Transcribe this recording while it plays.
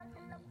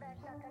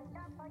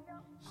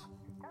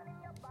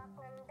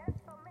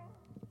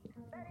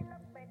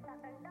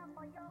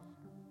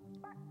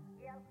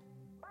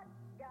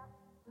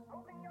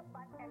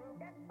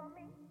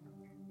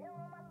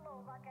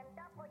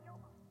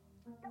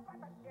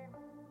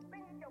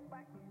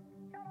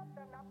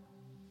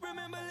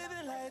Remember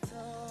living lights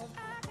off. I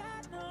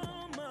got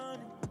no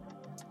money.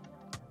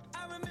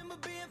 I remember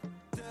being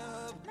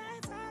up.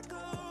 Nights I go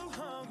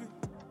hungry.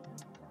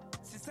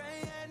 Since I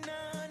ain't had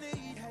none to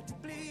eat, had to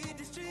bleed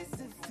the streets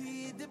to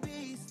feed the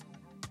beast.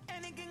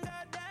 And it can go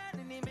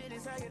down any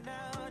minutes. How you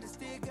now? The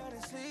still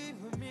gotta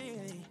sleep with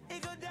me.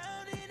 It go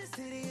down in the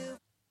city of.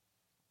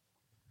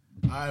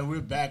 All right,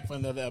 we're back for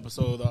another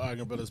episode of the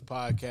Arguing Brothers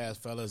podcast,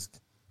 fellas.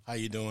 How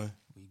you doing?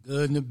 We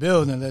good in the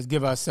building. Let's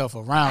give ourselves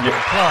a round of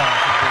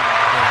applause.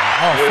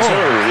 Yes,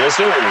 sir. Yes,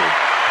 sir.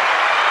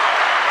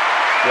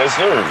 Yes,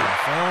 sir.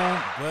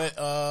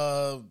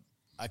 But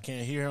I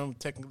can't hear him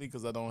technically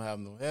because I don't have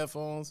no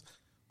headphones.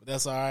 But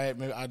that's all right.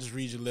 Maybe I'll just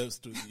read your lips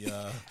through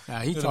the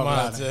he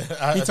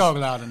talk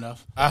loud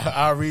enough.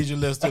 I'll read your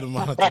lips through the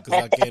monitor because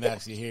I can't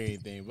actually hear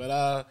anything.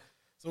 But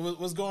so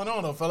what's going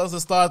on, though, fellas?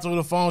 Let's start through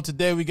the phone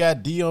today. We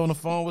got D on the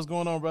phone. What's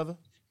going on, brother?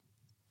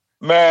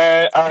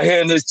 Man, out here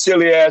in this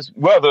chilly ass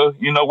weather,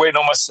 waiting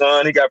on my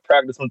son. He got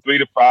practice from 3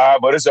 to 5,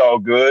 but it's all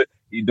good.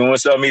 He's doing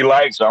something he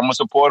likes, so I'm gonna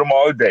support him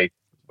all day.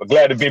 But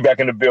glad to be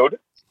back in the building.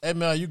 Hey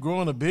man, are you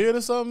growing a beard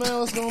or something, man?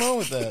 What's going on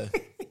with that?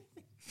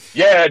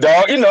 Yeah,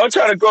 dog.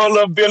 Trying to grow a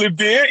little Billy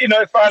beard.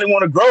 It finally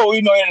want to grow.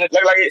 Like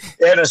it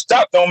hadn't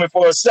stopped on me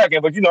for a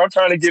second, but I'm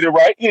trying to get it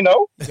right. He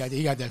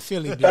got that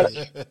Philly beard,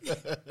 like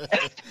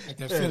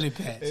that Philly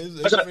patch.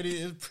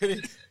 It's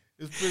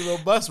pretty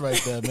robust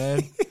right there,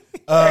 man.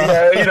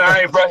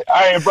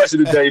 I ain't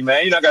brushing today,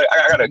 man. I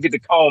gotta get the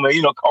comb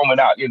and combing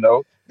out.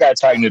 Gotta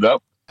tighten it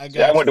up.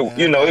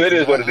 It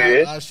is what it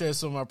is. I'll share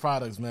some of my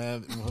products,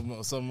 man.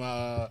 Some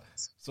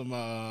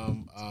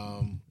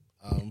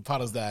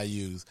products that I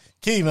use.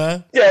 Key,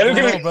 man. Yeah,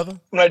 give me, brother.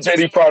 My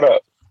JD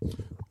product.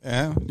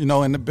 Yeah,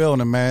 in the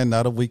building, man.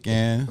 Another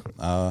weekend.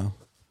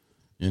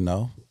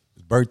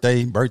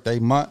 Birthday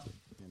month.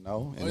 In the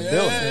building.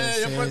 Yeah,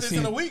 your birthday's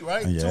in a week,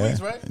 right? Yeah. 2 weeks,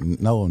 right?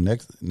 No,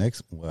 next 2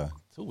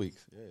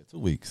 weeks. Yeah, 2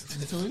 weeks.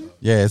 2 weeks?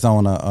 Yeah, it's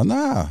on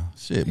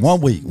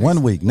 1 week.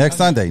 1 week. Next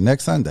Sunday.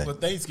 But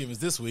Thanksgiving's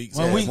this week.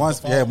 1 week.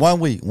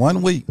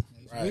 1 week.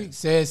 Right.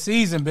 Sad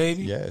season,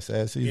 baby. Yeah,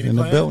 sad season in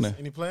the building.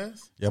 Any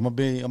plans? Yeah, I'm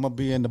gonna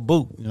be in the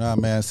booth.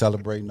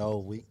 Celebrating the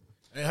whole week.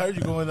 I heard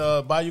you going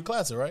to Bayou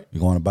Classic, right? You're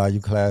going to Bayou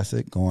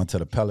Classic, going to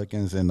the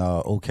Pelicans and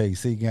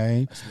OKC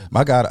game.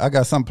 I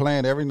got something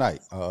planned every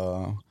night.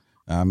 Going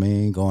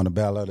to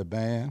Battle of the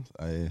Bands.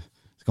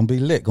 It's going to be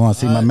lit. Going to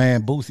see my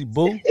man Boosie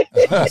Boo.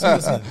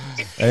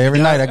 Every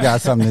night I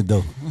got something to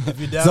do.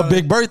 It's a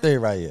big birthday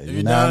right here. If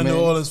you're down in New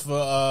Orleans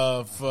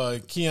for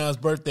Keon's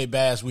birthday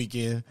bash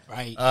weekend,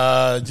 right?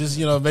 Just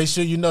make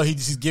sure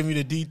he's giving you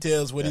the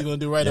details what he's going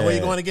to do right now. Where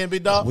you going again,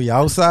 big dog? We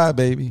outside,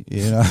 baby.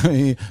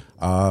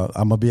 I'm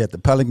going to be at the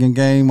Pelican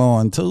game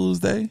on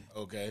Tuesday.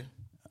 Okay.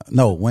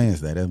 No,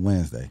 Wednesday. That's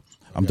Wednesday. Okay.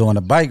 I'm doing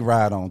a bike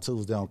ride on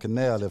Tuesday on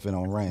Canal if it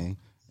don't rain.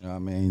 You know what I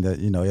mean?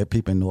 That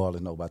people in New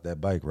Orleans know about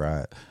that bike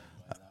ride.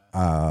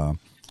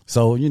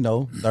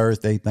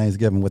 Thursday,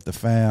 Thanksgiving with the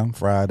fam.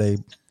 Friday,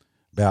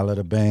 Battle of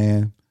the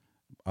Band.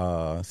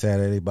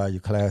 Saturday, Bayou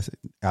Classic.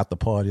 After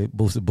party,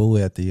 Boosie Boo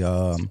at the,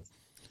 I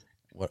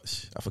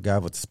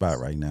forgot what the spot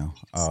right now.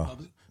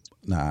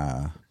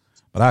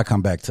 But I'll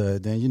come back to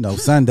it. Then,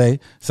 Sunday,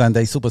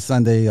 Super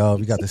Sunday,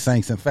 we got the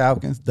Saints and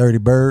Falcons, Dirty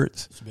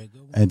Birds.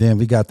 And then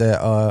we got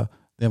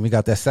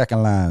that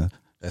second line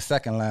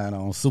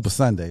on Super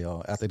Sunday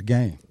after the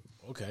game.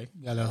 Okay.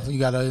 You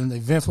got an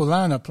eventful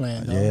lineup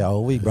planned. Yeah,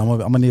 all week, bro. I'm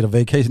gonna need a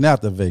vacation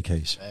after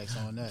vacation.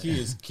 On that.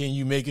 Key is, can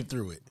you make it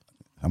through it?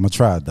 I'm gonna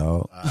try,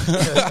 dog.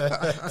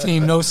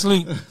 Team no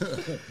sleep.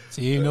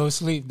 Team no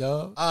sleep,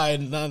 dog. All right,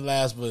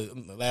 last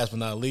but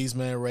not least,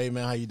 man. Ray,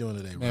 man, how you doing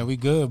today, bro? Man, we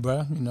good,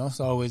 bro. It's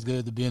always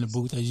good to be in the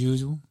booth as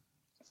usual.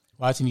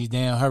 Watching these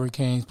damn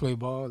Hurricanes play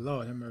ball.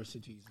 Lord have mercy,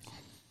 Jesus.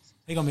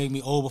 They gonna make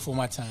me old before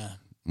my time.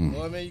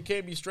 Well, I mean, you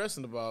can't be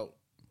stressing about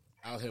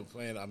out here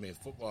playing,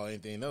 football or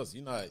anything else.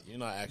 You're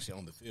not actually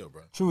on the field,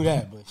 bro. True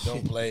that, but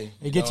don't play.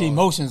 They get your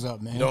emotions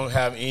up, man. You don't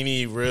have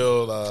any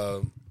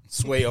real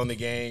sway on the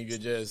game. You're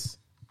just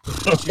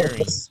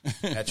cheering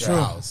at your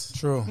house.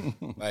 True.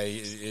 Like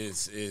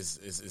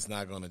it's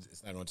not gonna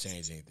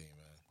change anything,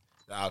 man.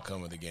 The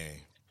outcome of the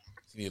game.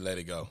 You need to let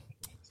it go.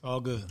 It's all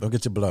good. Don't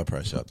get your blood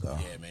pressure up, though.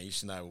 Yeah, man. You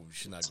should not go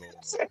overboard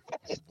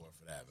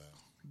for that, man.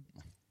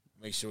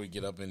 Make sure we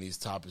get up in these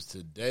topics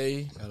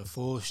today. Got a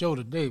full show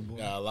today, boy.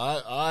 Got a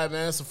lot. All right,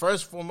 man. So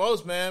first and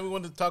foremost, man, we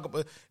want to talk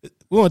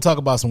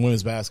about some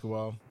women's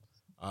basketball.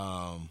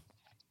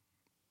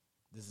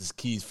 This is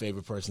Key's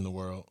favorite person in the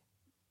world.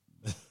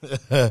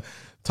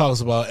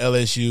 Talks about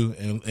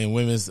LSU and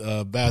women's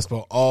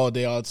basketball all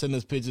day. All send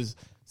us pictures,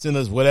 send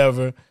us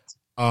whatever,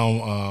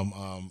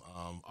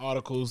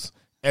 articles,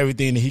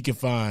 everything that he can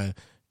find,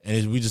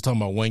 and we just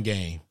talking about one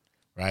game,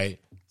 right?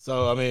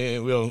 So, I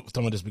mean, we'll talk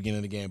about this beginning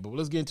of the game, but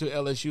let's get into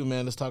LSU,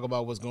 man. Let's talk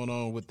about what's going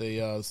on with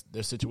their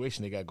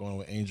situation they got going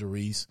with Angel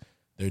Reese,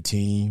 their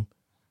team,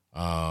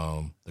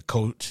 the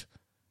coach.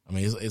 I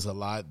mean, it's a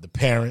lot. The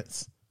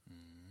parents.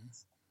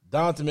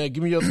 Dante, man,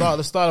 give me your thought.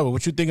 Let's start with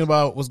what you thinking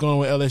about what's going on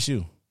with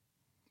LSU.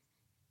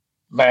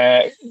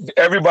 Man,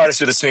 everybody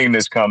should have seen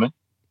this coming.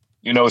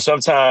 You know,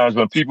 sometimes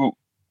when people,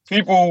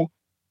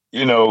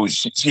 you know,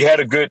 she had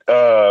a good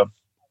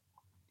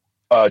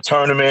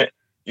tournament.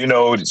 You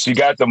know, she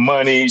got the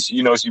money.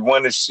 You know, she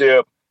won the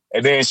ship,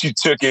 and then she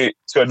took it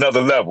to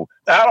another level.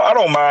 Now, I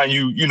don't mind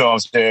you. You know what I'm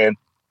saying?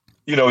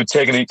 You know,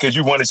 taking it because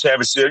you won the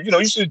championship. You know,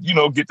 you should, you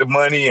know, get the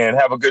money and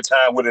have a good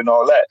time with it and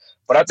all that.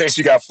 But I think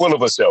she got full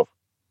of herself.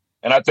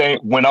 And I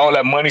think when all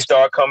that money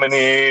started coming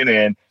in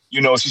and, you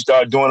know, she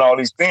started doing all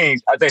these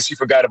things, I think she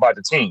forgot about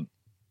the team.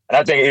 And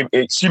I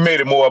think she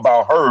made it more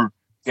about her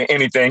than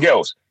anything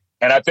else.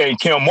 And I think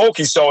Kim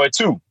Mulkey saw it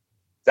too.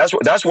 That's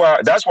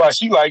why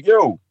she like,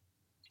 yo,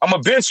 I'm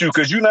gonna bench you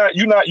because you're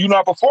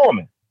not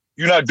performing.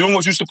 You're not doing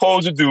what you're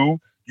supposed to do.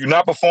 You're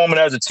not performing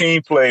as a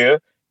team player.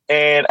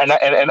 And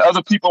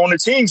other people on the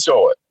team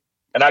saw it.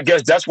 And I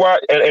guess that's why,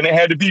 and it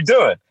had to be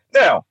done.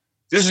 Now,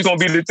 this is gonna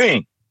be the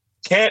thing.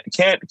 Can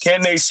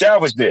they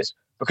salvage this?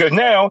 Because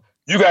now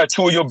you got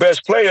two of your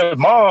best players,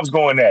 moms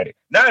going at it.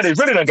 Now they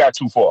really done got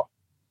too far.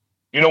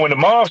 You know, when the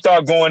moms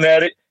start going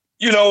at it,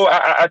 you know,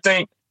 I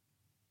think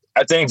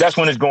that's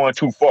when it's going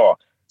too far.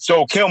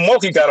 So Kim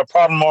Mulkey got a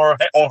problem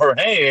on her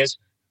hands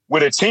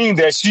with a team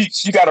that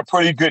she got a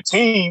pretty good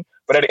team.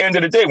 But at the end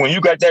of the day, when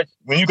you got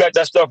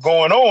that stuff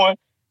going on,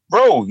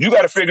 bro, you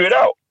got to figure it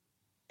out.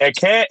 And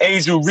can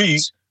Angel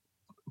Reese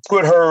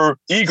put her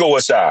ego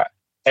aside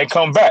and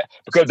come back?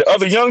 Because the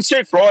other young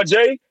chick, Fraud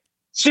J,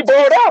 she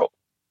balled out.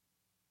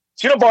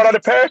 She done balled out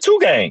a pair of 2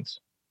 games.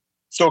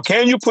 So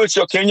can y'all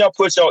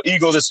put your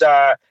egos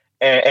aside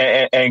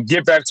and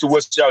get back to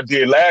what y'all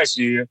did last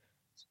year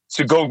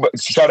to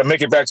try to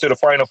make it back to the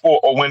Final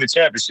Four or win the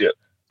championship?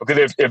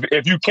 Because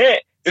if you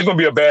can't, it's gonna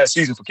be a bad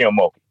season for Kim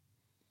Mulkey.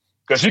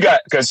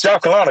 Because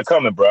South Carolina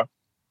coming, bro.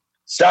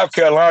 South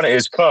Carolina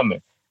is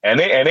coming, and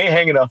they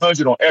hanging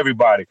 100 on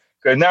everybody.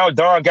 Because now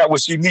Dawn got what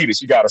she needed.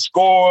 She got a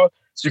scorer,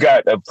 she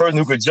got a person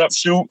who could jump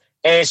shoot,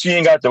 and she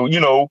ain't got to,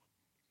 you know,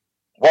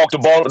 walk the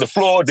ball to the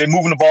floor. They're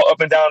moving the ball up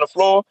and down the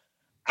floor.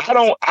 I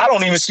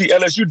don't even see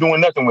LSU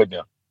doing nothing with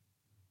them.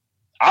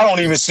 I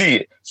don't even see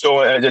it.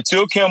 So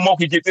until Kim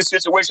Mulkey get this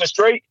situation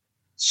straight,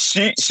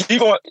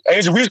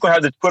 Angel Reese gonna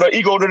have to put her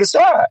ego to the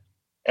side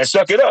and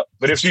suck it up.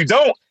 But if she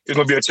don't, it's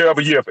gonna be a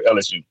terrible year for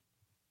LSU.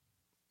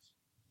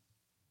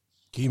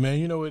 Key, man,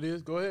 you know what it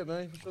is. Go ahead,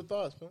 man. What's your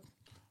thoughts,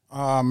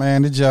 man?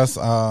 Man, it just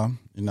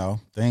you know,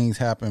 things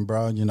happen,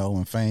 bro. You know,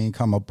 when fame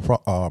come a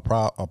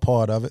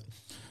part of it.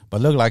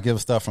 But look like it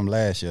was stuff from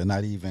last year,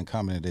 not even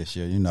coming to this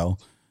year. You know,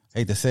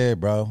 hate to say it,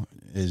 bro.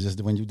 It's just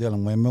when you're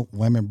dealing with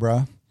women,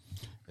 bro.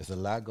 It's a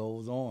lot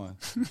goes on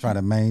trying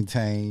to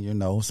maintain, you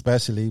know,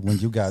 especially when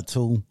you got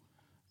two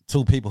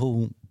people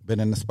who been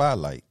in the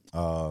spotlight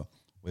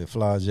with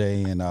Flage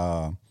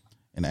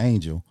and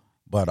Angel.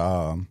 But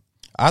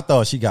I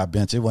thought she got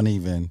benched. It wasn't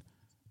even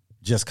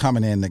just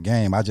coming in the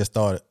game. I just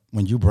thought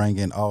when you bring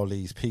in all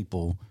these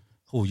people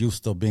who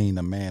used to being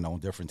the man on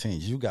different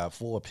teams, you got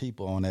 4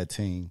 people on that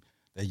team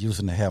that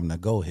used to having a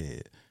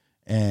go-ahead.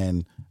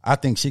 And I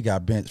think she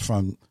got benched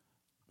from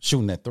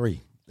shooting at 3.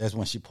 That's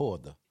when she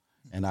pulled her.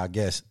 And I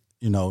guess,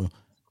 you know,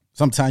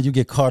 sometimes you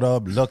get caught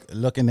up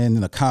looking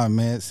in the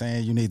comments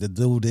saying you need to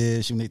do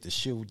this, you need to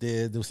shoot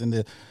this and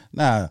this.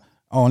 Now,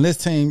 on this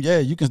team, yeah,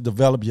 you can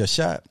develop your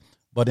shot,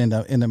 but in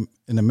the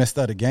midst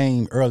of the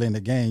game, early in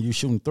the game, you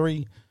shooting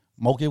 3.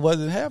 Mulkey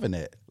wasn't having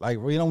that. Like,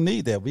 we don't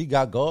need that. We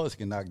got guards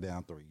can knock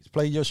down 3s.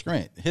 Play your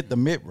strength. Hit the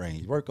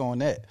mid-range. Work on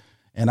that.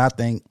 And I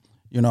think,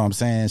 you know what I'm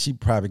saying, she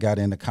probably got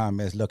in the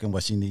comments looking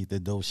what she need to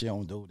do. She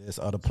don't do this.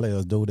 Other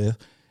players do this.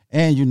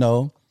 And, you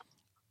know,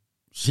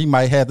 she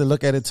might have to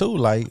look at it too.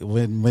 Like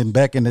when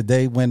back in the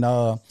day when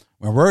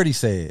Realty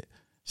said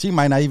she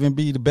might not even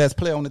be the best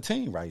player on the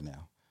team right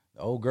now.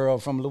 The old girl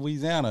from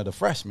Louisiana, the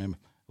freshman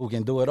who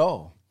can do it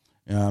all.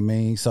 You know what I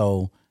mean?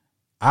 So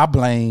I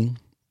blame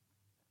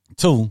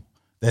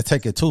that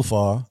take it too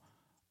far.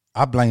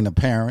 I blame the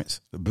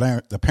parents.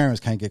 The parents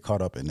can't get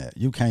caught up in that.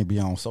 You can't be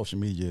on social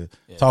media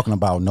talking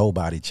about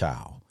nobody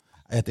child.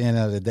 At the end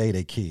of the day,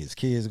 they kids.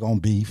 Kids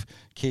gonna beef.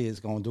 Kids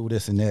gonna do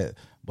this and that.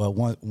 But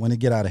when it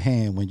get out of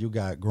hand, when you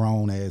got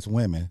grown-ass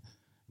women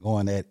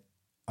going at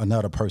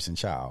another person's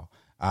child,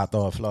 I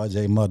thought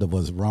Flaujae's mother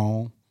was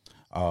wrong.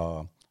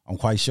 I'm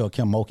quite sure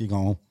Kim Mulkey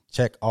going to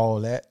check all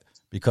that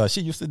because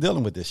she used to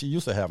dealing with this. She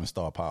used to having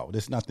star power.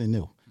 This is nothing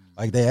new.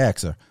 Like they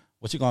asked her,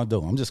 what you going to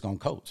do? I'm just going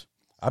to coach.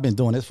 I've been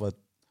doing this for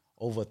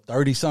over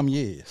 30-some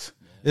years.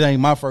 It ain't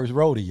my first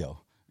rodeo.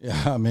 You know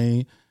what I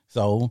mean?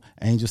 So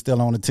Angel's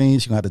still on the team.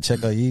 She's going to have to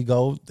check her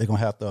ego. They're going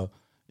to have to,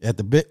 at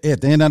the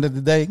end of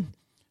the day,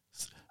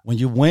 when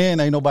you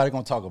win, ain't nobody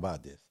going to talk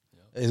about this.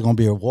 It's going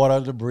to be a water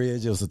under the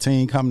bridge. It's a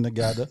team coming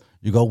together.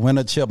 You go win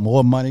a chip,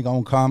 more money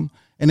going to come.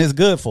 And it's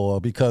good for her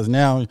because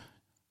now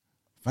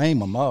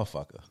fame a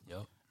motherfucker. Yep.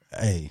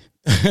 Hey,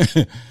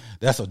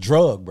 that's a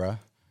drug, bro.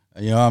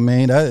 You know what I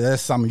mean?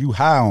 That's something you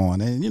high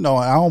on. And,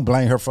 I don't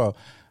blame her for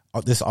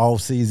this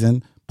off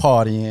season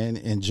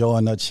partying,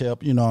 enjoying her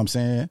chip. You know what I'm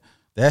saying?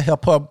 That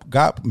help her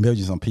got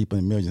millions of people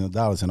and millions of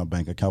dollars in her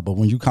bank account. But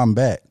when you come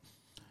back,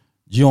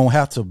 you don't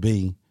have to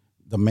be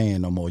the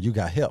man no more. You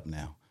got help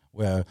now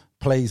where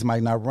plays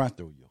might not run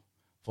through you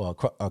for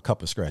a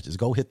couple of scratches.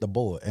 Go hit the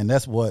board. And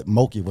that's what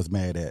Moki was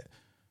mad at.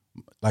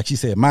 Like she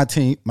said, my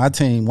team, one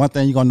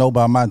thing you're going to know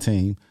about my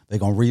team, they're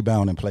going to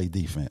rebound and play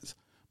defense.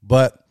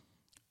 But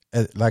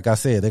like I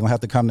said, they're going to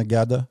have to come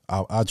together.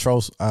 I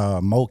trust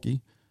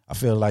Moki. I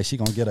feel like she's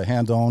going to get a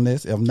handle on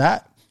this. If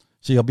not,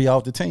 she'll be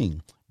off the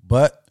team.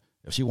 But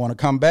if she want to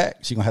come back,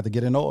 she's going to have to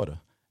get in order.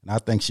 And I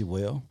think she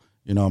will,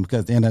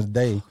 because at the end of the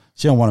day,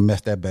 she don't want to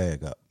mess that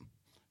bag up.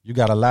 You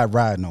got a lot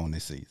riding on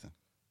this season.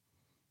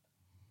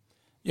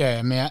 Yeah,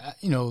 I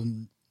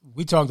mean,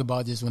 we talked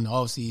about this when the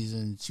off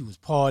season. She was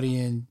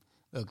partying.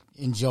 Look,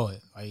 enjoy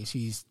it. Right?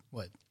 She's,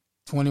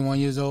 21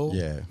 years old?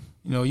 Yeah.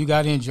 You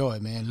got to enjoy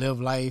it, man. Live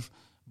life.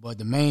 But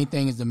the main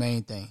thing is the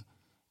main thing.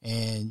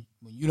 And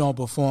when you don't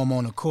perform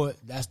on the court,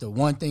 that's the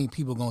one thing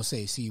people going to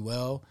say. See,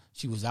 well,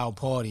 she was out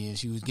partying.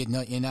 She was getting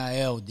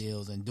NIL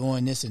deals and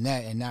doing this and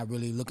that and not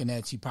really looking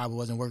at she probably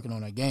wasn't working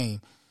on her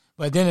game.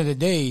 But at the end of the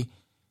day,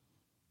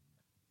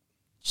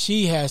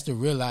 she has to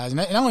realize, and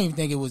I don't even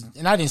think it was,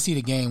 and I didn't see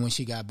the game when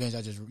she got benched.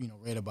 I just,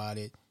 read about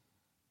it.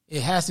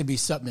 It has to be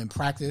something in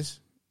practice.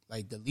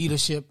 Like the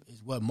leadership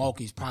is what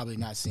Mulkey's probably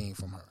not seeing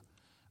from her,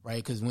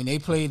 right? Because when they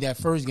played that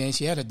first game,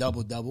 she had a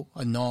double-double,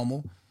 a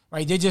normal,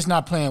 right? They're just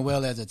not playing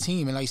well as a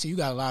team. And like I said, you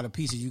got a lot of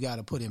pieces you got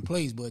to put in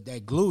place, but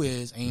that glue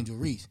is Angel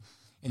Reese.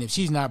 And if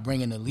she's not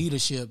bringing the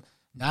leadership,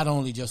 not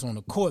only just on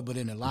the court, but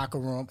in the locker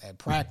room, at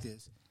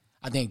practice,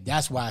 I think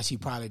that's why she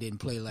probably didn't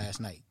play last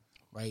night,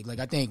 right? Like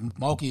I think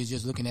Mulkey is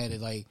just looking at it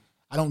like,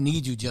 I don't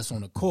need you just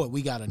on the court.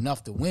 We got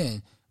enough to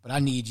win, but I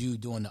need you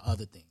doing the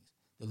other things.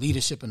 The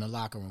leadership in the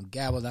locker room,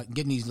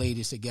 getting these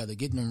ladies together,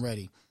 getting them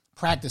ready,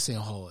 practicing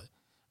hard,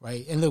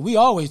 right? And look, we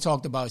always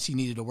talked about she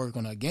needed to work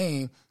on her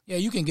game. Yeah,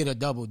 you can get a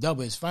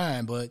double-double, it's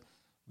fine, but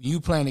when you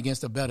playing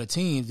against a better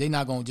team, they're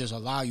not going to just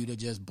allow you to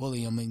just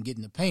bully them and get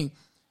in the paint.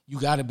 You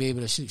got to be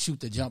able to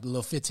shoot the jump, a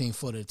little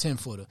 15-footer,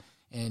 10-footer.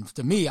 And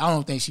to me, I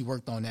don't think she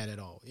worked on that at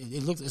all.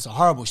 It's a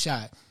horrible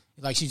shot.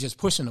 Like she's just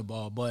pushing the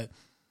ball. But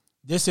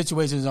this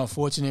situation is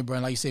unfortunate,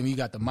 Brent. Like you said, when you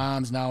got the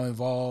moms now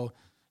involved,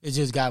 it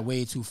just got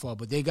way too far.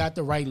 But they got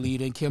the right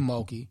leader in Kim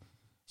Mulkey.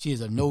 She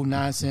is a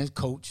no-nonsense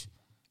coach.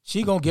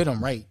 She going to get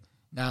them right.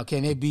 Now,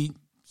 can they beat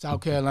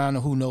South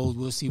Carolina? Who knows?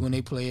 We'll see when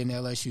they play in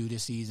LSU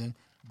this season.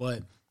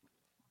 But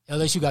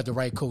LSU got the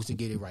right coach to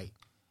get it right.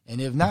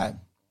 And if not,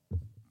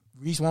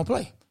 Reese won't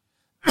play,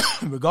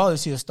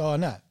 regardless she's a star or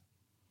not.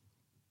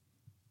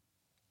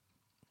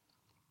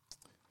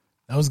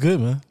 That was good,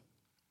 man.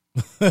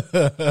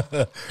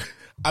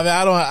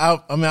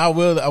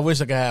 I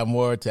wish I could have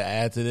more to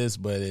add to this,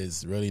 but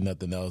it's really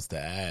nothing else to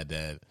add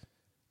that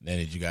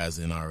you guys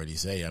didn't already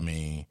say. I'm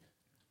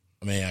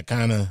not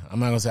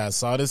gonna say I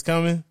saw this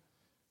coming,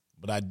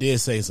 but I did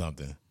say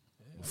something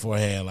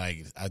beforehand.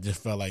 Like I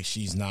just felt like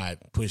she's not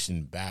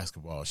pushing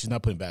basketball. She's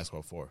not putting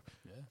basketball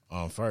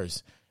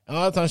first. And a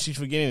lot of times she's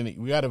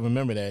forgetting. We got to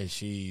remember that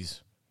she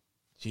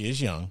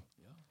is young,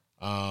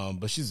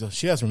 but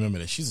she has to remember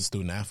that she's a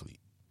student athlete.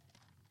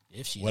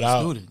 If she's a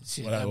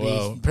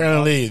student.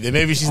 Apparently,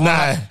 maybe she's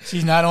not.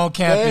 She's not on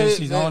campus.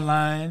 She's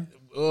online.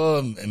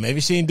 Maybe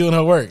she ain't doing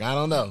her work. I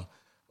don't know.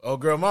 Oh,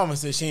 girl, mama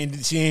said she ain't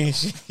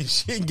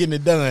getting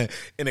it done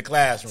in the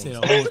classroom.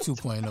 Said a whole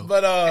 2.0.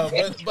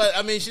 But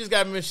I mean, she's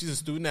a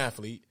student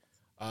athlete,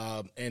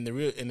 and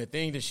the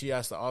thing that she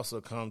has to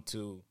also come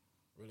to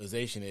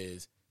realization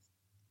is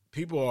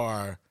people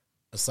are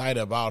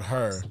excited about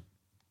her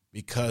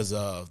because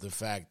of the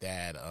fact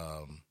that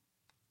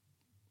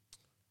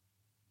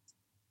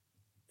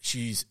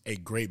she's a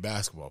great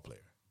basketball player.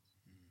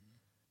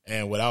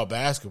 And without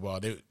basketball,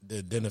 the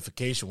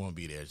identification won't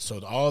be there. So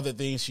all the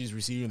things she's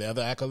receiving, the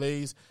other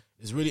accolades,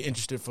 is really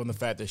interesting from the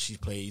fact that she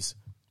plays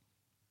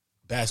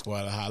basketball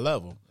at a high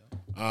level.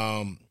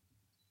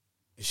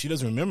 If she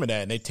doesn't remember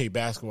that and they take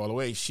basketball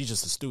away, she's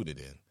just a student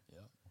then. Yeah.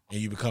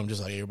 And you become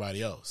just like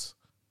everybody else.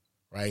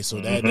 Right?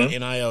 So that the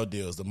NIL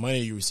deals, the money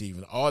you're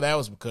receiving, all that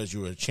was because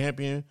you were a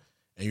champion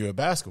and you're a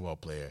basketball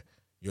player.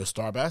 You're a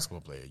star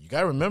basketball player. You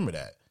got to remember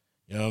that.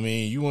 You know what I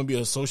mean? You want to be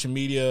a social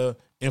media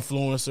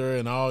influencer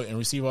and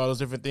receive all those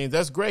different things.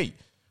 That's great.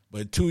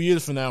 But 2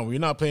 years from now, when you're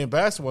not playing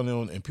basketball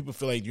and people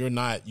feel like you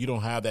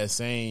don't have that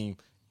same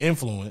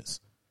influence,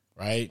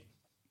 right?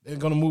 They're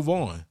going to move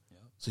on. Yeah.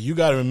 So you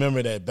got to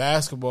remember that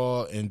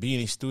basketball and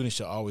being a student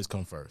should always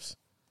come first.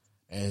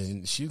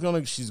 And she's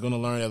gonna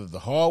learn either the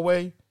hard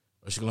way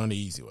or she's gonna learn the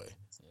easy way.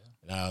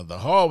 Yeah. Now the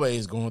hard way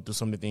is going through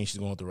some of the things she's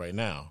going through right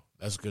now.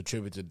 That's a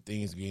contribute to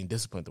things being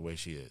disciplined the way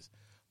she is.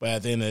 But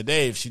at the end of the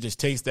day, if she just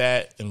takes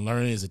that and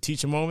learning as a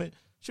teacher moment,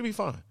 she'll be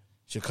fine.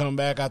 She'll come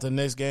back after the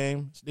next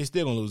game. They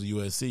still gonna lose to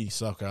USC,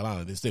 South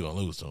Carolina. They're still gonna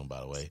lose to them, by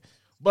the way.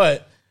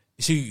 But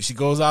she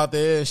goes out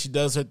there and she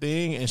does her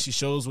thing and she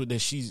shows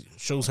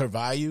her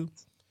value,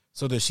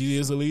 so that she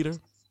is a leader.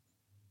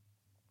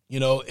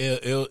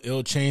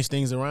 it'll change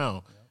things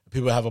around.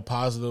 People have a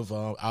positive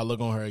outlook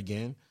on her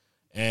again,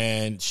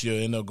 and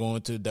she'll end up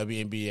going to the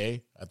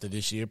WNBA after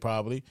this year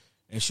probably,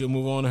 and she'll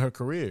move on in her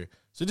career.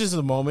 So this is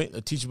a moment,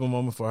 a teachable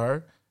moment for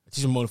her, a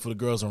teachable moment for the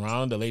girls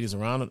around, the ladies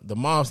around. The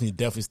moms need to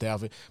definitely stay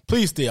off it.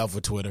 Please stay off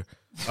of Twitter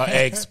or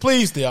X.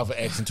 Please stay off of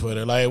X and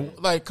Twitter.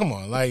 Like, come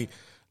on, like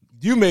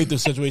you made the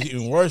situation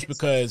even worse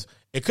because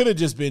it could have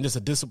just been just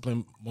a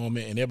discipline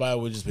moment and everybody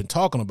would have just been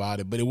talking about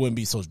it, but it wouldn't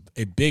be so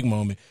a big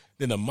moment.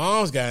 Then the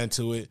moms got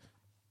into it.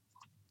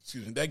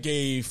 Excuse me. That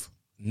gave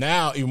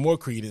now even more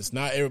credence.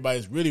 Now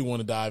everybody's really want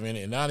to dive in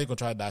it, and now they're gonna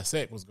try to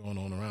dissect what's going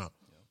on around.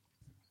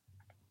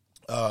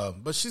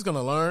 But she's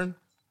gonna learn.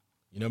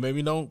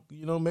 Maybe don't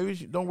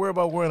worry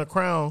about wearing a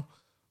crown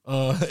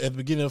at the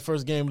beginning of the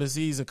first game of the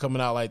season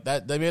coming out like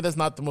that. I mean, that's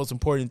not the most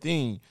important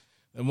thing.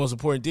 The most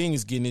important thing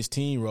is getting his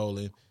team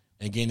rolling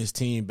and getting his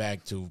team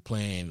back to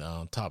playing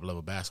top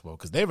level basketball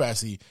because they've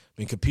actually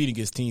been competing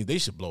against teams they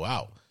should blow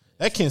out.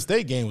 That Kent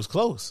State game was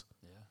close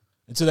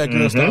until that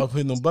girl started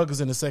putting them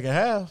buckets in the second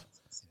half.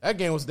 That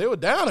game they were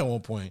down at one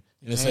point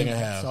in the second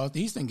half.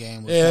 Southeastern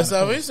game. The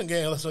Southeastern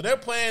game. So they're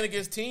playing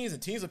against teams,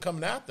 and teams are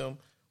coming at them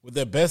with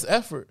their best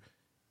effort,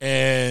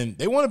 and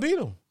they want to beat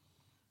them.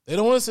 They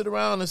don't want to sit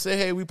around and say,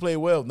 "Hey, we played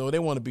well." No, they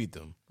want to beat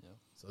them. Yeah.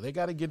 So they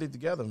got to get it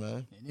together,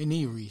 man. And they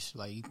need Reese.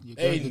 Like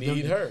they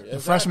need her. The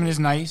freshman is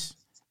nice,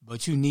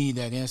 but you need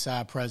that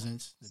inside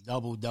presence, the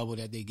double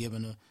that they're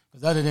giving her.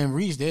 Because other than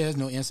Reese, there's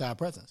no inside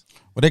presence.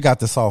 Well, they got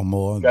the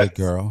sophomore, big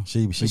girl.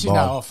 She's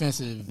not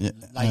offensive. Yeah.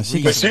 Like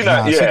she Reese. She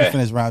can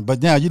finish round.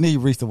 But now you need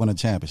Reese to win a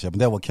championship,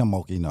 and that's what Kim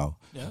Mulkey know.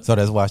 Yeah. So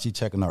that's why she's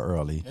checking her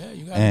early. Yeah,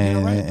 you got to get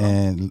her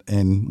right,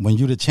 and when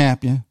you the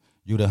champion,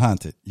 you the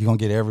hunted. You're gonna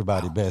get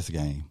everybody best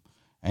game.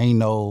 Ain't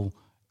no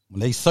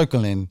when they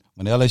circling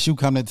when LSU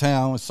come to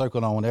town,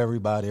 circle on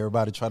everybody.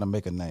 Everybody trying to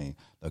make a name.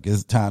 Look,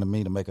 it's time to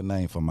me to make a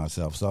name for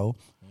myself. So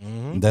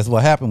that's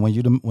what happened when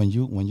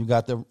you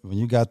got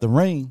the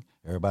ring.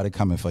 Everybody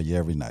coming for you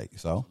every night.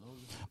 So,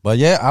 but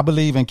yeah, I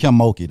believe in Kim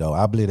Mulkey though.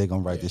 I believe they're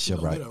gonna write this shit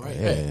right.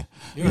 Yeah,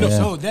 you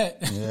know that.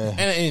 Yeah.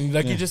 And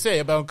like you just said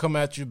about come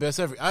at you best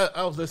ever.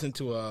 I was listening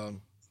to a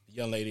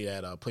young lady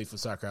that played for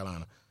South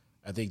Carolina.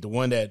 I think the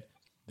one that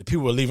the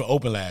people were leaving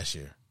open last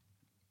year,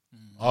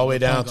 all the way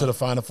down to the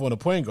Final Four, the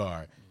point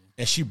guard,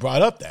 and she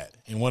brought up that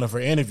in one of her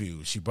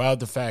interviews. She brought up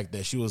the fact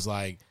that she was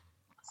like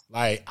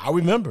I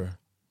remember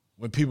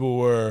when people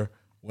were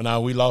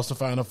when we lost the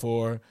Final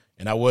Four.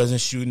 And I wasn't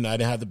shooting. I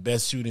didn't have the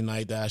best shooting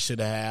night that I should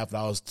have.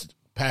 I was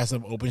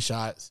passing up open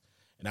shots,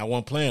 and I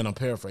wasn't playing. I'm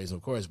paraphrasing,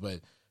 of course,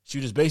 but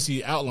she just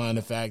basically outlined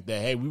the fact that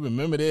hey, we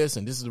remember this,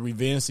 and this is a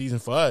revenge season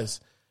for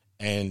us.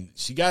 And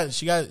she's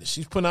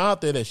putting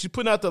out there that she's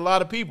putting out to a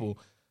lot of people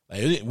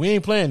like we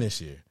ain't playing this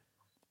year,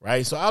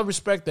 right? So I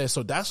respect that.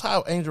 So that's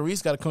how Angel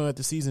Reese got to come at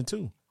the season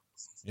too.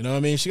 You know what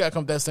I mean? She got to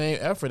come with that same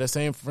effort, that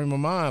same frame of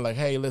mind. Like,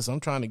 hey, listen, we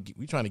trying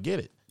to get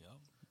it. Yep.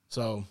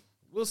 So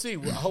we'll see.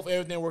 I hope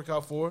everything works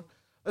out for her.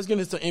 Let's get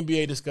into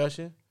NBA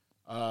discussion.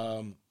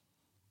 I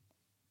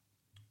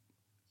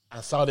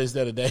saw this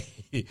the other day.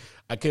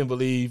 I couldn't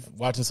believe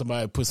watching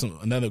somebody put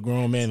another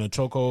grown man in a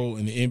chokehold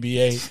in the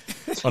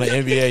NBA on an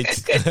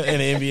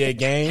NBA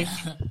game.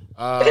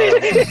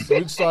 So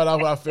we start off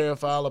with our fair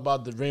file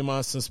about the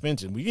Draymond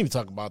suspension. We can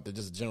talk about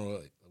just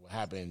general what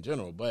happened in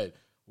general, but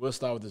we'll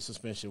start with the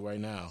suspension right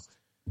now.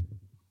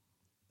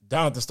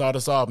 Down to start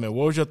us off, man.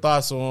 What was your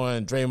thoughts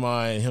on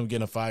Draymond and him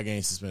getting a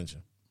 5-game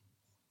suspension?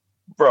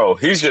 Bro,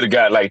 he should have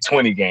got like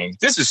 20 games.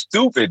 This is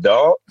stupid,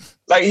 dog.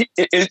 Like,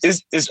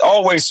 it's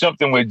always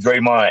something with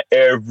Draymond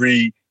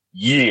every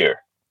year.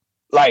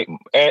 Like,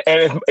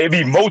 and it'd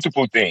be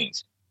multiple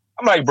things.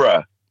 I'm like,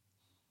 bruh,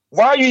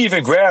 why you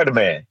even grab the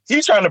man?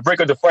 He's trying to break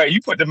up the fight. You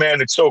put the man in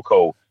the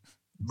chokehold.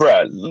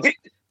 Bruh,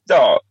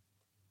 dog,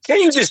 can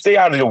you just stay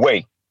out of the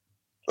way?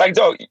 Like,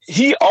 dog,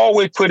 he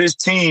always put his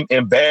team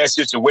in bad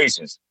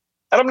situations.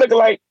 And I'm looking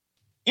like,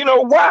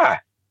 why?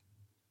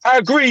 I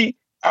agree.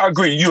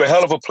 You're a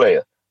hell of a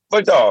player.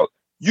 But, dog,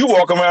 you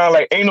walk around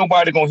like ain't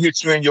nobody going to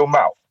hit you in your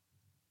mouth.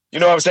 You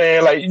know what I'm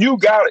saying? Like, you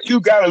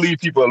gotta leave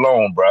people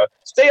alone, bro.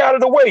 Stay out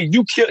of the way.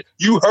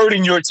 You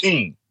hurting your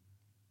team.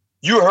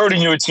 You're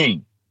hurting your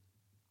team.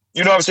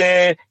 You know what I'm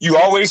saying? You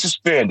always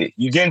suspended.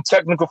 You getting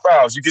technical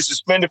fouls. You get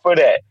suspended for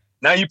that.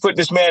 Now you put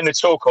this man in the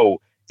chokehold.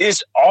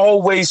 It's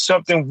always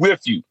something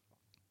with you.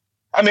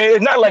 I mean,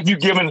 it's not like you're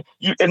giving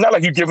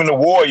the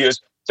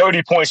Warriors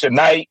 30 points a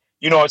night.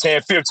 You know what I'm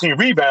saying? 15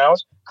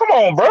 rebounds. Come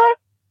on, bro.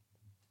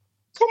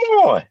 Come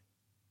on.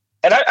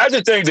 And I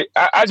just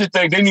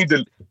think they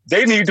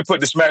need to put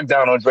the smack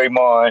down on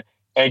Draymond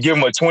and give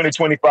him a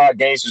 25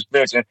 game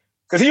suspension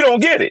because he don't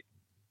get it.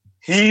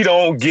 He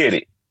don't get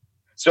it.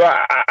 So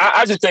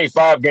I just think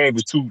 5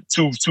 games was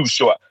too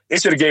short. They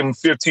should have gave him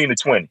 15 to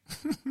 20.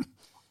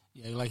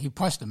 Yeah, like he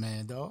punched the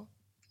man, dog.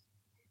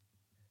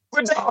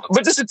 But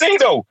this is the thing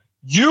though.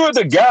 You're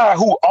the guy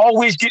who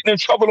always getting in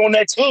trouble on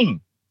that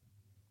team.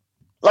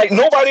 Like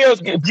nobody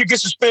else you get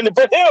suspended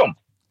but him.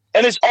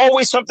 And it's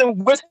always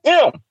something with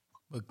him.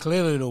 But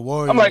clearly the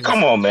Warriors... I'm like,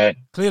 come on, man.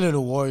 Clearly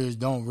the Warriors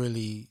don't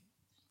really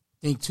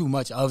think too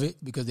much of it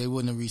because they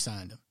wouldn't have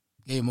re-signed him.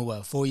 Gave him a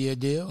 4-year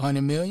deal,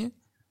 $100 million,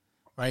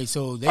 right?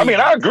 So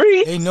I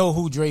agree. They know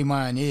who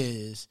Draymond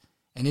is,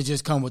 and it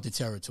just come with the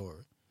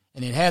territory.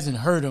 And it hasn't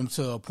hurt him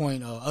to a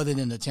point, other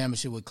than the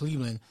championship with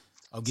Cleveland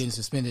of getting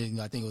suspended.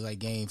 I think it was like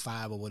Game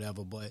 5 or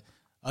whatever. But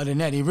other than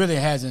that, it really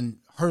hasn't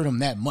hurt him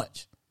that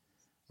much,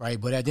 right?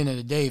 But at the end of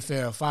the day,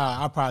 fair or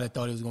foul, I probably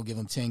thought he was going to give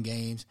him 10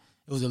 games.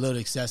 It was a little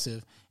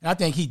excessive. And I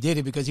think he did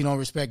it because he don't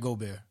respect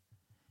Gobert.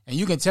 And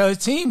you can tell his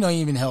team don't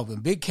even help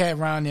him. Big Cat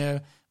around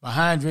there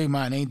behind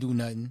Draymond ain't do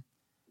nothing.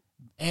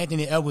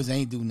 Anthony Edwards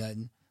ain't do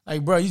nothing.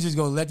 Like, bro, you just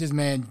going to let this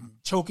man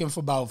choke him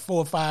for about 4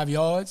 or 5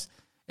 yards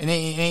and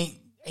ain't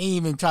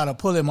even try to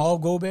pull him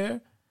off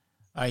Gobert?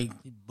 Like,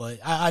 but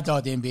I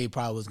thought the NBA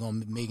probably was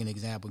going to make an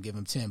example, give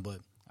him 10. But,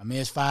 I mean,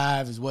 it's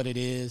 5 is what it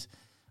is.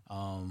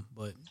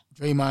 But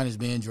Draymond has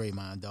been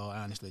Draymond, dog,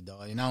 honestly,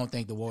 dog. And I don't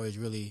think the Warriors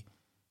really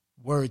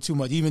worried too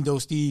much, even though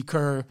Steve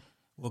Kerr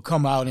will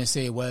come out and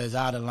say, well, it's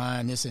out of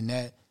line, this and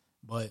that.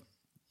 But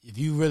if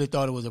you really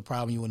thought it was a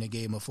problem, you wouldn't have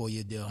gave him a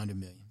 4-year deal, $100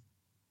 million.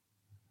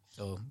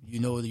 So you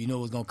know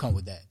what's going to come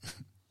with that.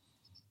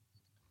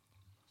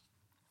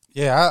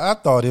 Yeah, I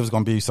thought it was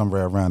going to be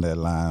somewhere around that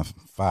line,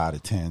 5 to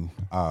 10.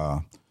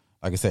 Like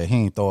I said, he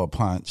ain't throw a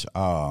punch.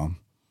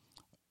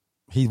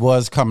 He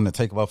was coming to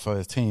take up for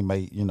his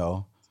teammate, you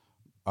know.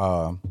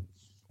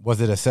 Was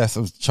it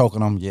excessive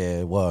choking him? Yeah,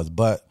 it was.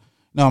 But,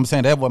 you know what I'm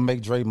saying, that would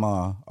make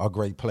Draymond a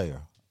great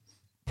player,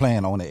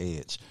 playing on the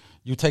edge.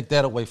 You take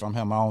that away from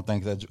him, I don't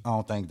think that's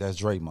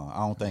Draymond. I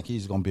don't think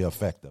he's going to be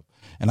effective.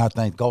 And I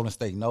think Golden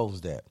State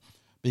knows that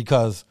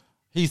because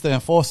he's the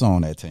enforcer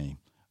on that team.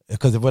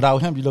 Because without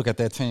him, you look at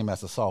that team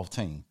as a soft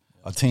team,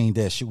 a team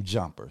that shoot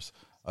jumpers,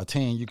 a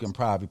team you can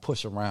probably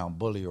push around,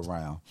 bully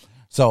around.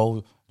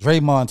 So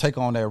Draymond take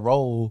on that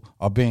role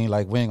of being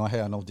like, we ain't going to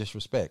have no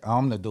disrespect.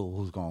 I'm the dude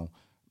who's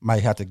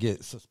might have to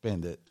get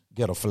suspended,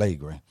 get a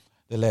flagrant,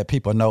 to let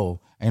people know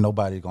ain't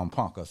nobody going to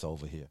punk us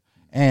over here.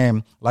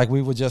 And like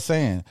we were just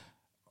saying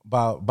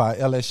by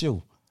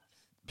LSU,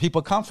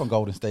 people come from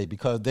Golden State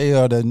because they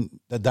are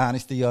the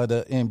dynasty of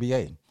the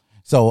NBA.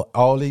 So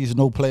all these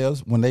new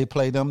players, when they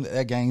play them,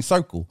 that game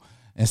circle.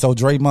 And so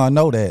Draymond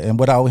know that. And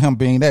without him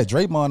being that,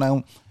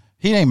 Draymond,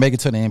 he didn't make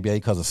it to the NBA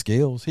because of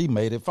skills. He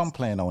made it from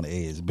playing on the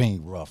edge,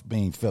 being rough,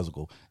 being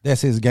physical.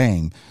 That's his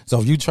game. So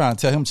if you try to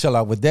tell him chill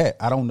out with that,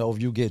 I don't know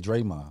if you get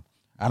Draymond.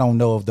 I don't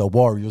know if the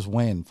Warriors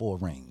win 4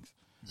 rings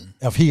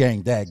if he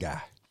ain't that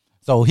guy.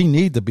 So he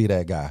need to be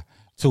that guy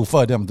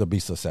for them to be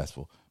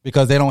successful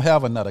because they don't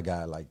have another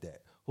guy like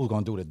that who's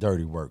going to do the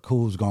dirty work,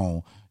 who's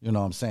going to, you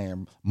know what I'm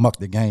saying, muck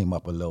the game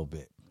up a little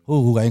bit,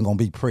 who ain't going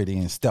to be pretty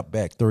and step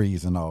back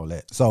threes and all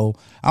that. So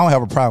I don't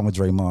have a problem with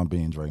Draymond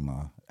being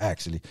Draymond,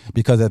 actually,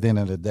 because at the end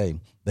of the day,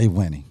 they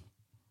winning.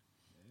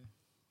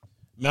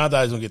 Man, I thought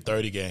he was going to get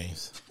 30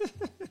 games.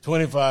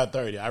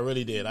 25-30. I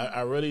really did.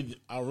 I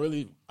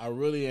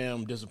really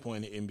am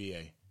disappointed in the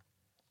NBA.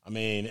 I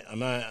mean,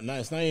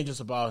 it's not even just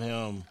about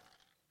him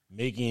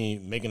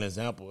making an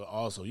example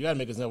also. You got to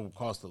make an example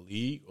across the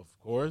league, of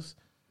course.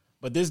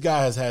 But this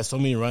guy has had so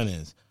many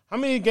run-ins. How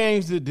many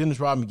games did Dennis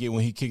Rodman get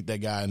when he kicked that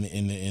guy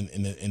in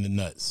the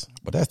nuts?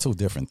 But that's 2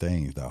 different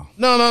things, though.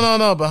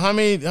 No. But how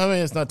many?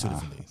 It's not 2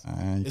 different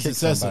things. It's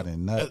excessive.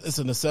 It's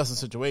an excessive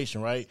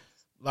situation, right?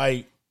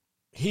 Like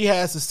he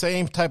has the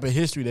same type of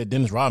history that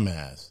Dennis Rodman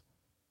has.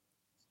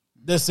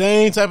 The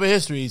same type of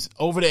histories,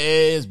 over the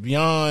edge,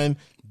 beyond,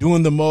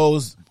 doing the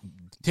most,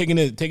 taking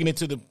it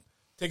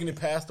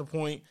past the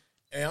point.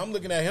 And I'm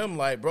looking at him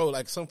like, bro,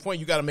 like some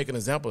point you got to make an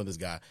example of this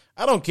guy.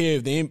 I don't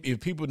care if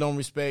people don't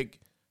respect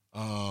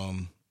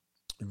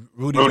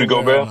Rudy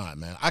Gobert or not,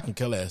 man. I can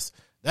care less.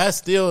 That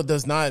still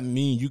does not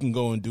mean you can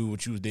go and do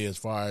what you did as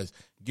far as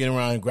getting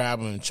around and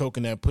grabbing and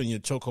choking that, put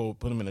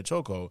him in a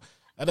chokehold.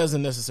 That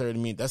doesn't necessarily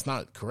mean that's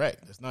not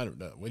correct. That's not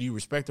whether you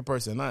respect the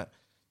person or not.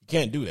 You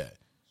can't do that.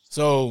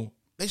 So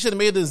they should have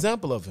made an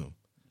example of him.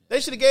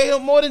 They should have gave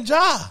him more than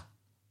Ja.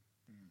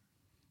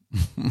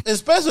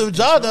 Especially if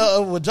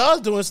what Ja's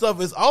doing stuff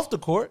is off the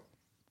court.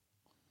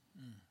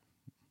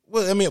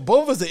 Well, I mean,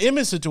 both of us an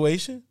image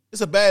situation.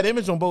 It's a bad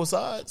image on both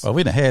sides. Well,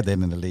 we done had that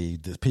in the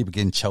league. There's people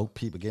getting choked,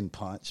 people getting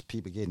punched,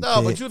 people getting no,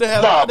 kicked. But you'd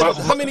have had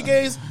how many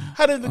games?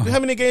 How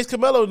many games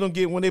Carmelo don't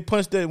get when they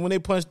punched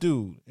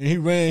dude and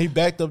he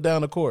backed up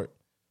down the court?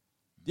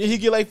 Did he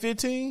get like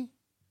 15,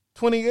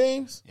 20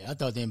 games? Yeah, I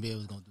thought the NBA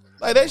was gonna do it.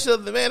 Like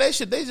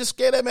they just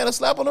scared that man a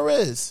slap on the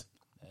wrist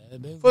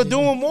for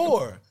doing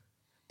more.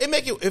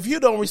 If you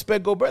don't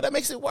respect Gobert, that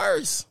makes it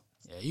worse.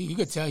 Yeah, you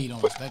could tell you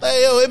don't respect him.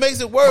 It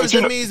makes it worse.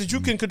 It means that you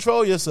can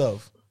control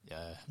yourself. Yeah.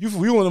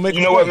 You want to make.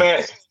 You know what,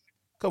 man?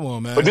 Come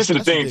on, man. But this is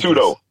the thing too,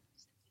 though.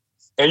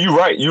 And you're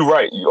right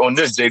on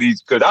this, JD.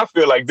 Because I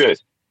feel like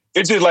this.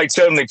 It's just like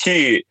telling the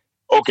kid,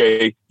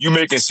 "Okay, you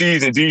making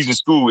C's and D's in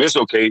school. It's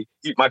okay.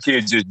 My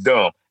kid's just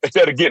dumb."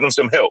 Instead of getting them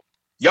some help.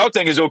 Y'all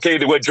think it's okay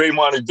that what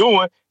Draymond is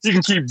doing, he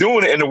can keep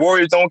doing it, and the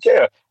Warriors don't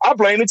care. I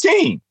blame the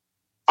team.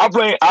 I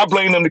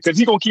blame them because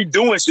he gonna keep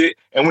doing shit,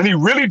 and when he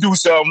really do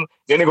something,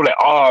 then they go like,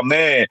 "Oh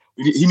man,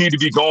 he need to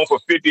be gone for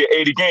 50 or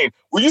 80 games."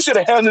 Well, you should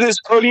have handled this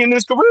early in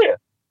his career.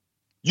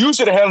 You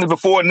should have handled it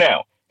before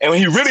now. And when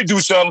he really do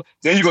something,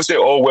 then you're gonna say,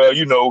 oh well,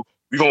 we're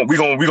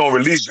gonna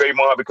release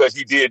Draymond because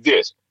he did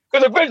this.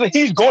 Because eventually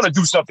he's gonna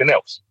do something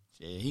else.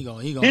 Yeah, he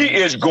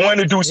is going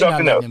to do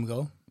something not else. letting him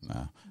go.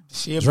 Nah.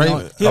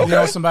 He'll be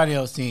on somebody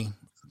else's team.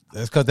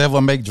 That's because that will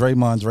make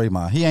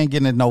Draymond. He ain't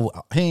getting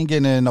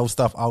in no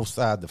stuff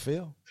outside the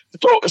field.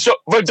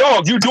 But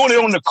dog, you doing it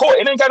on the court.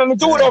 It ain't got nothing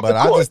to do with off the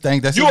court. But I just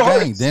think that's his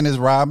game. Dennis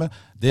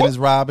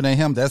Rodman and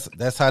him.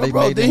 That's how they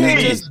made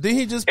it. Did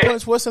he just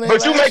punch what's in there?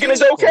 But you making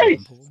this okay?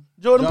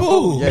 Jordan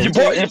Poole. Yeah,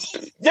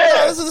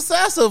 this is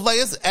excessive. Like,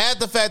 it's add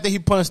the fact that he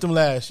punched him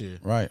last year.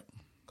 Right.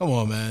 Come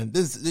on, man.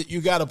 This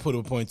you got to put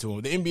a point to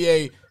him. The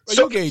NBA,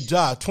 you gave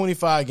Ja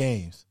 25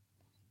 games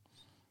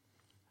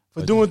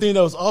for doing things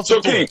that was off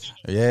the court.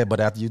 Yeah,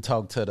 but after you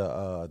talk to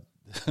the,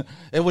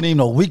 it wasn't even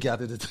a week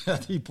after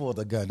he pulled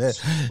the gun.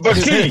 But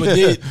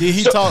did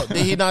he talk? Did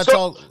he not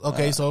talk?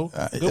 Okay, so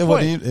it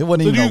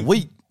wasn't even a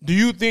week. Do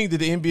you think that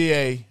the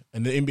NBA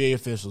and the NBA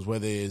officials,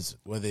 whether it's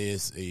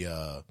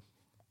the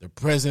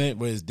president,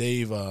 whether it's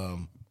Dave,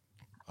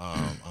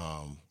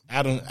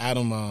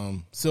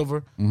 Adam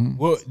Silver,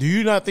 well, do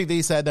you not think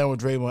they sat down with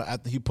Draymond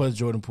after he punched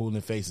Jordan Poole in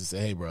the face and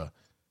said, "Hey, bro,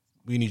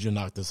 we need you to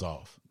knock this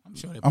off"?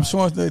 I'm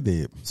sure they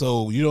did.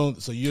 So you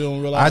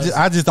don't realize.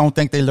 I just don't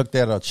think they looked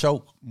at a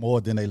choke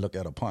more than they look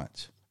at a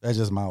punch. That's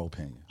just my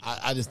opinion.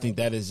 I just think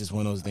that is just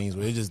one of those things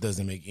where it just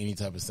doesn't make any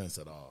type of sense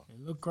at all.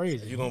 It look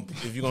crazy.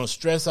 If you're gonna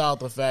stress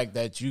out the fact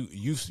that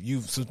you've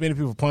suspended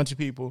people for punching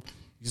people,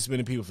 you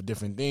suspended people for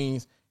different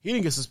things. He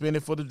didn't get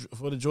suspended for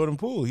the Jordan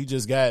Poole. He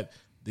just got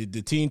the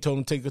team told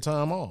him to take the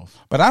time off.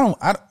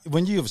 But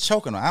when you was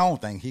choking him, I don't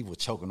think he was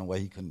choking the way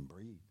he couldn't breathe.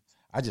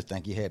 I just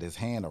think he had his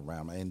hand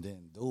around him, and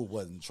then dude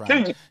wasn't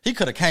trying. He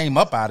could have came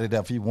up out of it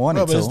if he wanted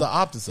to. But it's the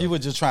optics of it. He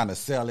was just trying to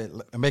sell it,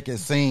 make it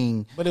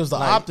seem. But it was the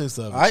optics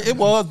of it. It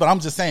was, but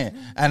I'm just saying,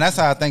 and that's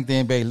how I think the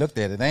NBA looked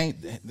at it.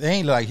 They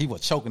ain't like he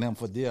was choking him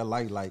for dear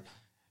life, like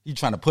he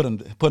trying to put him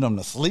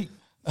to sleep.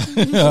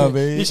 You know what I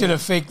mean? He should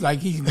have faked like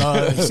he should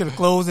have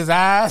closed his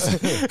eyes.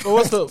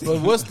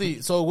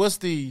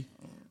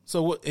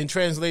 So what in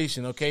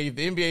translation? Okay,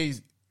 the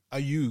NBA are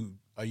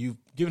you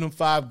giving him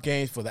 5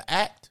 games for the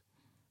act?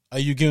 Are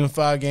you giving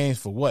 5 games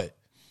for what?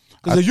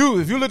 Because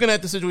if you're looking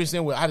at the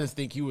situation where I just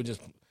think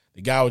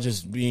the guy was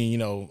just being,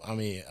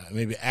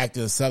 maybe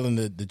acting, selling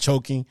the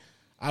choking.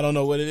 I don't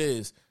know what it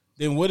is.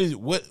 Then what are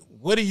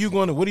you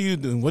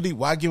doing?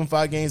 Why give him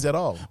 5 games at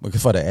all?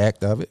 Because for the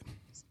act of it.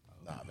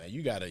 Nah, man,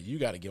 you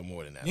gotta give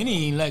more than that. He didn't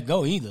even let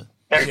go either.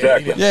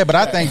 Exactly. Yeah, but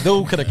I think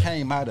dude could have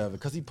came out of it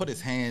because he put his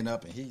hand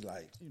up and he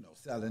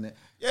selling it.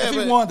 Yeah, if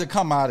he wanted to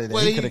come out of it,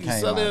 he could have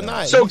came out of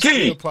it. So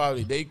Key,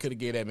 they could have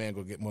gave that man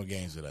go get more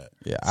games for that.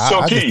 Yeah,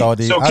 I just thought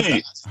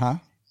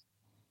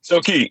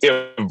So Key,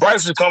 if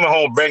Bryce is coming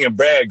home bringing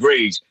bad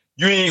grades,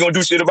 you ain't gonna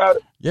do shit about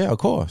it. Yeah, of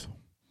course.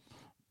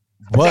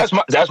 But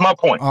that's my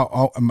point.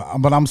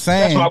 But I'm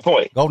saying that's my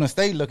point. Golden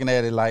State looking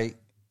at it like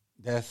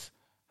that's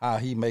how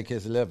he make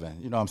his living.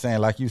 You know what I'm saying?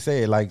 Like you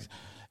said, like,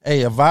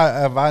 hey, if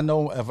I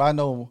know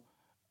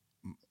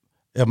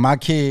if my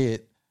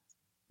kid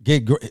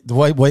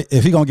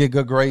if he gonna get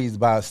good grades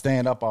by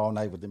staying up all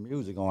night with the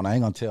music on, I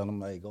ain't gonna tell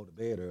him, hey, go to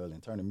bed early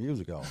and turn the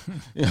music off.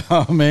 You know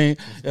what I mean?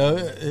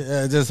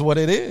 Just what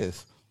it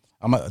is.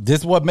 This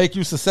is what make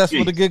you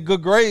successful to get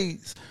good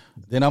grades.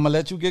 Then I'm gonna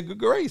let you get good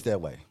grades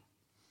that way.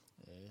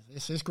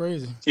 It's just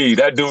crazy. Gee,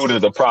 that dude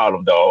is a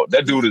problem, dog.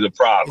 That dude is a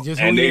problem, it's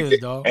just and who he is,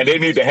 dog. And they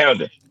need to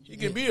handle it. It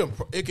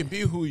can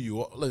be who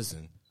you are.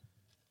 Listen,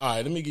 all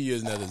right. Let me give you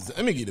another.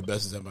 Let me give you the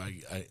best example.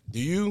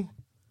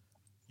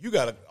 You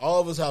got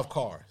all of us have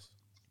cars,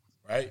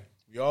 right?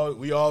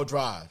 We all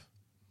drive.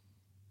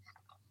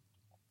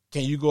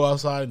 Can you go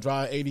outside and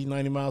drive 80,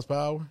 90 miles per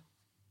hour?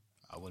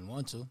 I wouldn't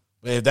want to.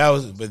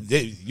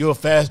 You're a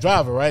fast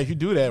driver, right? If you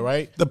do that,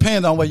 right?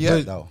 Depends on where you're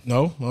at, though.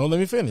 No, let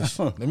me finish.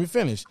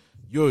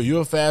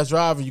 You're a fast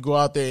driver. You go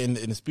out there and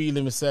the speed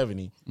limit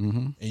 70,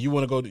 and you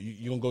want to go.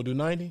 You gonna go do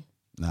 90?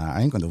 Nah,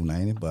 I ain't gonna do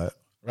 90, but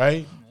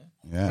right,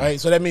 yeah, right.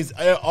 So that means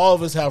all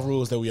of us have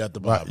rules that we have to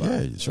abide by.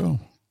 Yeah, true.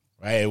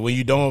 Right. When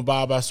you don't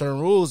abide by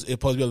certain rules, it's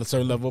supposed to be a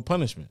certain level of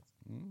punishment.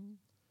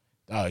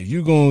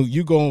 You gonna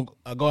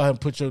go ahead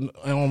and put your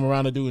arm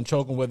around the dude and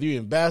choke him, whether you're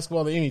in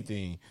basketball or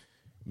anything.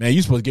 Man,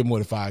 you supposed to get more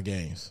than 5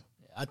 games.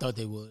 I thought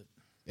they would.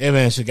 That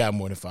man should got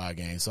more than 5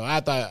 games. So I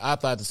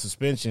thought the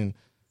suspension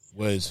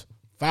was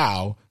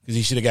foul because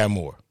he should have got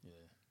more. Yeah.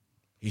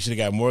 He should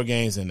have got more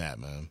games than that,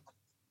 man.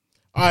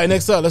 All right,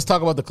 next up, let's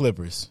talk about the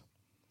Clippers.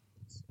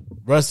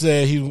 Russ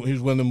said he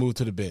was willing to move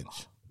to the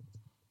bench.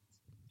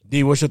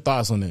 D, what's your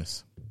thoughts on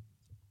this?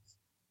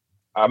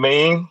 I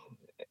mean,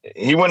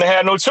 he wouldn't have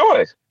had no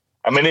choice.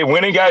 I mean, they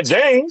went and got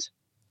James.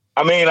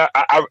 I mean,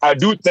 I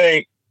do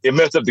think it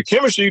messed up the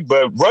chemistry,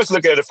 but Russ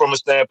looked at it from a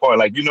standpoint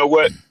like, you know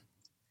what?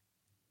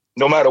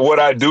 No matter what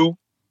I do,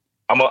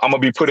 I'm gonna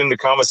be put in the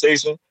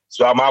conversation.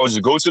 So I might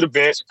just go to the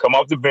bench, come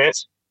off the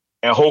bench,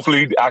 and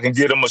hopefully I can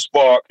get him a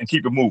spark and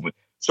keep it moving.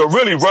 So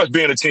really, Russ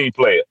being a team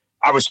player,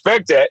 I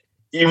respect that,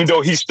 even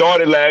though he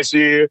started last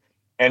year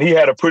and he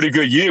had a pretty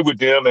good year with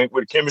them and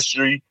with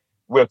chemistry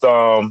with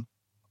Kawhi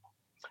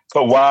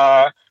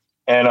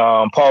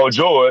and Paul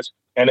George,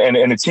 and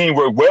the team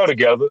work well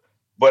together.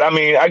 But I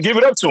mean, I give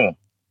it up to him.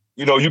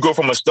 You know, you go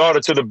from a starter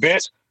to the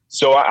bench.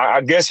 So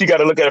I guess he got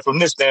to look at it from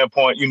this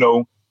standpoint. You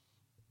know,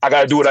 I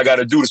got to do what I got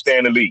to do to stay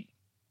in the league.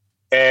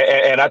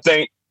 And I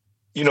think,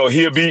 you know,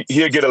 he'll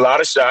get a lot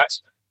of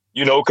shots,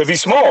 you know, because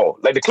he's small.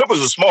 Like the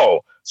Clippers are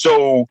small.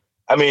 So,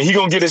 I mean,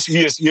 he'll get his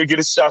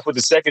shots with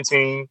the second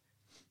team.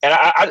 And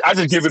I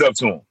just give it up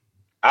to him.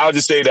 I'll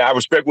just say that I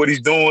respect what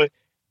he's doing,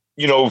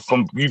 you know,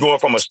 from you going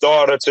from a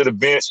starter to the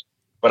bench.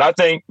 But I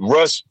think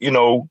Russ, you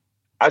know,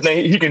 I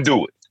think he can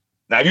do it.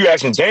 Now, if you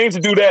asking James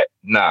to do that,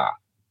 nah.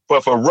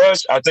 But for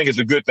Russ, I think it's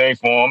a good thing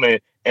for him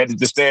and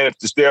to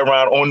stay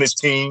around on this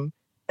team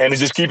and to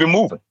just keep it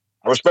moving.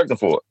 I respect him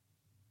for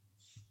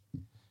it.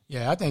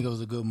 Yeah, I think it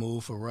was a good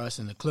move for Russ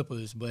and the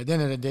Clippers. But at the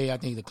end of the day, I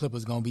think the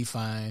Clippers going to be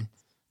fine.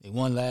 They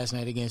won last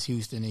night against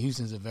Houston, and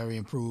Houston's a very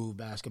improved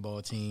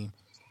basketball team.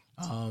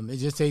 It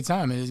just takes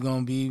time, and it's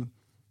going to be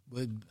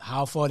with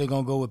how far they're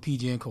going to go with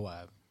PG and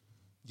Kawhi.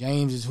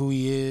 James is who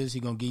he is.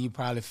 He's going to give you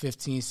probably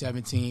 15,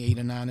 17, 8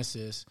 or 9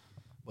 assists.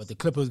 But the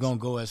Clippers going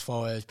to go as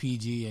far as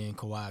PG and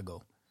Kawhi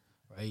go,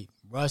 right?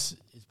 Russ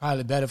is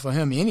probably better for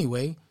him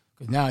anyway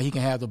because now he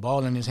can have the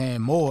ball in his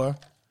hand more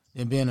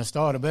than being a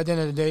starter. But at the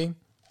end of the day,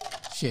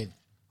 shit,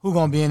 who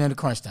going to be in the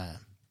crunch time?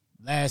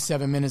 Last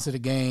 7 minutes of the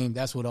game,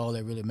 that's what all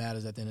that really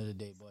matters at the end of the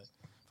day. But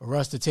for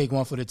Russ to take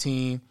one for the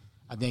team,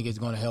 I think it's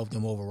going to help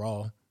them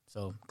overall.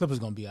 So Clippers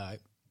going to be all right.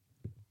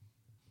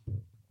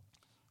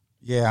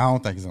 Yeah, I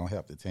don't think it's going to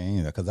help the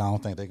team because I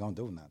don't think they're going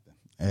to do nothing.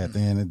 At the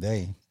end of the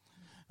day,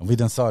 and we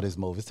done saw this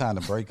move. It's time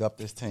to break up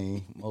this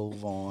team,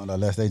 move on,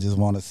 unless they just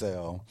want to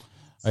sell.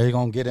 Are you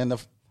going to get in the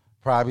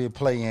probably a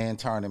play-in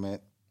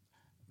tournament,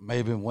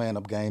 maybe win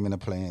a game in the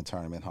play-in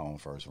tournament home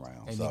first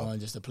round. And they're going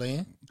just to play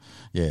in?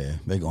 Yeah,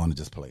 they're going to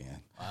just play in.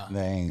 Wow.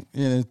 They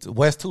ain't,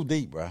 West too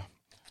deep, bro.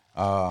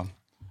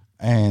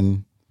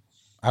 And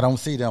I don't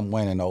see them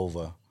winning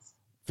over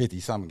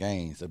 50-something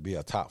games to be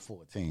a top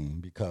 4 team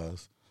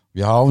because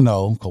we all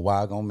know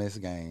Kawhi going to miss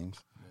games.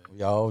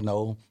 We all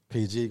know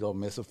PG going to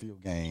miss a few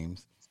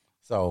games.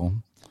 So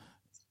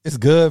it's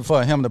good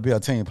for him to be a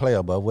team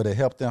player, but would it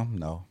help them?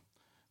 No.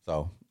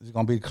 So it's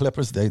going to be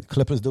Clippers. The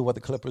Clippers do what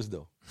the Clippers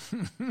do.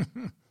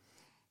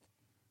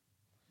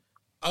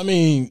 I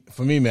mean,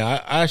 for me, man,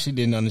 I actually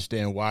didn't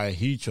understand why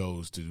he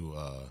chose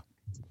to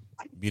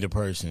be the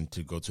person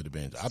to go to the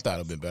bench. I thought it would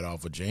have been better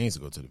off for James to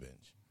go to the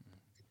bench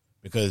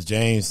because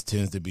James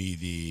tends to be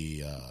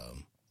the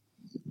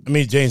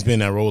James been in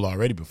that role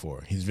already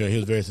before. He was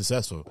very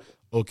successful.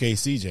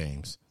 OKC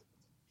James.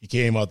 He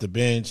came out the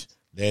bench,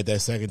 led that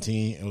second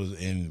team,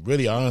 and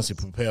really honestly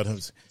propelled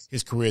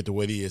his career to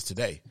what he is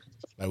today.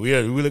 Like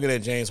we're looking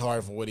at James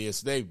Harden from what he is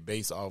today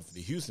based off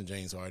the Houston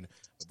James Harden,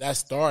 but that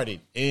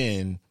started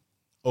in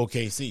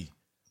OKC.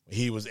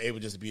 He was able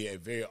just to be a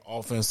very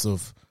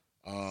offensive,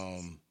 I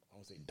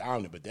won't say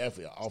dominant, but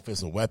definitely an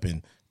offensive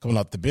weapon coming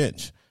off the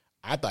bench.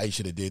 I thought he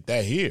should have did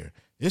that here.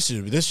 That should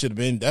have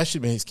been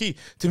his key.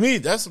 To me,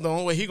 that's the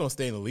only way he's gonna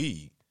stay in the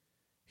league.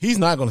 He's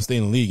not gonna stay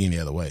in the league any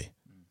other way.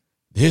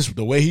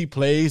 The way he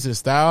plays, his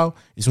style,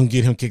 is gonna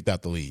get him kicked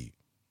out the league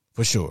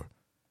for sure,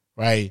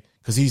 right?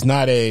 Because he's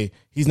not that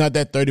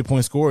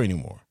 30-point scorer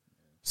anymore.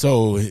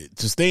 So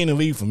to stay in the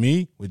league for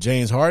me with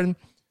James Harden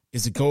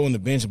is to go on the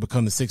bench and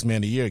become the 6th man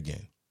of the year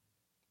again,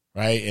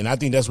 right? And I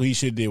think that's what he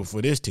should do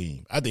for this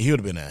team. I think he would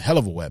have been a hell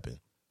of a weapon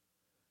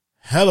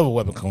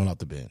coming off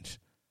the bench.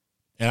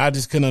 And I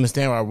just couldn't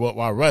understand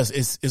why Russ.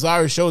 It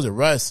already shows that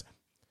Russ,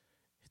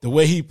 the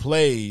way he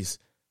plays,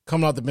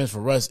 coming off the bench for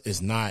Russ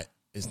is not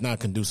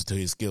conducive to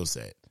his skill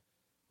set,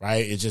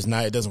 right? It's just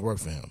not. It doesn't work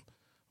for him.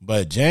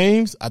 But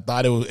James, I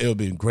thought it would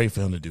be great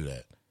for him to do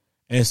that.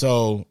 And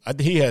so I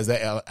think he has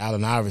that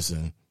Allen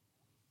Iverson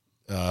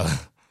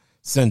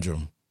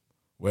syndrome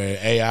where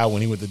AI,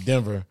 when he went to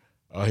Denver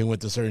or he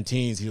went to certain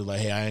teams, he was like,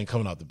 hey, I ain't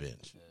coming out the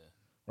bench. Yeah.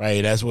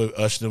 Right? That's what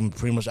ushered him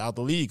pretty much out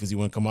the league because he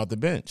wouldn't come out the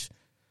bench.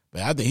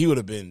 But I think that would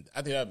have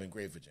been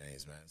great for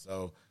James, man.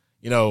 So,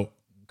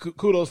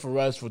 kudos for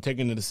Russ for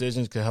taking the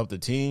decisions to help the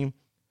team.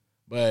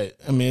 But,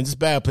 it's just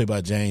bad play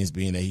by James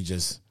being that he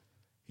just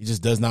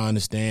does not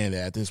understand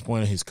that at this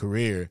point in his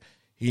career,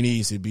 he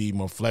needs to be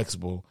more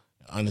flexible,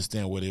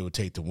 understand what it would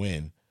take to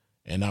win,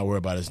 and not worry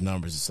about his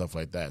numbers and stuff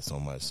like that so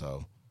much.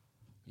 So,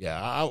 yeah,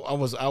 I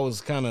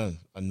was kind of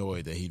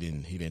annoyed that he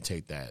didn't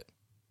take that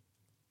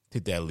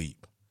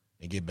leap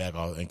and get back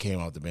off and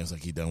came off the bench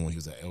like he done when he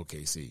was at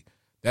LKC.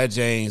 That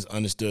James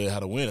understood how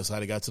to win. That's how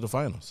they got to the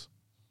finals.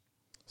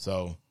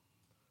 So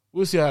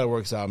we'll see how it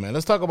works out, man.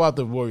 Let's talk about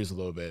the Warriors a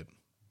little bit.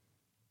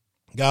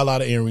 Got a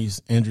lot of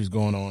injuries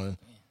going on.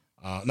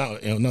 Not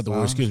the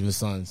Warriors, excuse me, the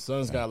Suns.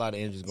 Suns got a lot of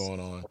injuries going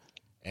on.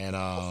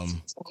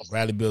 And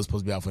Bradley Beal's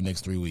supposed to be out for the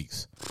next 3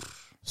 weeks.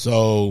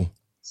 So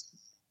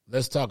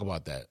let's talk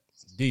about that.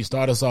 D,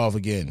 start us off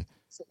again.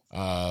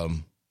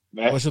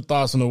 What's your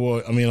thoughts on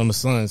on the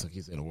Suns? I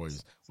keep saying the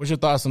Warriors. What's your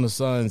thoughts on the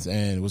Suns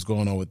and what's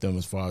going on with them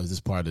as far as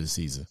this part of the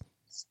season?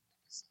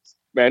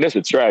 Man, that's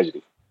a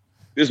tragedy.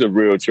 This is a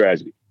real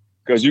tragedy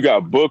because you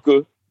got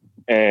Booker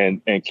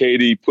and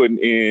KD putting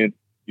in,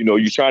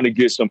 you're trying to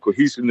get some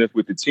cohesiveness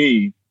with the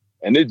team,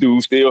 and this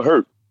dude still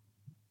hurt.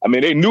 I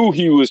mean, they knew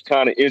he was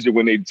kind of injured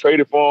when they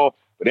traded for him,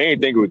 but they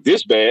didn't think it was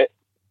this bad.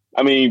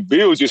 I mean,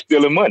 Bill's just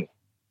stealing money.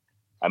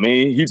 I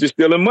mean, he's just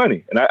stealing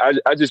money. And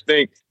I just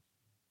think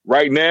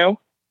right now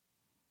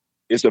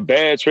it's a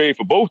bad trade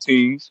for both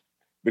teams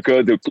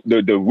because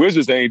the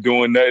Wizards ain't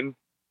doing nothing.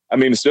 I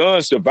mean, the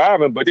Suns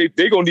surviving, but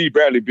they're going to need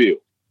Bradley Beal.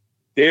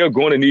 They're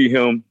going to need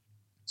him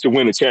to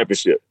win a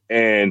championship.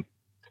 And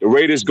the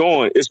rate it's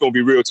going, it's going to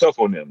be real tough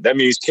on them. That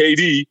means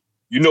KD,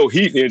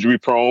 he's injury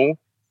prone.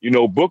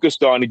 Booker's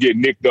starting to get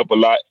nicked up a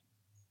lot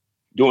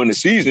during the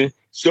season.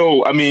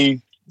 So, I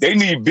mean, they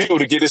need Bill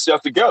to get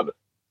himself together.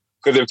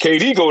 Because if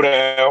KD go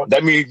down,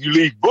 that means you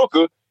leave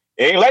Booker.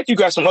 It ain't like you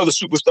got some other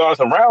superstars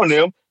around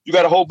them. You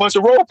got a whole bunch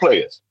of role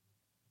players.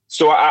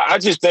 So I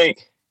just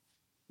think,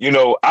 I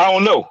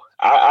don't know.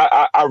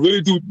 I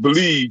really do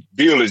believe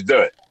Bill is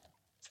done.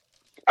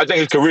 I think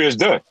his career is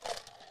done.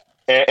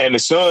 And the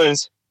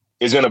Suns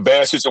is in a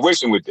bad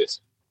situation with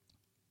this.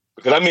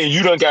 Because, I mean,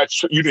 you done got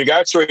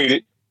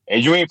traded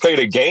and you ain't played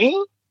a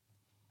game?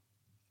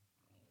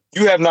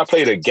 You have not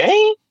played a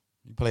game?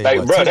 You played,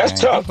 like, bro, that's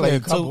games? tough. You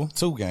played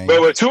two games.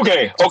 Wait, 2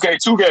 games. Okay,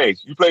 2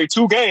 games. You played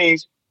 2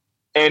 games,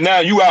 and now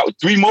you out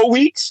 3 more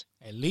weeks?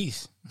 At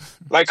least.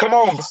 Like, come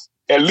on, bro.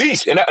 At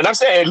least. And I'm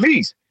saying at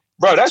least.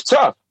 Bro, that's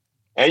tough.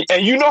 And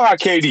you know how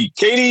KD,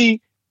 he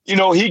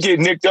get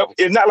nicked up.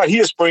 It's not like he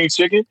a spring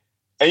chicken.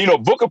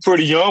 And, Booker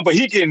pretty young, but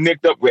he getting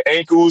nicked up with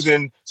ankles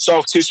and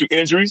soft tissue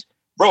injuries.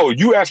 Bro,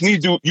 you actually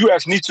need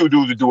to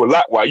do a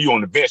lot while you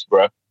on the bench,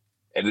 bro.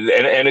 And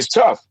it's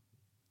tough.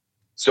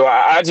 So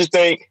I just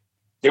think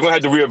they're going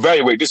to have to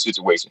reevaluate this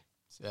situation.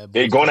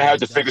 They're going to have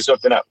to figure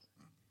something out.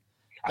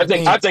 I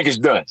think it's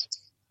done.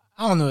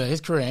 I don't know.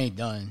 His career ain't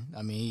done.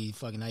 I mean, he's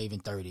fucking not even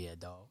 30 yet,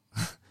 dog.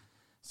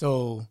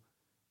 So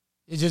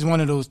it's just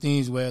one of those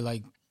things where,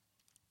 like,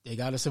 they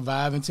got to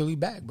survive until he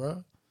back,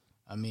 bro.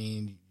 I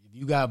mean, if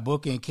you got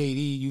Booker and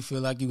KD, you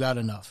feel like you got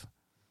enough.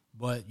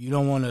 But you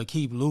don't want to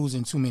keep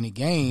losing too many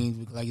games.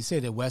 Because like you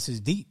said, the West is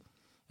deep.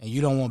 And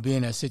you don't want to be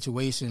in that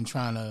situation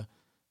trying to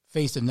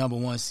face the number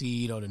 1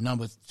 seed or the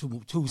number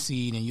 2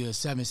 seed and you're a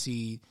 7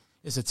 seed.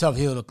 It's a tough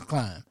hill to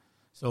climb.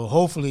 So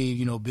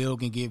hopefully, Bill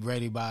can get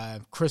ready by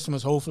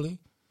Christmas, hopefully,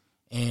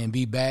 and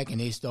be back and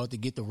they start to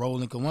get the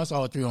rolling. Because once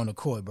all 3 on the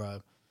court,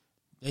 bro,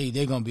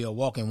 they're going to be a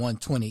walking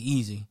 120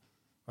 easy,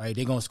 right?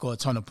 They're going to score a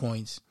ton of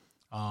points.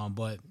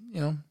 But,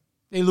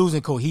 they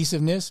losing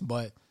cohesiveness.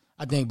 But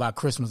I think by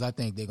Christmas, I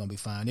think they're going to be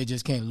fine. They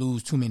just can't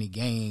lose too many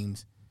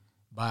games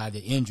by the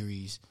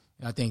injuries.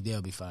 And I think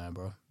they'll be fine,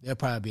 bro. They'll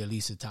probably be at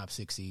least a top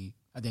 6 seed.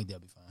 I think they'll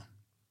be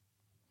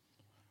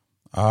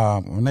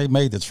fine. When they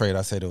made the trade,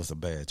 I said it was a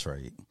bad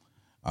trade.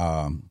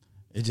 I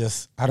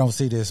don't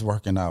see this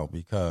working out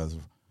because,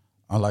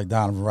 unlike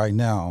Donovan right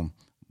now,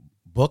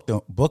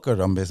 Booker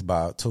done missed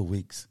about 2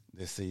 weeks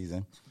this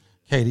season.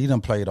 KD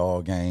done played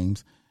all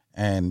games,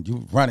 and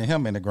you running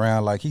him in the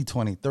ground like he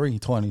 23,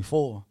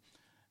 24.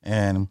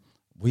 And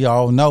we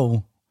all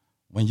know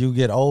when you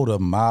get older,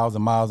 miles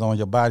and miles on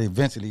your body,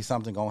 eventually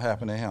something going to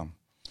happen to him.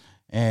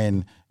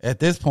 And at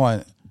this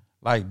point,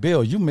 like,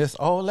 Bill, you missed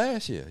all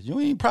last year. You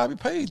ain't probably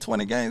played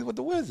 20 games with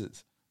the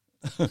Wizards.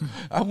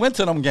 I went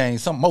to them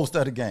games, most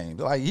of the games.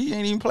 Like, he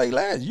ain't even played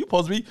last year.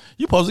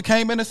 You supposed to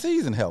came in the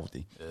season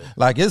healthy. Yeah.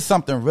 Like, it's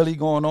something really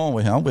going on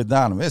with him, with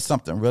Donovan. It's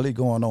something really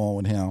going on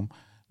with him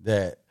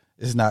that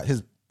is not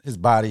his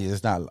body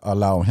is not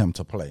allowing him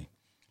to play.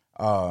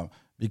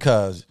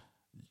 Because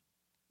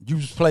you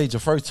just played your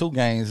first 2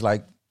 games,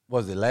 like,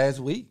 was it last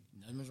week?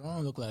 Nothing's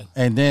wrong, look like.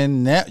 And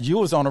then now you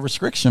was on a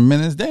restriction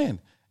minutes then.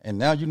 And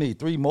now you need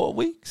 3 more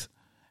weeks.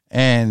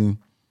 And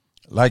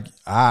like,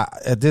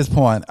 at this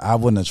point, I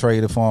wouldn't have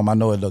traded for him. I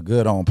know it looked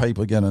good on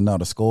paper, getting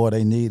another score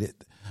they needed.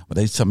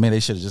 But to me, they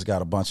should have just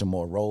got a bunch of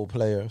more role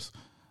players.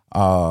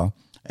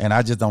 And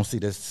I just don't see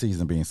this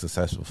season being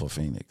successful for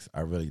Phoenix.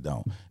 I really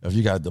don't. If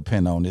you got to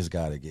depend on this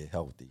guy to get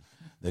healthy,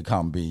 to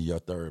come be your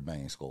 3rd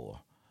main scorer.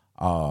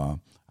 I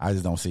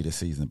just don't see this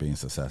season being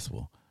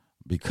successful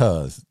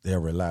because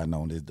they're relying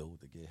on this dude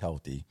to get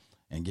healthy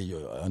and give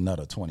you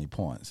another 20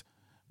 points.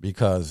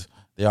 Because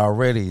they're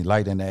already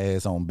lighting their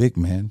ass on big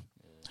men,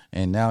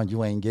 and now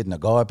you ain't getting a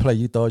guard play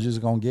you thought you was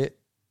going to get.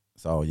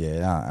 So,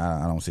 yeah,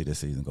 I don't see this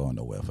season going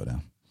nowhere for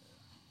them.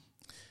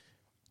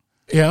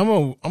 Yeah,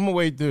 I'm gonna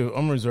wait through.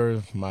 I'm gonna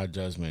reserve my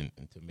judgment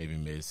until maybe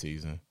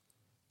mid-season.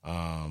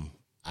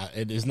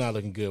 It's not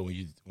looking good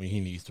when he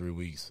needs 3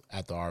 weeks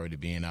after already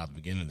being out at the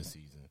beginning of the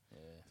season. Yeah.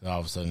 So all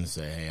of a sudden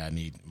say, hey, I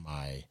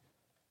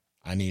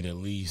need at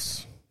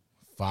least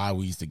 5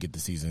 weeks to get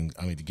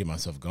to get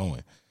myself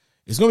going.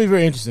 It's gonna be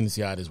very interesting to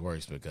see how this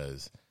works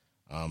because,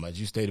 as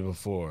you stated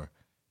before,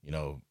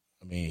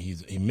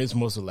 he missed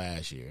most of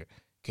last year.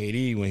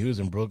 KD, when he was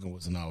in Brooklyn,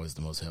 wasn't always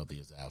the most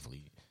healthiest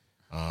athlete.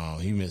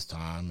 He missed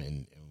time,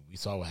 and we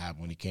saw what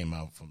happened when he came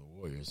out from the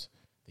Warriors.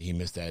 He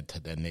missed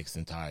that next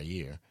entire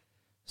year.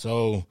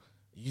 So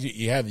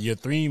you have your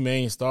 3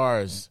 main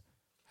stars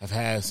have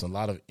had a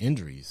lot of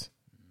injuries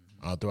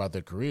throughout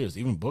their careers.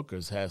 Even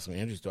Booker's had some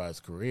injuries throughout his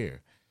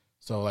career.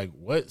 So, like,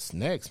 what's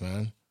next,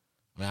 man?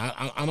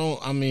 I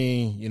don't. I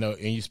mean, you know,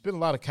 and you spend a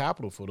lot of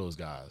capital for those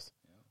guys,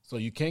 so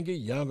you can't get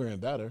younger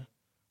and better.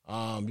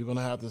 You're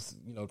gonna have to,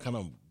 you know, kind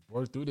of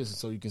work through this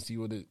so you can see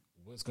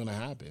what's gonna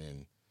happen.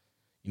 And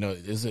you know,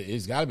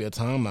 it's got to be a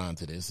timeline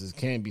to this. It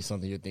can't be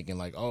something you're thinking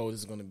like, oh,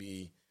 this is gonna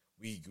be.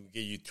 We can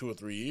give you 2 or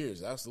 3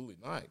 years. Absolutely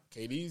not.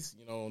 KD's,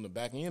 you know, on the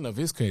back end of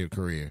his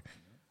career.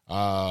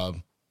 So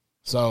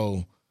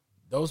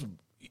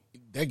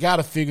they got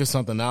to figure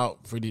something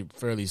out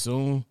fairly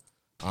soon.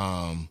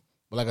 But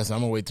like I said,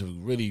 I'm gonna wait to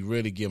really,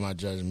 really give my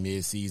judgment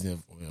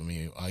mid-season. I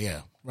mean,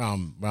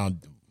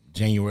 around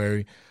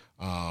January,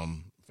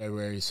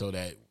 February, so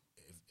that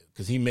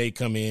because he may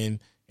come in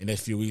the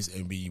next few weeks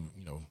and be,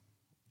 you know,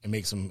 and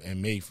make some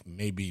and may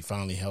be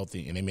finally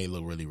healthy, and they may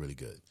look really, really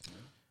good.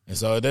 And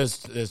so there's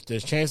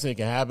chance that it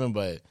can happen,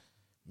 but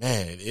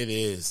man, it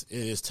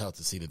is tough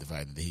to see the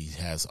fact that he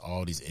has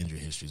all these injury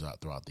histories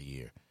throughout the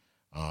year,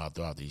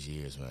 throughout these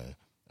years, man.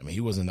 I mean, he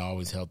wasn't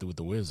always healthy with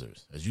the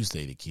Wizards, as you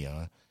stated,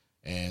 Keon.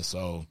 And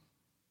so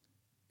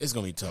it's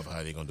gonna be tough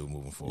how they're gonna do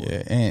moving forward.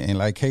 Yeah, and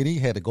like KD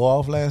had to go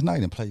off last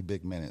night and play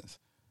big minutes,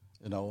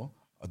 you know,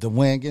 to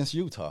win against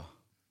Utah.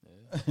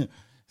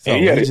 So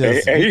and he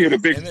hit a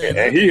big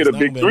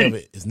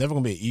three. It's never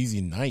gonna be an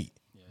easy night.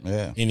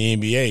 Yeah, in the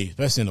NBA,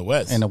 especially in the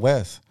West. In the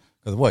West,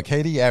 because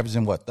KD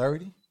averaging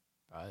 30,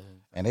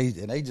 and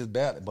they just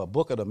batted, but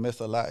Booker to miss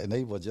a lot, and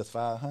they were just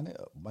 500,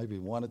 maybe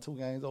 1 or 2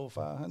 games over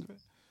 500.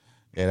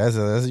 Yeah,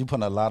 that's you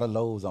putting a lot of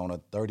loads on a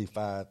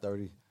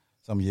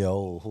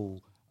 30-some-year-old who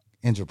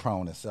injury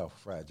prone and self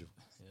fragile.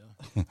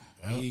 Yeah,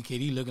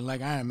 KD looking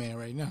like Iron Man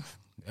right now.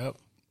 Yep.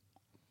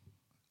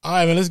 All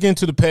right, man. Let's get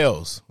into the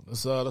Pels.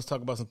 Let's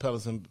talk about some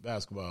Pelicans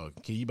basketball.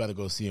 Key, you about to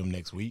go see them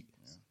next week.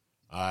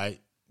 All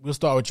right. We'll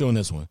start with you on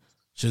this one.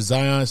 Should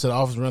the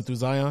offense run through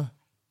Zion?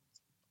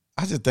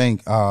 I just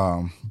think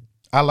I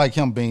like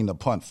him being the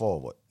punt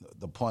forward,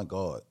 the point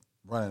guard,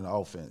 running the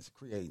offense,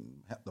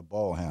 creating the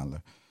ball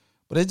handler.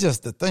 But it's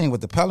just the thing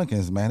with the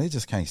Pelicans, man, they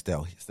just can't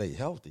stay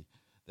healthy.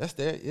 That's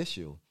their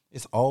issue.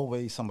 It's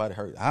always somebody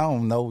hurt. I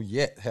don't know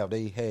yet have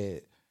they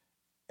had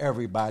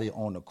everybody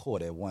on the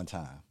court at one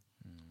time.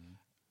 Mm-hmm.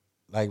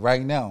 Like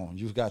right now,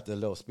 you've got the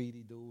little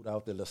speedy dude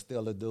out there, the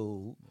Stiller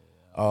dude.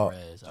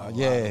 Alvarez,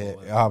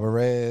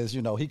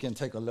 you know, he can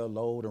take a little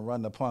load and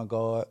run the point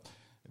guard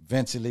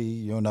eventually,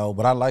 you know.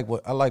 But I like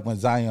when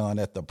Zion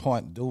at the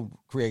point do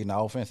creating the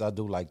offense. I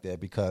do like that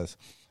because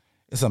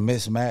it's a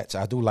mismatch.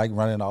 I do like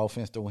running the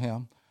offense through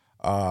him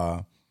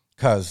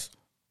because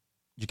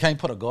you can't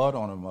put a guard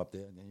on him up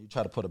there, and then you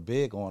try to put a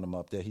big on him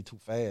up there. He too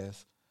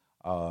fast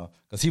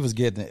because he was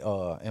getting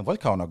and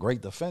what's called a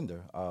great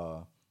defender.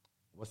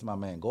 What's my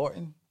man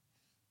Gordon?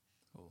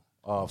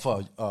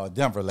 For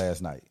Denver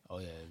last night. Oh,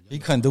 yeah. He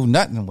couldn't do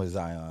nothing with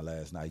Zion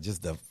last night,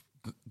 just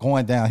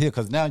going downhill,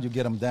 because now you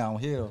get him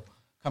downhill,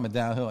 coming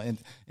downhill. And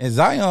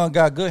Zion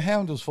got good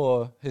handles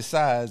for his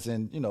size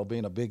and, you know,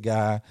 being a big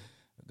guy,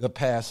 good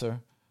passer.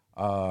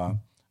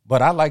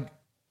 But I like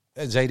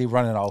JD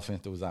running the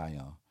offense through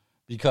Zion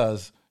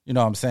because, you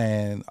know what I'm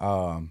saying,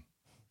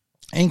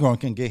 Ingram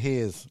can get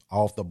his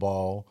off the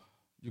ball.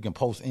 You can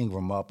post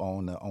Ingram up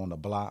on the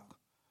block.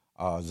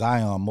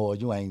 Zion more,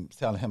 you ain't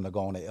telling him to go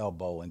on the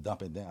elbow and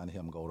dump it down to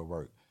him and go to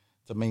work.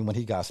 To me, when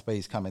he got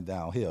space coming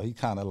downhill, he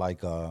kind of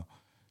like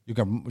you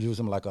can use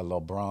him like a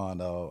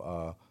LeBron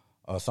or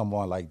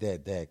someone like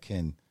that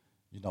can,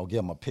 you know, give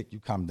him a pick.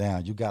 You come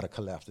down, you got to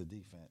collapse the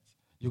defense.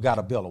 You got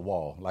to build a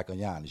wall like a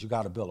Giannis. You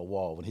got to build a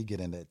wall when he get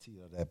in that tee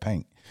or that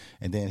paint,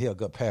 and then he'll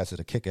good passer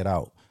to kick it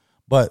out.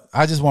 But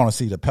I just want to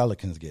see the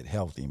Pelicans get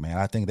healthy, man.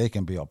 I think they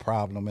can be a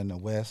problem in the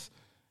West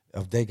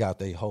if they got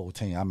their whole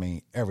team. I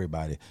mean,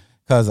 everybody.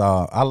 Because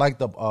I like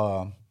the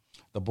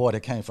boy that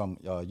came from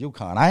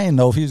UConn. I didn't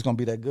know if he was going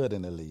to be that good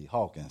in the league,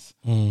 Hawkins,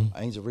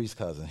 Angel Reese's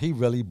cousin. He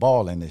really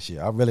balling this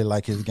year. I really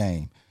like his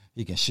game.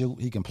 He can shoot.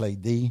 He can play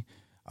D.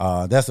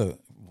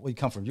 We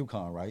come from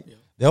UConn, right? Yeah.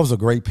 That was a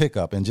great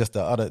pickup. And just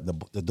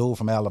the dude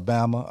from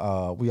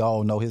Alabama, we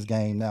all know his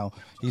game now.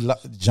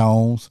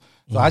 Jones.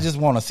 So I just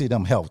want to see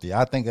them healthy.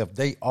 I think if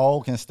they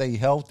all can stay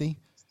healthy,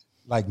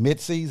 like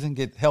midseason,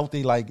 get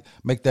healthy, like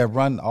make that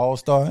run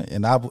all-star,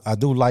 and I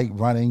do like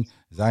running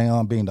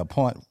Zion being the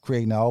point,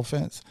 creating the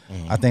offense.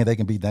 I think they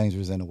can be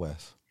dangerous in the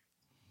West.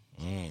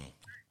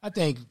 I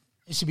think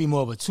it should be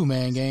more of a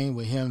two-man game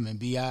with him and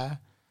B.I.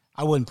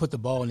 I wouldn't put the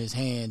ball in his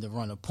hand to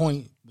run a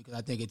point because I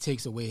think it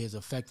takes away his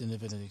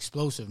effectiveness and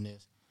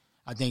explosiveness.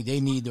 I think they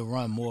need to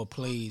run more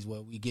plays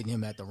where we getting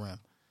him at the rim,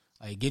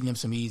 like getting him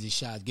some easy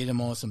shots, get him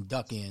on some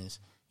duck ends,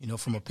 you know,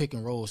 from a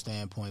pick-and-roll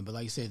standpoint. But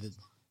like I said,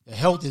 the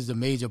health is the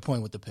major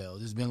point with the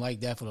Pels. It's been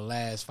like that for the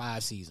last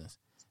 5 seasons.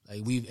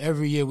 Like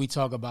every year we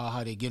talk about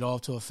how they get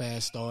off to a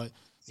fast start.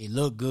 They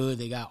look good.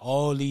 They got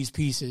all these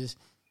pieces,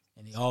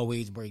 and they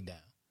always break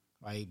down.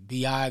 Right?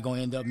 B.I. going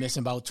to end up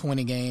missing about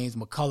 20 games.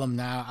 McCollum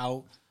now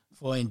out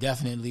for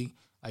indefinitely.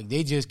 Like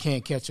they just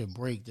can't catch a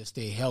break to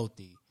stay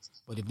healthy.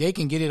 But if they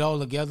can get it all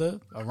together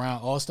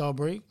around All-Star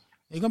break,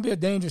 they're going to be a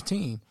dangerous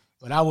team.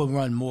 But I would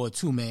run more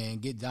two-man,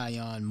 get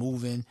Zion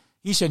moving.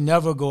 He should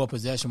never go a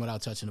possession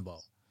without touching the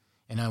ball.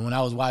 And when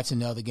I was watching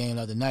the other game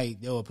the other night,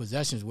 there were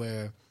possessions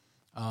where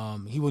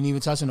he wasn't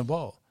even touching the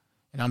ball.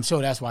 And I'm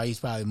sure that's why he's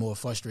probably more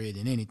frustrated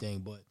than anything.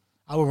 But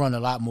I would run a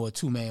lot more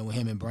two-man with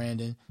him and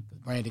Brandon.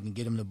 Brandon can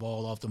get him the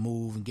ball off the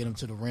move and get him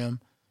to the rim.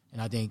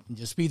 And I think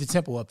just speed the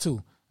tempo up,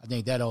 too. I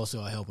think that also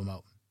will help him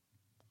out.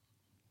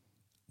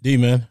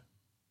 D-Man.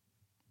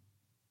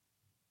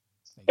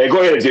 Hey,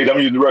 go ahead, Jay. I'm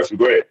using the restroom.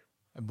 Go ahead.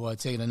 That boy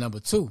taking the number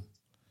 2.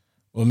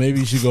 Well, maybe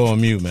you should go on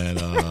mute, man.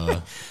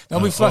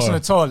 Don't be flushing the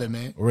toilet,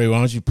 man. Ray, why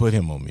don't you put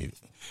him on mute?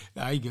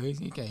 Nah, he good.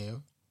 He can't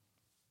hear.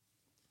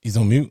 He's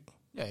on mute?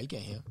 Yeah, he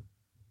can't hear.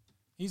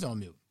 He's on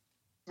mute.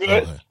 Good.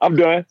 Okay. I'm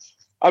done.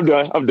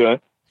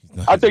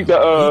 I think He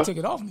took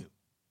it off mute.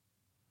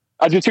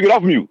 I just took it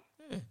off mute.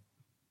 Yeah.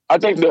 I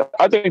think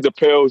the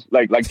Pels,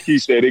 like he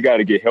said, they got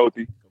to get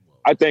healthy.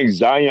 I think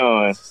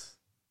Zion,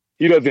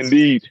 he doesn't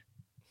need.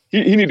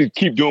 He need to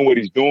keep doing what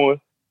he's doing,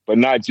 but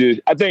not just.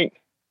 I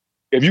think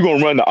if you're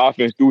gonna run the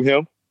offense through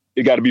him,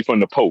 it got to be from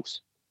the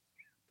post,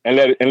 and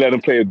let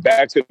him play it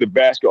back to the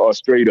basket or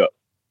straight up.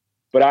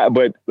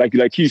 But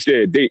like he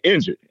said, they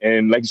injured,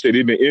 and like you said,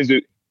 they've been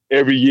injured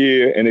every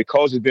year, and it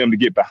causes them to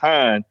get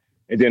behind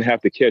and then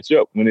have to catch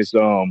up when it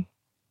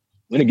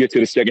gets to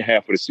the second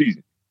half of the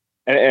season.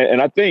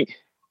 And I think,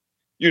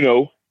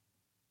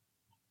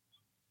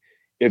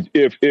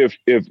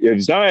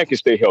 if Zion can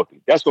stay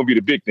healthy, that's going to be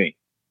the big thing.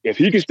 If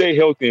he can stay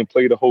healthy and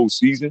play the whole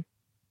season,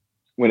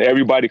 when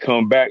everybody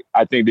come back,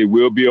 I think there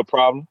will be a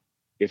problem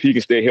if he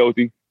can stay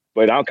healthy.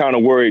 But I'm kind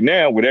of worried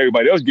now with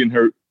everybody else getting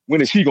hurt.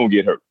 When is he going to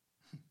get hurt?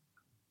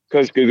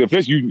 Because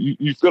if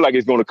you feel like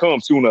it's going to come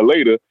sooner or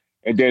later,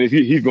 and then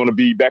he's going to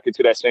be back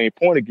into that same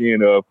point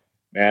again of,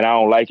 man, I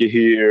don't like it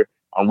here.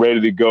 I'm ready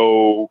to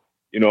go.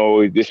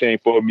 This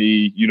ain't for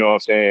me. You know what I'm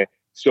saying?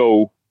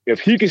 So if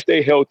he can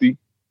stay healthy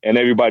and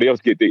everybody else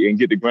get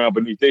the ground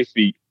beneath their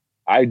feet,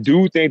 I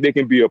do think they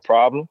can be a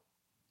problem,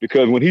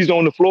 because when he's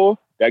on the floor,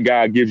 that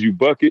guy gives you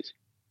buckets.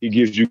 He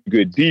gives you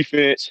good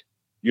defense.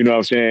 You know what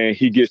I'm saying?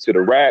 He gets to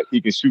the rack. He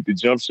can shoot the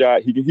jump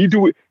shot. He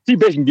do it. He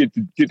basically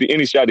get to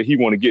any shot that he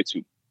want to get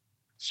to.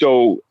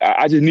 So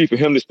I just need for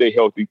him to stay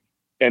healthy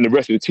and the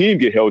rest of the team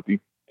get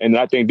healthy. And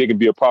I think they can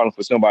be a problem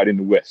for somebody in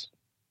the West.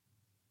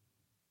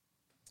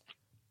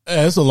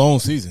 Yeah, it's a long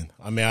season.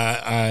 I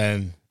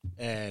mean,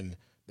 and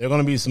there are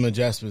going to be some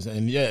adjustments.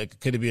 And, yeah,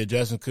 could it be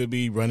adjustments? Could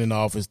be running the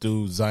offense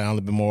through Zion a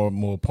little bit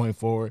more point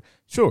forward.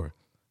 Sure.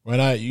 Right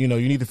now, you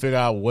need to figure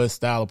out what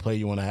style of play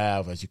you want to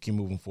have as you keep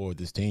moving forward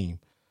this team.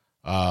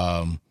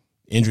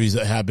 Injuries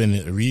have been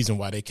the reason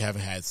why they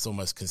haven't had so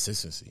much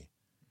consistency.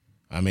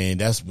 I mean,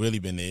 that's really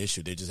been the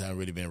issue. They just haven't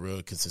really been a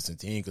real consistent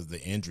team because the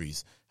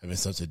injuries have been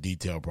such a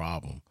detailed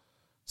problem.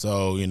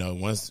 So,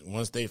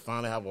 once they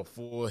finally have a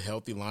full,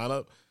 healthy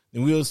lineup,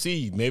 then we'll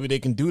see. Maybe they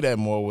can do that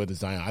more with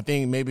Zion. I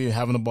think maybe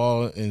having the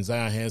ball in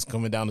Zion's hands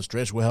coming down the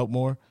stretch will help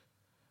more,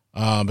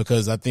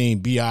 because I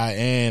think B.I.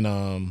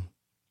 and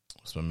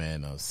what's my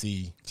man,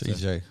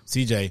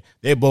 CJ,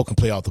 they both can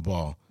play off the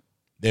ball.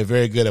 They're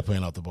very good at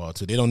playing off the ball,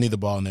 too. They don't need the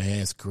ball in their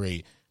hands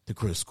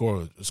to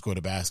score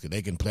the basket.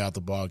 They can play out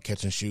the ball,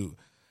 catch and shoot,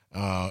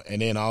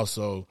 and then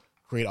also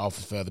create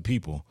offense for other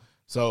people.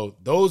 So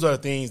those are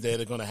things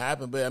that are going to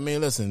happen. But, I mean,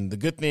 listen, the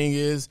good thing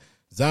is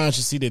Zion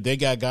should see that they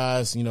got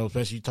guys,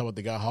 especially you talk about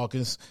the guy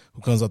Hawkins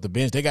who comes off the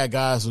bench. They got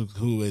guys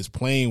who is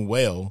playing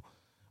well,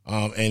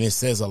 and it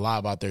says a lot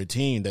about their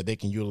team that they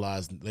can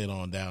utilize later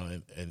on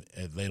down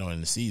and later on in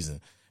the season.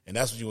 And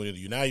that's what you want to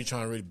do. Now you're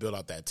trying to really build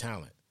out that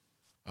talent.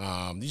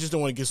 You just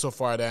don't want to get so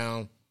far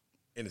down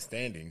in the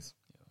standings.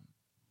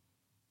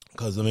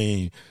 Because, I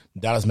mean,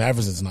 Dallas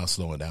Mavericks is not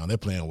slowing down. They're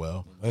playing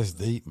well. That's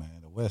deep,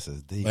 man. The West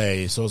is deep.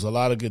 Hey, so it's a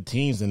lot of good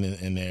teams in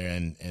there,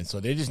 and so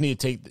they just need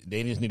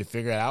to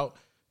figure it out.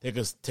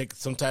 Take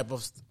some type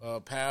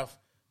of path.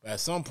 But at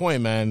some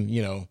point, man,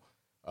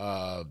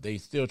 they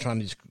still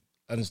trying to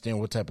understand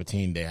what type of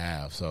team they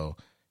have. So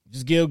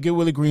just give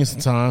Willie Green some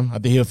time. I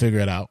think he'll figure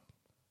it out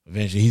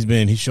eventually.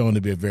 He's shown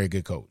to be a very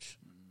good coach.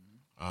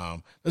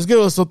 Let's give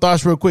us some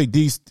thoughts real quick.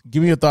 D,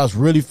 give me your thoughts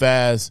really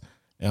fast.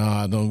 We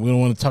don't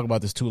want to talk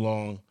about this too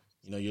long.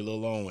 You're a little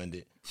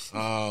long-winded.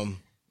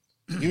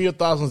 Give me your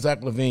thoughts on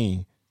Zach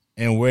LaVine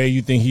and where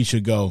you think he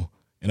should go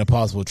in a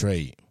possible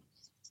trade.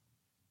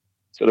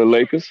 To the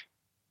Lakers.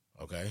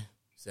 Okay.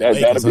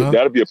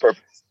 That'll be a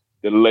perfect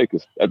to the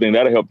Lakers. I think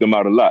that'll help them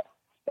out a lot.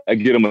 I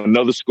get him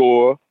another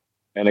scorer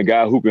and a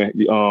guy who can,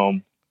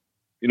 can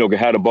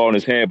have the ball in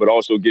his hand, but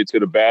also get to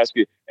the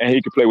basket, and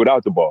he can play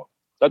without the ball.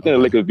 So I think the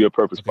Lakers would be a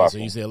perfect spot. So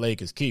you said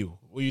Lakers. Key,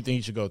 where do you think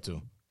he should go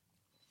to?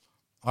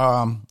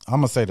 I'm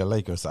gonna say the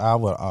Lakers. I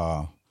would,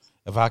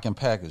 if I can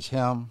package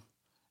him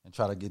and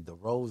try to get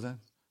DeRozan.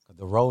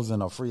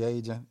 DeRozan a free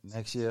agent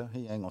next year.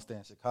 He ain't gonna stay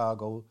in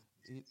Chicago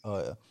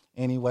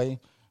anyway.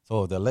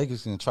 So if the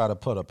Lakers can try to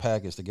put a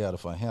package together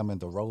for him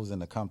and DeRozan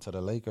to come to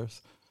the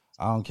Lakers,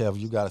 I don't care if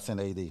you got to send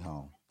AD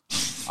home.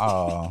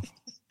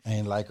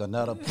 And like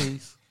another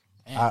piece,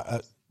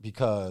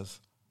 because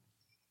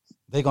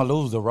they're gonna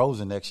lose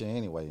DeRozan next year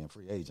anyway in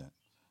free agent.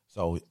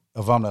 So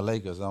if I'm the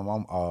Lakers, if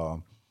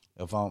I'm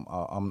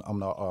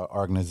the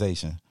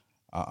organization,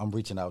 I'm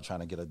reaching out trying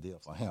to get a deal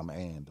for him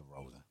and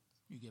DeRozan.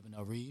 You giving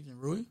up Reeves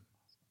and Rui?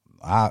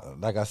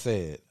 Like I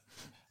said,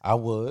 I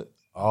would.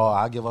 Or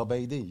I give up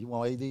AD. You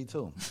want AD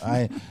too?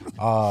 I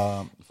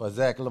for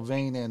Zach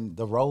LaVine and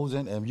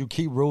DeRozan, and you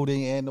keep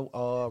Rudy and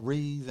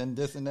Reeves and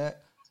this and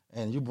that,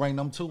 and you bring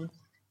them two,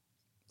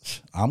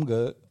 I'm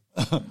good.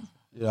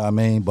 You know what I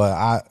mean?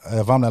 But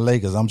if I'm the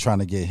Lakers, I'm trying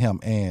to get him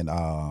and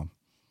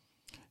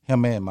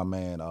my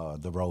man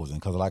DeRozan,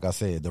 because like I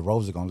said,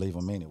 DeRozan gonna leave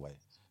him anyway.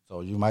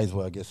 So you might as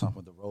well get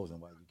something with DeRozan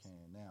while you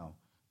can now,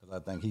 because I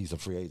think he's a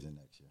free agent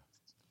next year.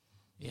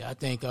 Yeah, I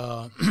think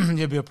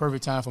it'll be a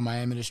perfect time for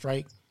Miami to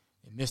strike.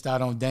 They missed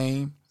out on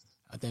Dame.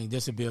 I think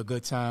this would be a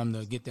good time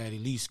to get that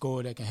elite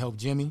scorer that can help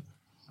Jimmy.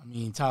 I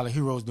mean, Tyler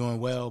Hero's doing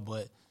well,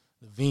 but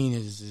LaVine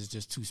is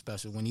just too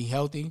special. When he's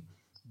healthy,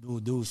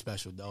 dude's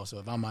special, though. So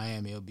if I'm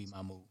Miami, it'll be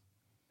my move.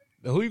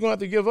 Now, who you going to have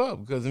to give up?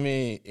 Because, I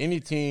mean,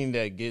 any team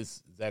that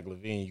gets Zach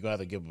LaVine, you're going to have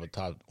to give up a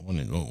top one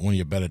of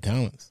your better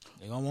talents.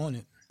 They're going to want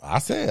it. I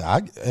said,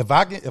 if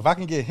I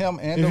can get him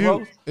and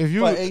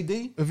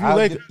DeRozan for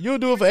AD, you'll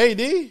do it for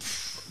AD?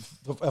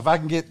 If I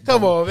can get,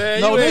 come on,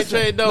 man, you ain't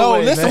trade no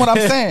way, listen man. What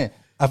I'm saying.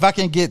 If I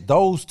can get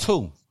those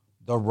two,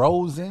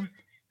 DeRozan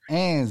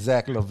and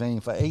Zach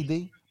LaVine for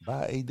AD,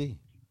 buy AD.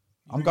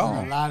 I'm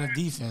gone. A lot of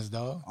defense,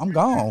 dog. I'm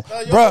gone,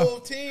 your whole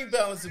team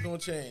balance is gonna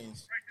change.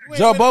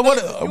 Joe, but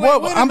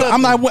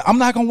I'm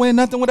not gonna win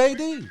nothing with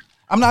AD.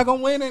 I'm not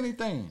gonna win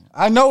anything.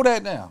 I know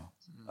that now.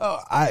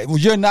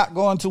 You're not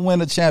going to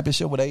win a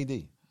championship with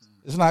AD.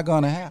 It's not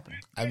going to happen.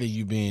 I think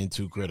you being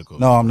too critical.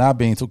 No, I'm not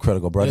being too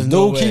critical, brother.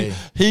 Dude,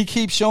 he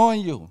keeps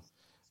showing you.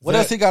 What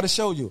else he got to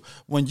show you?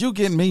 When you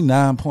get me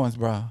 9 points,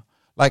 bro,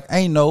 like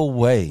ain't no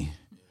way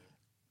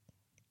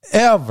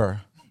ever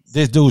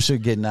this dude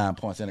should get 9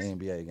 points in an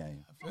NBA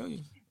game. I feel you.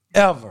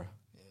 Ever.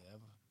 Yeah,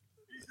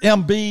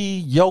 ever.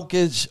 MB,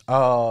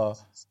 Jokic,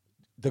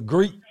 the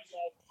Greek,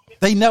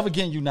 they never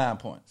getting you 9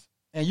 points.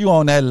 And you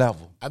on that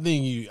level. I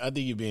think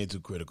you're being too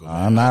critical. Man.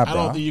 I'm not. I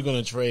don't think you're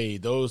gonna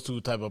trade those two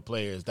type of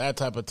players, that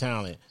type of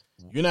talent.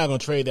 You're not gonna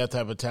trade that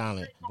type of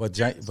talent for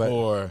Zach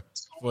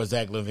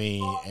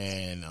LaVine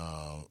and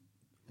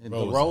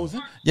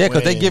DeRozan. Yeah,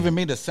 because they giving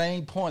me the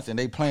same points and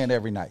they playing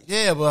every night.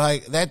 Yeah, but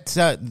like that's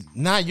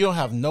now you don't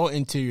have no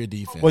interior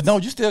defense. But no,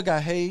 you still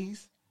got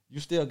Hayes. You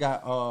still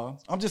got.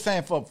 I'm just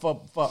saying for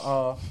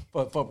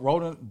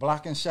rolling,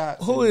 blocking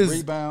shots, who is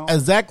rebound.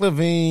 As Zach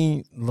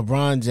LaVine,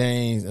 LeBron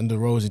James, and the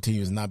DeRozan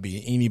team is not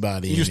beating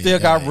anybody. You still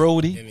got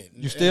Rudy.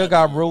 You still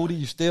got Rudy.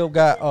 You still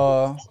got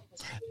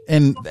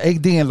and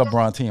AD and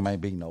LeBron team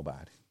ain't beating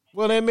nobody.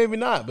 Well, then maybe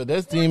not, but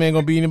this team ain't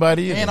gonna beat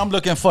anybody either. And I'm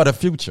looking for the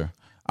future.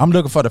 I'm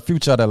looking for the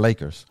future of the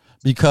Lakers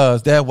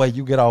because that way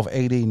you get off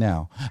AD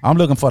now. I'm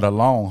looking for the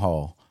long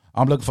haul.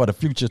 I'm looking for the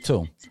future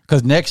too.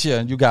 Because next year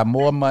you got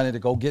more money to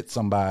go get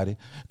somebody.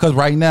 Because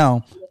right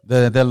now,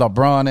 the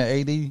LeBron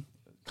and AD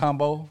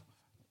combo,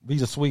 we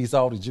just squeeze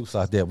all the juice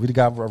out there. We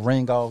got a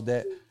ring off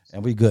that,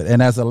 and we good.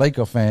 And as a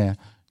Laker fan,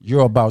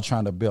 you're about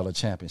trying to build a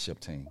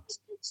championship team.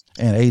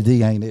 And AD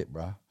ain't it,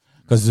 bro.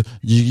 Because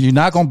you're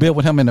not going to build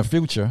with him in the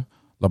future.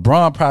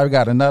 LeBron probably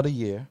got another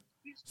year.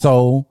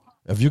 So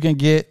if you can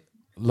get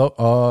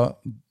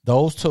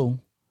those two,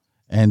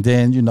 and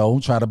then,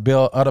 try to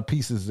build other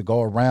pieces to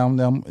go around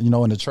them, in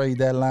the trade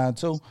deadline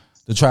too,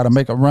 to try to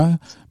make a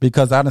run.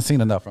 Because I done seen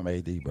enough from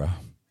AD, bro.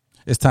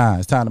 It's time.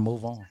 It's time to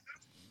move on.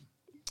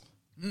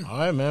 All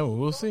right, man. Well,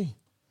 we'll see.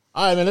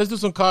 All right, man. Let's do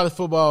some college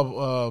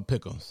football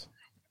pick'ems.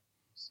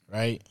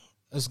 Right?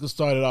 Let's get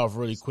started off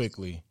really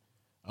quickly.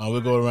 We'll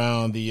go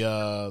around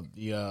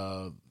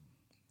the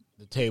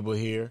table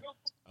here.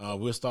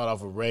 We'll start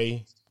off with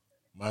Ray,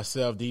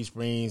 myself, D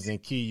Springs,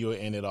 and Key. You'll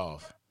end it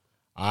off.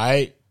 All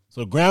right.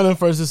 So Grambling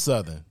versus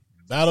Southern,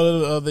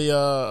 battle of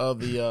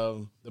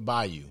the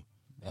Bayou,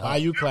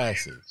 Bayou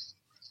Classic.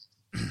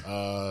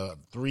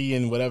 3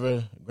 and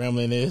whatever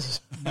Grambling is.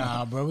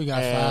 Nah, bro, we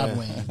got 5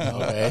 wins.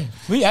 Okay,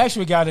 we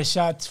actually got a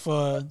shot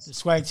for the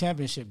SWAC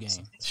championship game.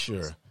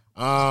 Sure.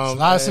 A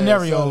lot of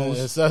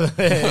scenarios. A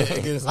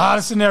lot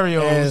of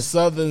scenarios. And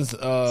Southern's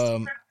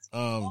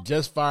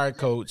just fired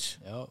coach.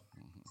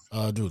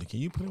 Yep. Julie, can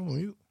you put him on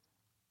mute?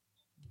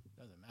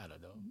 Doesn't matter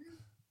though.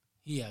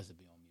 He has to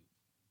be on mute.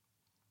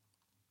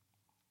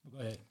 Go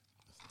ahead.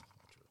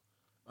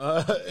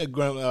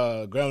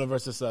 Grambling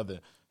versus Southern.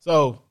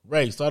 So,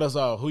 Ray, start us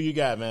off. Who you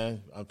got,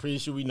 man? I'm pretty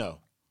sure we know.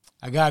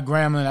 I got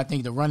Grambling. I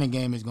think the running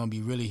game is going to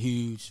be really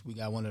huge. We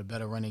got one of the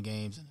better running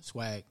games in the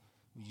SWAC.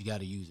 We just got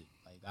to use it.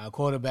 Like, our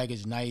quarterback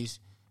is nice,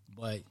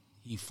 but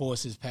he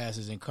forces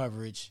passes and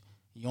coverage.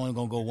 He only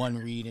going to go one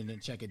read and then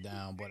check it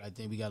down. But I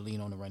think we got to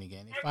lean on the running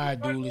game. They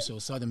fired Dooley, so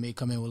Southern may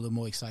come in with a little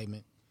more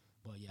excitement.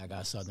 But, yeah, I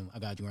got Southern. I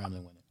got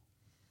Grambling winning.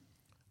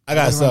 I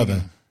got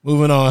Southern.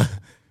 Moving on.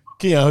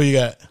 Keon, who you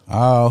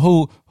got?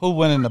 Who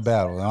winning the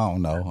battle? I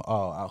don't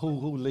know.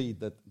 Who lead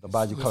the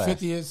Bayou class?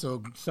 50th,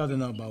 so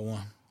Southern up by 1.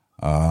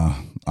 I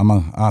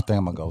think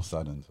I'm gonna go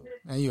Southern.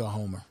 And you're a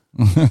homer.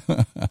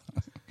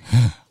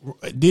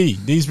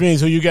 D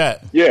Springs, who you got?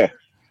 Yeah.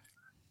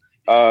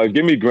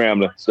 Give me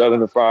Grambling,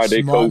 Southern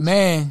Friday Smart coach.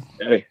 man.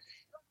 Hey.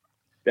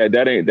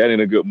 that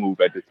ain't a good move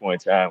at this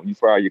point in time. You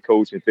fire your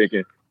coach and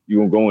thinking you're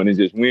gonna go in and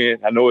just win.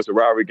 I know it's a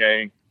rivalry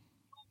game.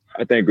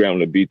 I think Grambling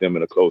will beat them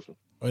in a close one.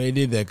 Well, they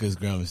did that because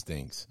Grambling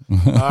stinks.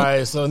 All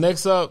right, so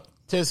next up,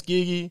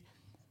 Tuskegee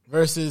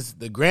versus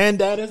the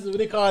granddaddy. That's what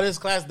they call this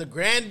class, the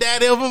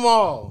granddaddy of them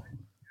all.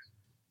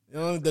 You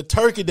know, the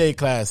Turkey Day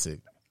Classic.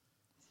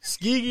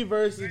 Tuskegee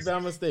versus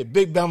Bama State.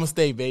 Big Bama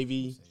State,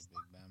 baby.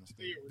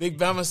 Big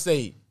Bama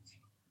State.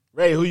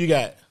 Ray, who you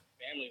got?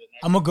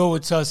 I'm going to go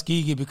with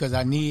Tuskegee because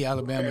I need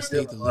Alabama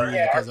State to lose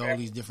because of all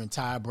these different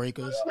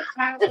tiebreakers.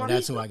 So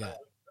that's who I got.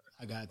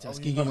 I got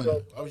Tuskegee winning.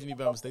 Why would you need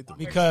Bama State to win?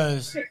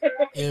 Because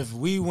if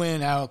we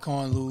win,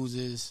 Alcorn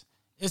loses.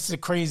 It's a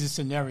crazy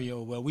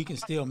scenario where we can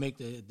still make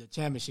the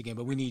championship game,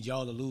 but we need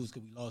y'all to lose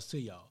because we lost to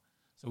y'all.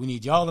 So we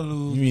need y'all to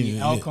lose. We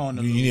need Alcorn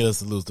to lose. You need us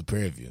to lose to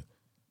Prairie View.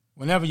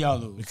 Whenever y'all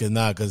lose.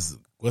 Because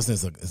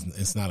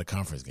it's not a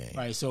conference game.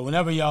 Right, so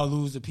whenever y'all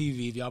lose to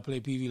PV, if y'all play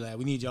PV Lab,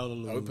 we need y'all to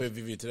lose. We play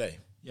PV today.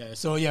 Yeah,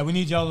 so we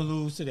need y'all to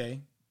lose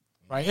today.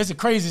 Right, it's a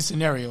crazy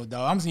scenario,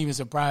 though. I'm even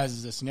surprised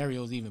as the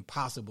scenario is even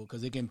possible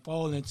because it can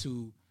fall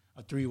into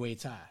a 3-way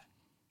tie,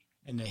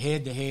 and the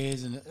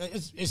head-to-heads, and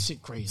it's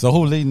shit crazy. So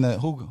who's leading that?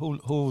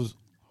 Who's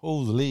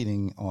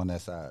leading on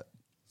that side?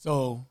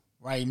 So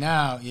right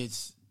now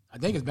I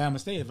think it's Bama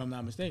State if I'm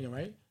not mistaken,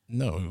 right?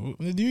 No,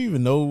 do you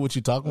even know what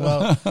you're talking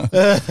about?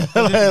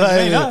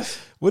 Us.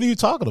 What are you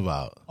talking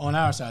about? On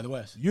our side of the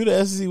West. You're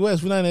the SEC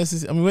West. We're not in the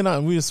SEC. I mean, we're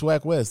the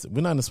SWAC West.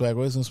 We're not in the SWAC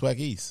West. We're in SWAC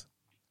East.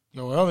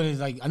 Yo, wherever it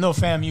is, I know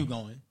FAMU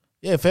going.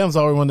 Yeah, FAM's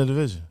already won the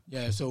division.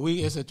 Yeah, so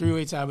it's a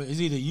 3-way tie, but it's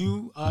either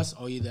you, us,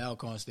 or either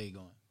Alcorn State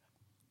going.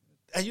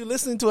 Are you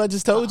listening to what I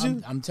just told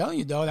you? I'm telling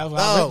you, dog.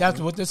 That's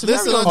what the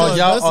scenario Listen,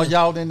 is. Are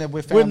y'all in there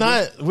with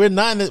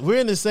FAMU? We're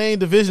in the same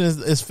division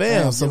as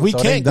FAM, so we so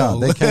can't go.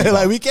 They can't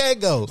go. We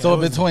can't go. So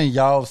between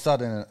y'all,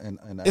 Southern,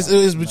 and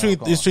it's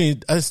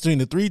between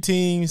the three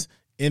teams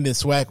in the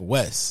SWAC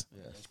West,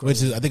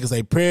 which is I think it's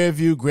like Prairie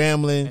View,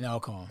 Grambling, and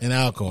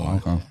Alcorn.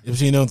 Okay. It's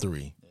between them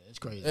three. Yeah, it's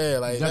crazy. Yeah,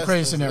 like that's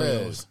crazy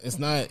scenarios. It's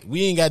not.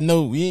 We ain't got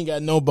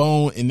no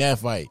bone in that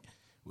fight.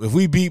 If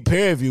we beat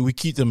Prairie View, we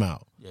keep them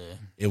out. Yeah.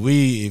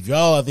 If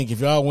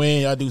y'all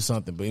win, y'all do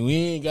something. But we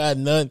ain't got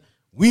nothing.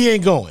 We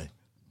ain't going.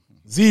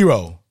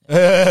 0.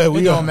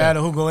 It don't matter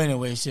who go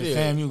anyway. Shit,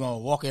 fam, you gonna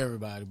walk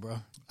everybody, bro.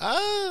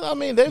 I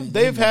mean,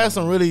 they've had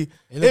some really.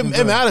 It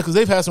matters because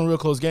they've had some real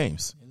close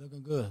games. They're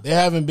looking good. They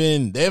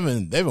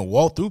haven't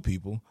walked through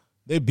people.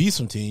 They beat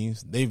some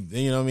teams. You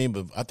know what I mean.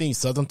 But I think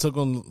Southern took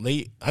them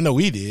late. I know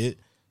we did.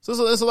 So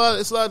it's a lot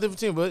of different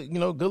teams. But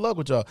good luck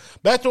with y'all.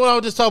 Back to what I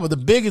was just talking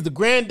about. The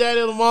granddaddy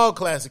of them all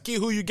classic. Key,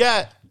 who you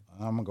got?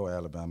 I'm gonna go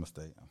Alabama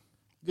State.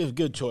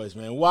 Good choice,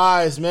 man.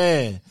 Wise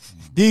man.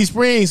 D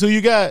Springs, who you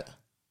got?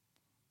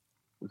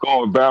 We're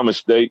going with Bama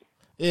State.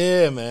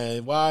 Yeah,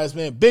 man. Wise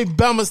man. Big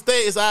Bama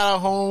State is out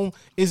of home.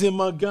 Is in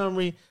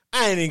Montgomery.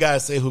 I ain't even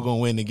gotta say who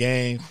gonna win the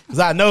game because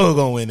I know who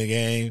gonna win the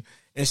game.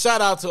 And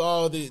shout out to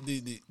all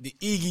the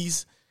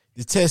Eagles,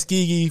 the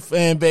Tuskegee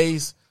fan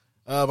base,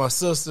 my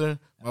sister,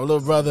 my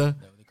little brother.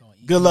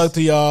 Good luck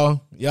to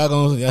y'all. Y'all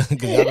gonna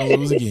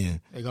lose again.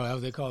 They call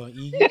them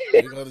Eagles.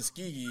 They call the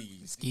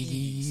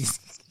Skeegies.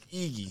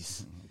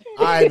 Eagles.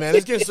 All right, man.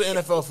 Let's get into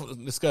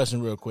NFL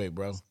discussion real quick,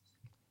 bro.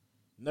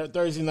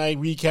 Thursday night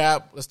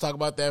recap. Let's talk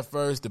about that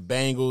first. The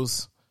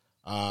Bengals.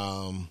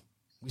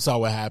 We saw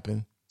what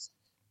happened,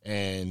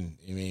 and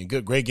I mean,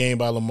 great game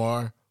by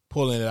Lamar,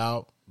 pulling it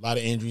out. A lot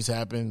of injuries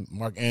happened.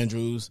 Mark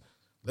Andrews.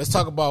 Let's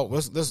talk about.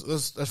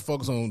 Let's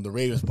focus on the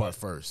Ravens part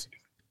first.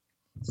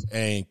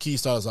 And Key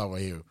starts off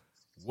right here.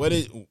 What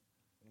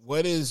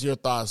is your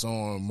thoughts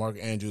on Mark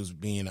Andrews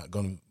going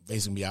to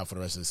basically be out for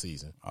the rest of the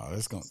season?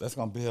 That's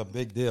gonna be a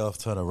big deal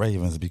to the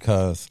Ravens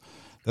because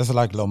that's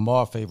like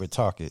Lamar's favorite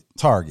target.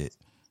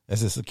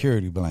 That's a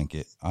security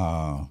blanket.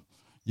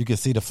 You can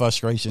see the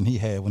frustration he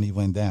had when he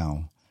went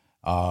down.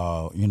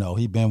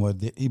 He been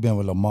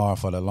with Lamar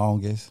for the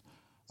longest.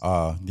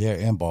 They're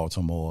in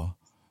Baltimore,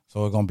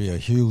 so it's gonna be a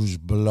huge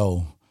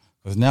blow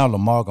because now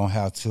Lamar gonna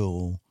have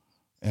to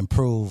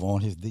improve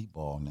on his deep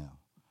ball now.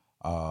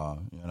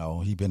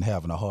 He been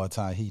having a hard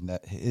time hitting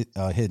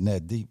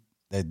that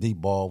deep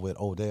ball with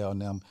Odell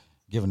and them,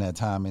 giving that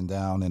timing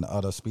down and the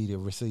other speedy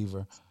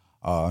receiver.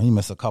 He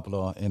missed a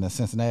couple in the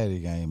Cincinnati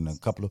game, and a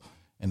couple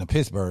in the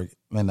Pittsburgh,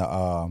 in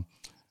the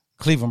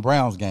Cleveland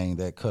Browns game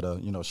that could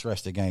have,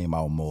 stretched the game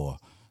out more.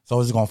 So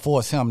it's going to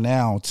force him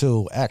now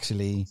to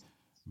actually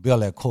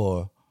build that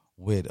core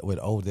with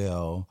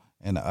Odell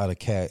and the other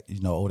cat.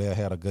 Odell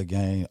had a good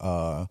game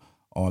on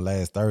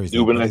last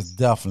Thursday. But it's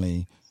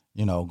definitely,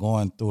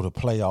 going through the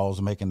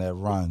playoffs, making that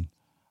run,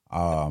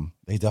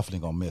 they definitely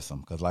going to miss him.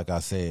 Because like I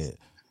said,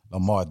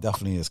 Lamar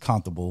definitely is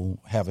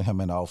comfortable having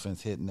him in the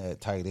offense, hitting that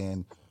tight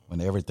end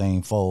when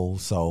everything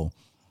folds. So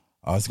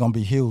it's going to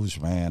be huge,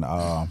 man.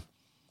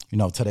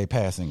 To their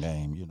passing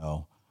game,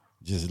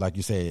 just like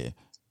you said,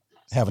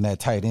 having that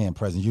tight end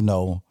present,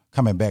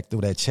 coming back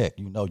through that check,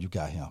 you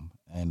got him.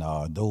 And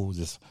dudes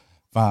just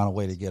find a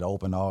way to get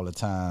open all the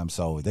time.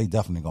 So they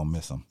definitely going to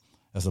miss him.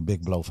 That's a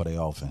big blow for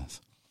their offense.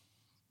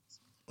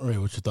 Ray,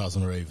 what's your thoughts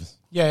on the Ravens?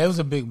 Yeah, it was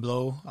a big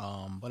blow,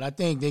 but I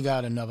think they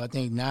got enough. I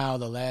think now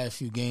the last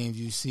few games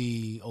you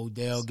see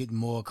Odell getting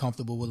more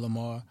comfortable with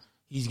Lamar.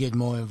 He's getting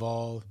more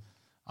involved.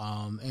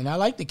 And I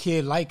like the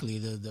kid Likely,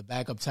 the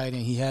backup tight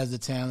end. He has the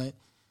talent.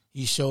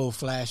 He showed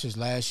flashes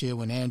last year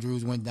when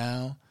Andrews went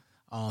down.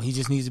 He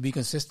just needs to be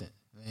consistent.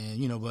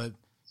 And, but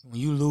when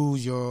you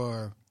lose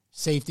your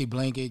safety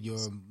blanket, your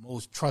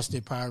most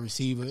trusted power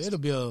receiver, it'll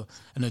be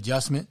an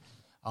adjustment.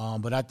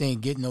 But I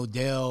think getting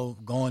Odell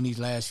going these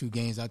last few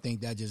games, I think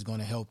that's just going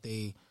to help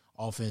their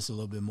offense a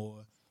little bit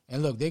more.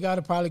 And look, they got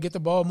to probably get the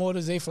ball more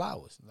to Zay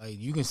Flowers. Like,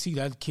 you can see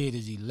that kid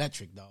is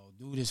electric, dog.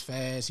 Dude is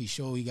fast. He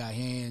showed he got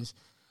hands.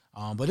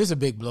 But it's a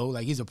big blow.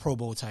 Like, he's a Pro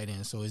Bowl tight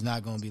end, so it's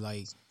not going to be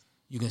like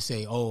you can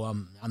say, oh,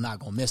 I'm not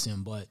going to miss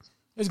him. But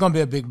it's going to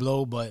be a big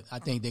blow, but I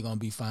think they're going to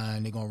be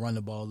fine. They're going to run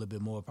the ball a little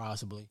bit more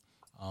possibly.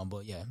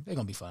 But, yeah, they're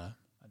going to be fine.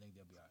 I think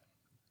they'll be all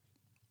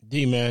right.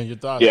 D-Man, your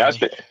thoughts? Yeah,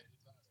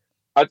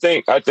 I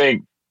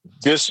think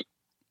this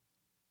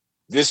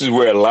is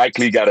where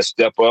Likely got to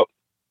step up.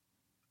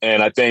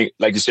 And I think,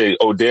 like you said,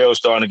 Odell's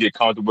starting to get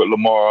comfortable with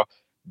Lamar,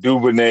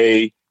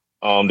 Duvernay,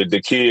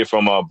 the kid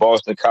from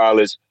Boston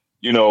College.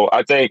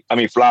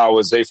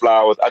 Flowers, Zay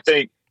Flowers. I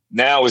think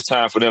now it's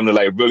time for them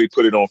to really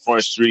put it on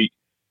Front Street.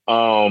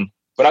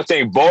 But I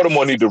think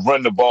Baltimore need to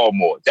run the ball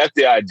more. That's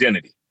their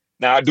identity.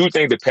 Now, I do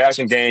think the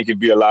passing game can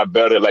be a lot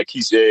better. Like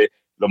he said,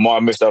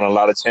 Lamar missed out on a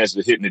lot of chances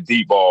of hitting the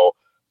deep ball.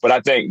 But I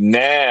think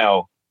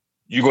now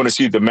you're going to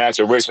see the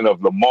maturation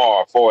of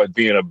Lamar as far as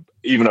being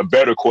even a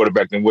better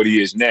quarterback than what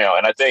he is now.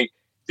 And I think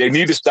they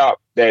need to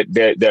stop that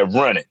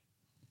running.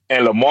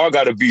 And Lamar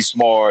got to be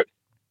smart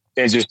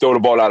and just throw the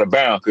ball out of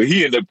bounds, because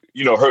he ended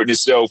up, hurting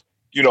himself,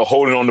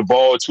 holding on the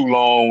ball too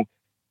long,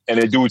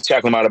 and then dude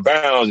tackling him out of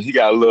bounds, and he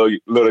got a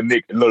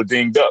little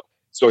dinged up.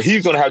 So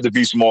he's going to have to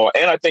be smart,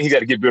 and I think he got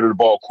to get rid of the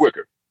ball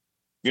quicker.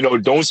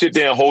 Don't sit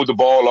there and hold the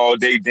ball all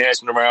day,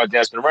 dancing around.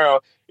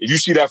 If you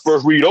see that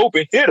first read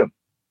open, hit him,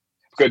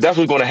 because that's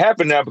what's going to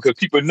happen now, because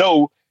people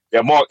know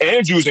that Mark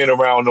Andrews ain't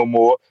around no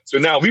more. So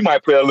now we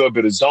might play a little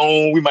bit of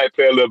zone, we might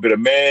play a little bit of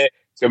man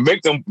to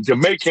make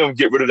him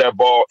get rid of that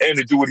ball and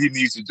to do what he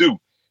needs to do.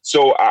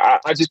 So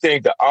I just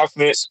think the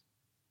offense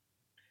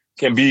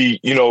can be,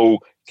 I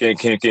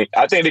think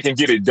they can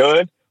get it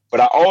done,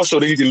 but I also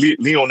need to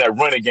lean on that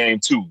running game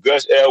too.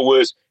 Gus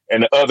Edwards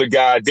and the other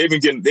guy, they've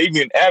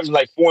been averaging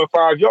like 4 and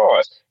 5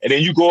 yards, and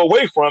then you go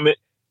away from it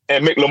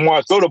and make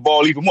Lamar throw the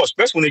ball even more,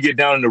 especially when they get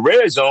down in the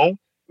red zone.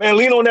 Man,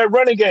 lean on that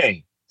running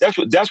game.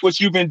 That's what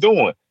you've been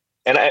doing.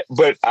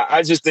 But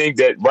I just think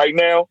that right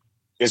now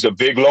it's a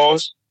big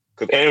loss,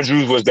 because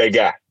Andrews was that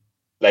guy.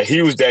 Like,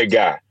 he was that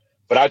guy.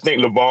 But I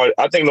think Lamar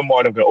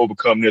can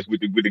overcome this with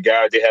the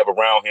guys they have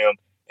around him.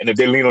 And if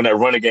they lean on that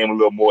running game a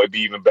little more, it'd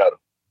be even better.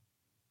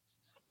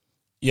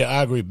 Yeah,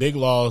 I agree. Big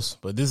loss,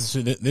 but this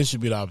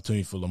should be the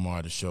opportunity for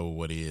Lamar to show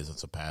what he is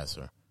as a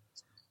passer.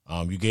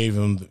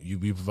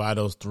 You provide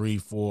those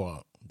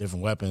 3-4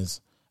 different weapons: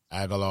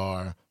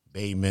 Aguilar,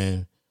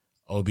 Bateman,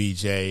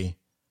 OBJ,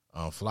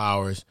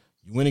 Flowers.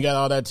 You went and got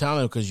all that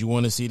talent because you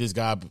want to see this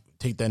guy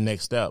take that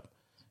next step.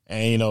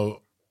 And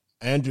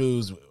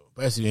Andrews,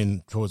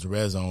 especially towards the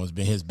red zone, has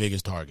been his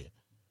biggest target.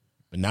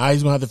 But now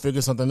he's going to have to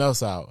figure something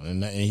else out,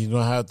 and he's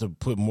going to have to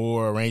put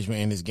more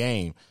arrangement in his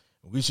game.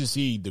 We should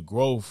see the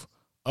growth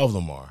of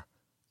Lamar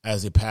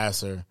as a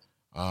passer,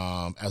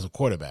 as a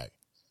quarterback.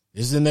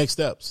 This is the next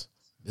steps.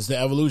 This is the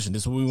evolution.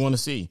 This is what we want to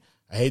see.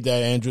 I hate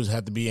that Andrews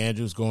had to be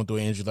Andrews going through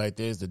an injury like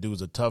this. The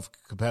dude's a tough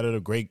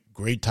competitor, great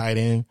tight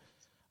end.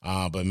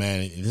 But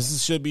man,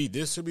 this should be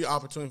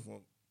opportunity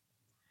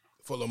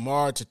for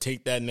Lamar to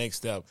take that next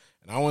step,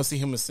 and I want to see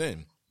him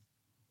ascend.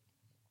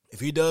 If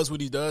he does what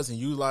he does and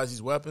utilize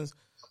these weapons,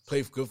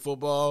 play good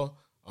football,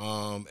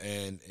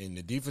 and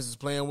the defense is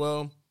playing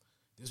well,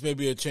 this may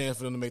be a chance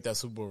for them to make that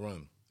Super Bowl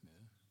run.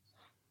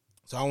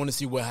 So I want to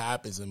see what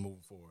happens and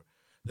move forward.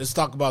 Let's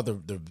talk about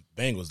the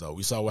Bengals, though.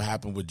 We saw what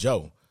happened with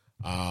Joe.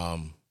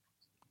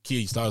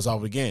 Key, start us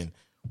off again.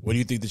 What do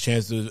you think the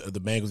chances of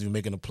the Bengals even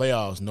making the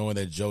playoffs, knowing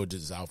that Joe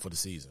just is out for the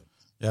season?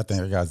 Yeah, I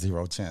think they got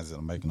zero chances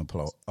of making the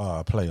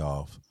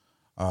playoff.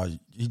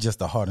 He's just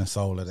the heart and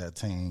soul of that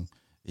team.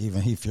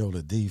 Even he fueled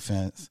the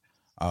defense.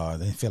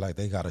 They feel like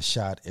they got a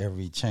shot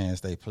every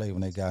chance they play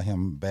when they got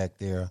him back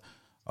there.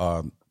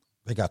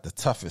 They got the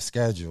toughest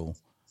schedule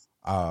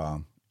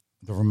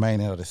the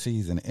remaining of the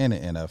season in the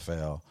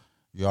NFL.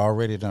 You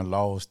already done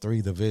lost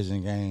 3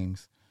 division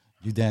games.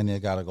 You damn near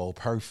got to go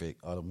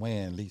perfect or to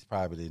win at least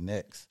probably the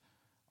next.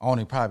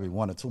 Only probably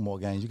 1 or 2 more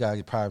games. You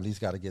got probably at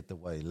least got to get the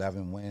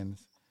 11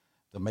 wins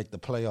to make the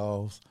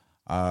playoffs.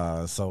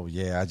 So,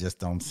 yeah, I just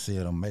don't see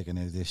them making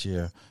it this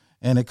year.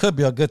 And it could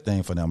be a good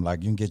thing for them.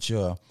 Like, you can get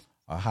you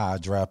a high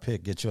draft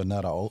pick, get you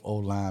another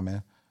old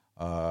lineman,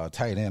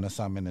 tight end or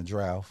something in the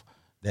draft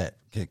that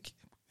could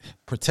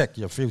protect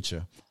your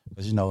future.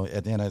 Because,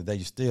 at the end of the day,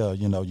 you still,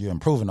 you're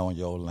improving on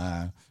your old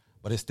line,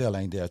 but it still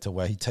ain't there to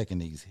where he's taking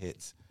these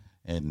hits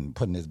and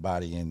putting his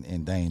body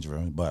in danger.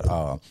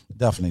 But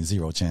definitely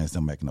zero chance of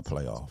them making the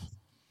playoffs.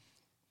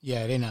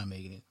 Yeah, they're not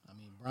making it. I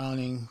mean,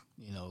 Browning,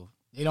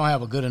 they don't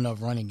have a good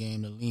enough running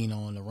game to lean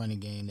on the running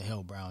game to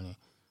help Browning.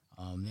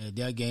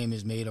 Their game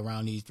is made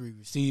around these three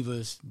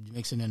receivers,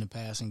 mixing in the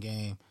passing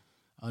game.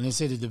 They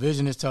say the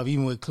division is tough,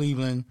 even with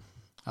Cleveland,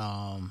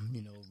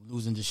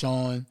 losing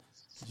Deshaun.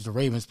 The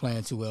Ravens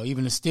playing too well.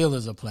 Even the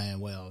Steelers are playing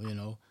well, And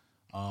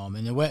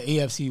the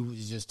AFC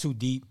is just too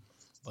deep,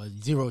 but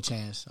zero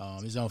chance.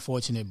 It's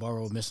unfortunate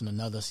Burrow missing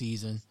another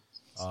season.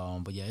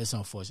 But, yeah, it's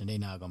unfortunate. They're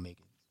not going to make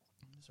it.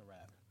 It's a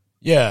wrap.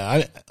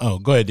 Yeah.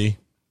 Go ahead, D.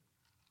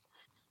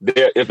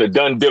 It's a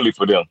done deal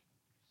for them.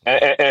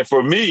 And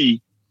for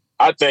me,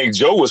 I think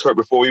Joe was hurt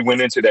before he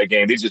went into that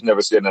game. They just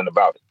never said nothing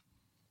about it.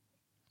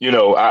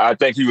 I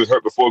think he was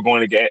hurt before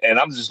going to game. And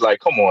I'm just like,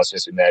 come on,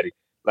 Cincinnati.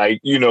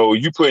 Like, you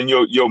putting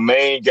your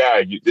main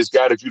guy, this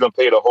guy that you done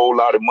paid a whole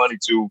lot of money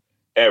to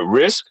at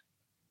risk.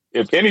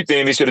 If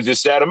anything, they should have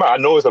just sat him out. I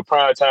know it's a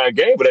primetime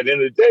game, but at the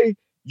end of the day,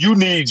 you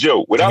need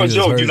Joe. Without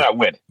Joe, you're not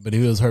winning. But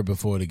he was hurt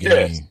before the game.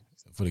 Yes.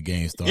 Before the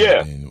game started.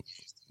 Yeah. And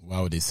why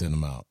would they send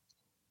him out?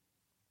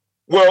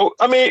 Well,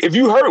 I mean, if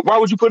you hurt, why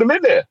would you put him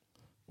in there?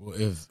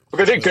 Well,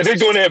 because they're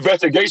doing an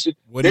investigation.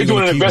 They're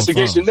doing an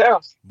investigation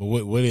now.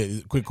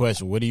 But quick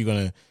question: what are you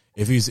gonna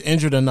if he's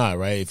injured or not?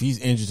 Right? If he's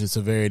injured to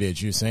severity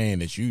that you're saying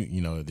that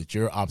that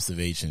your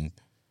observation,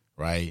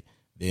 right?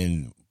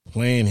 Then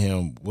playing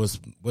him, what's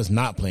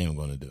not playing him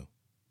going to do?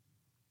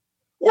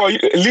 Well,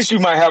 at least you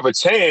might have a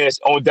chance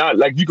on down.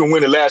 Like you can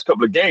win the last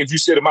couple of games. You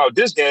sit him out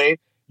this game.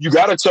 You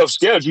got a tough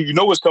schedule. You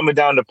know what's coming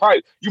down the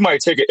pipe. You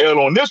might take an L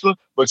on this one,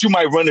 but you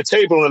might run the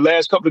table on the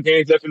last couple of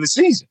games left in the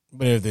season.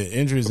 But if the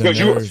injury is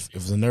if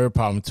it's a nerve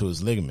problem to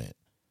his ligament,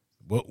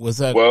 what's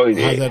that? Well,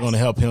 how's that going to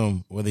help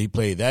him? Whether he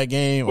played that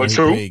game or he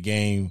played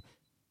game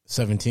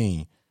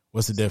 17,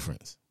 what's the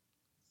difference?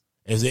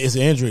 It's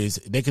an injury.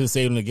 They could have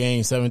saved him the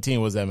game 17.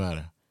 What does that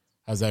matter?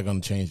 How's that going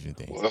to change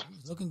anything? Well,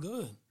 he's looking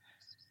good.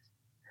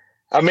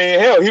 I mean,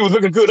 hell, he was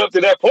looking good up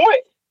to that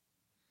point.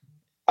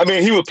 I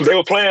mean, they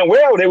were playing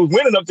well. They was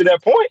winning up to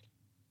that point.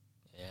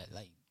 Yeah,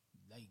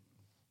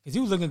 because he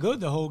was looking good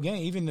the whole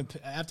game. Even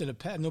after the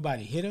pass,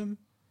 nobody hit him.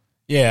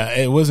 Yeah,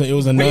 it was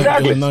a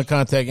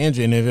non-contact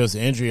injury, and if it was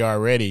an injury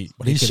already,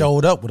 but he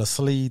showed up with a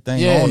sleeve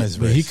thing on his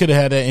wrist. He could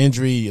have had that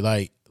injury.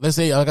 Like let's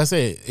say, like I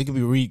said, it could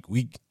be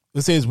weak.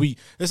 Let's say it's weak.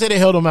 Let's say they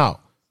held him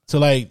out to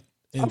like.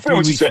 I feel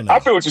what you're saying.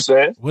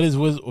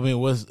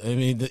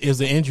 Is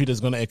the injury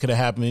that's it could have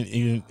happened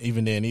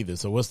even then either.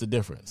 So what's the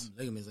difference?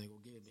 Ligaments ain't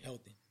gonna get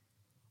healthy.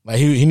 Like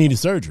he needed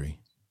surgery.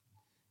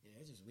 Yeah,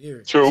 it's just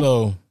weird. True.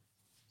 So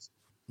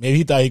maybe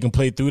he thought he can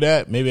play through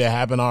that. Maybe it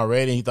happened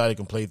already and he thought he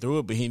can play through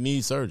it, but he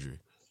needs surgery.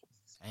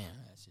 Damn,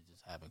 that shit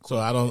just happened. So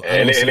I don't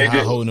see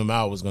how holding him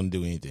out was going to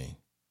do anything.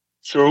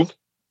 True.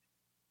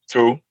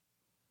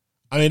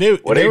 I mean, they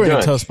were in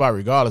a tough spot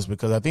regardless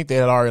because I think they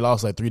had already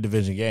lost like 3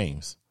 division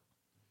games.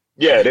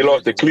 Yeah, they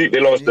lost the Cleveland.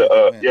 They lost the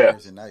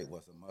Thursday night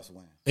was a must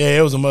win. Yeah,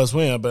 it was a must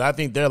win, but I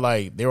think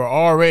they were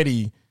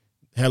already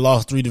had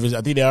lost 3 divisions.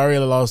 I think they already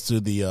lost to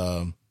they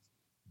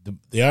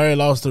already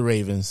lost to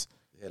Ravens.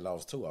 They had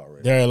lost 2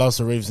 already. They already lost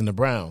to Ravens and the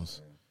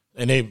Browns,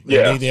 and they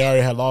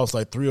already had lost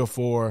like 3 or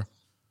 4,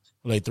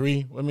 like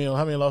 3. I mean,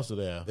 how many losses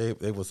did they have?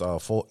 They was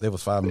 4. They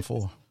was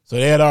 5-4. So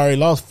they had already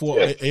lost 4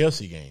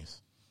 AFC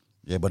games.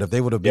 Yeah, but if they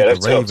would have beat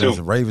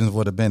the Ravens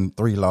would have been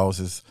 3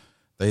 losses.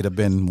 They'd have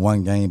been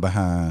 1 game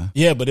behind.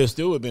 Yeah, but it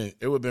would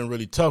have been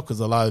really tough because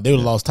they would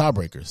have lost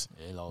tiebreakers.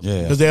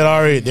 Yeah, because they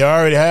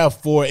already have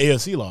 4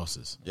 AFC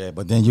losses. Yeah,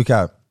 but then you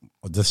got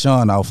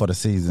Deshaun out for the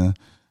season.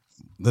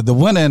 The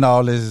winner in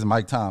all this is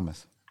Mike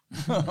Thomas.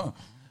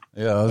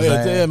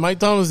 Mike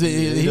Thomas,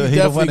 he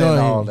definitely going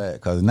all that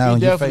because now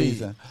you're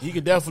facing. He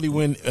could definitely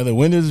win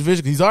this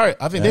division. He's already.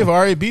 I think they've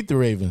already beat the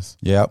Ravens.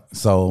 Yep.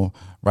 So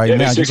now you're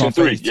going to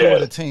face 2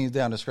 of the teams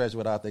down the stretch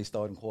without their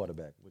starting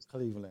quarterback with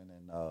Cleveland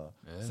and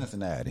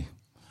Cincinnati.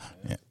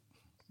 Yeah.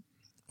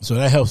 So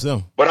that helps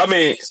them. But I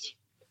mean,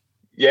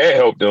 it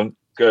helped them.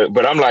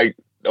 But I'm like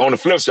on the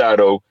flip side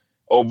though.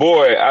 Oh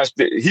boy,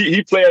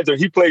 he played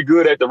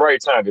good at the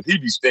right time because he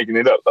be stinking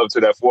it up to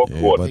that fourth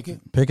quarter.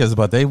 Pickens,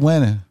 but they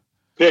winning.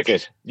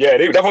 Pickens,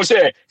 that's what I'm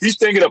saying. He's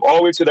stinking up all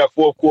the way to that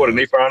fourth quarter, and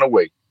they found a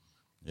way.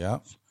 Yeah,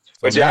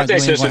 but I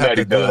think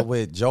Cincinnati done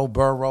with Joe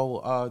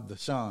Burrow,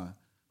 Deshaun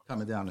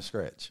coming down the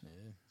stretch,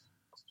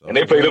 so and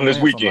they play them this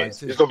weekend.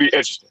 It's gonna be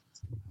interesting.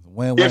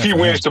 If he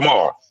wins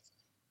tomorrow,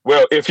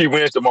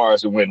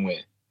 it's a win-win.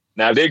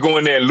 Now, if they go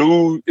in there and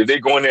lose,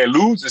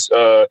 it's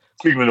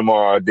Cleveland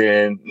tomorrow,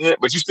 then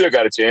but you still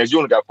got a chance. You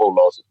only got 4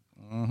 losses,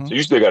 so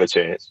you still got a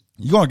chance.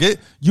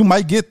 You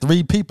might get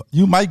 3 people.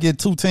 You might get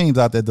 2 teams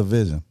out that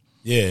division.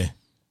 Yeah.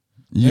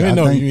 I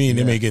know you mean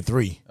they may get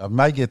 3. I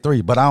might get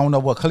 3, but I don't know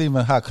how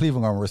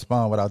Cleveland gonna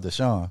respond without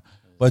Deshaun.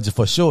 But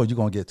for sure, you're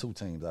gonna get 2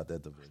 teams out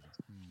that division.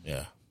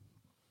 Yeah.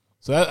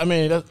 So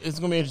it's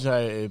gonna be interesting how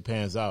it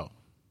pans out.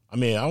 I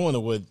mean, I wonder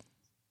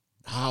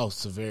how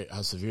severe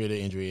the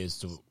injury is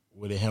to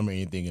would it hammer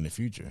anything in the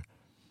future,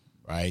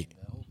 right?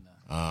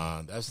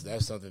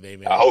 That's something they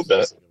may hope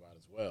think about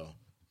as well.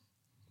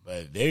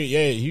 But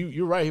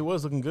you're right. He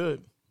was looking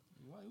good.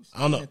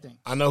 I don't know.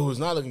 I know who's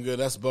not looking good.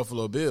 That's the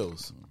Buffalo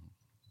Bills.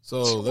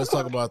 So let's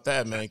talk about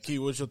that, man. Key,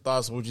 what's your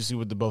thoughts on what you see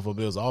with the Buffalo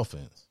Bills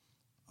offense?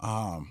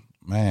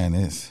 Man,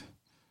 it's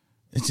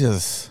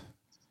just,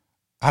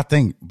 I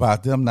think by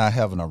them not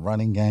having a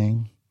running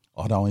game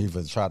or don't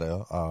even try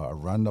to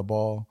run the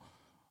ball,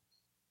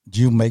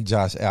 you make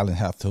Josh Allen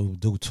have to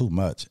do too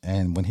much.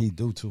 And when he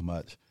do too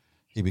much,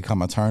 he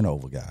become a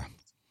turnover guy.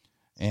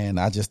 And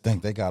I just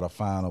think they got to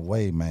find a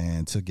way,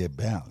 man, to get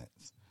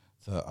balance,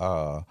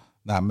 to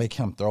not make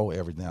him throw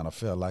every down the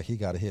field. Like he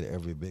got to hit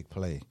every big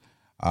play.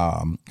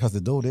 Because the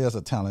dude is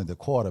a talented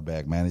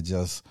quarterback, man. It's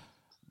just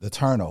the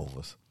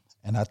turnovers.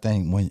 And I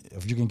think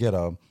if you can get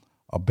a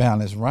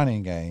balanced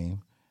running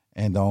game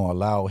and don't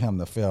allow him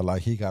to feel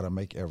like he got to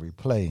make every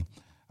play,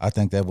 I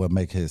think that would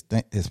make his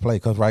play.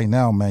 Because right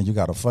now, man, you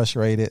got a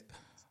frustrated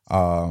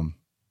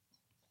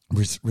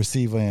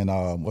receiver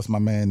and what's my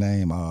man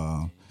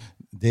name?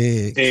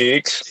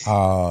 Diggs. You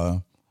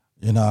know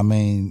what I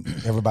mean?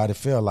 Everybody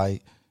feel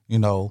like,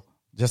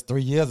 just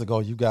 3 years ago,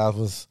 you guys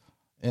was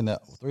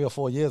 3 or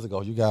 4 years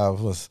ago, you guys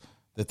was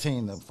the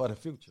team for the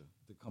future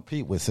to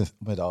compete with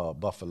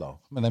Buffalo.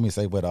 I mean, let me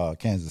say with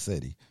Kansas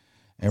City.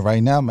 And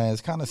right now, man,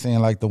 it's kind of seeming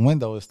like the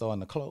window is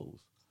starting to close.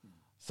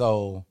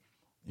 So,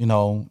 we're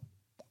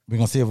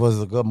going to see if it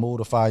was a good move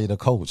to fire the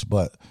coach.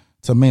 But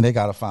to me, they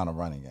got to find a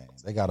running game.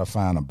 They got to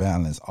find a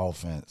balanced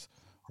offense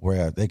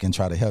where they can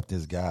try to help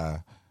this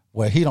guy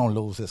where he don't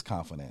lose his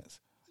confidence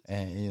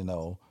and,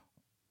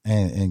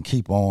 and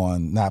keep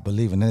on not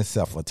believing in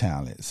himself for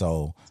talent.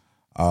 So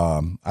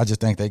I just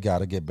think they got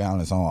to get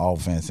balance on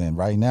offense. And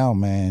right now,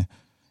 man,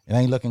 it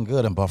ain't looking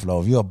good in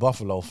Buffalo. If you're a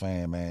Buffalo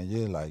fan, man,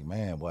 you're like,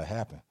 man, what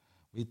happened?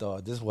 We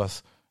thought this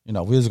was, we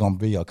was going to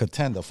be a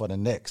contender for the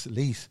next at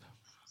least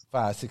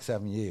 5, 6,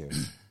 7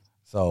 years.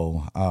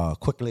 So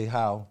quickly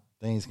how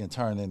things can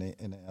turn in the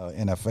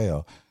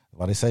NFL.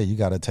 What they say, you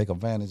got to take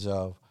advantage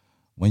of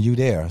when you're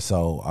there.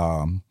 So,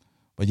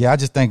 but yeah, I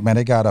just think, man,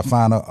 they got to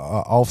find a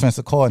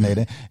offensive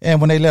coordinator.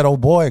 And when they let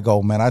old boy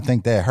go, man, I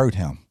think that hurt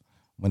him.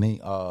 When the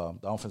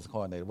offensive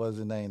coordinator, what was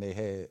his name they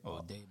had?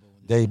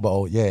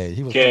 Dabo. Yeah,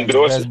 he was playing his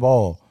best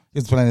ball. He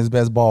was playing his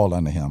best ball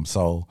under him.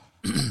 So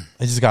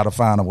they just got to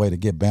find a way to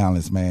get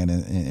balanced, man,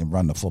 and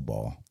run the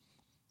football.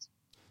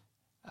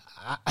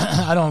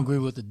 I don't agree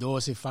with the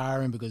Dorsey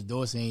firing because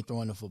Dorsey ain't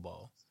throwing the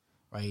football,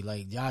 right?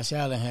 Like Josh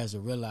Allen has to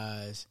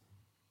realize,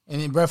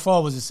 and then Brett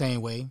Favre was the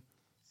same way.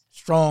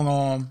 Strong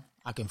arm,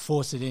 I can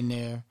force it in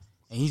there,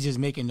 and he's just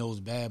making those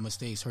bad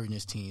mistakes, hurting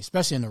his team,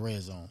 especially in the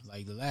red zone.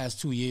 Like the last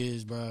 2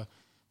 years, bro,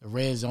 the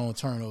red zone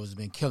turnovers have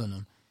been killing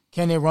them.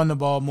 Can they run the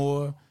ball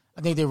more?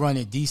 I think they run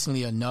it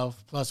decently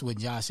enough. Plus, with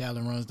Josh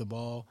Allen runs the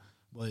ball,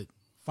 but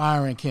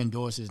firing Ken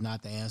Dorsey is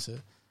not the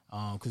answer.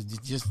 Because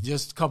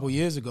just a couple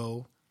years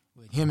ago,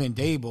 with him and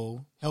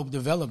Dabo helped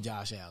develop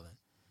Josh Allen,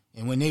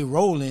 and when they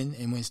rolling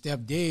and when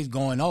Steph Diggs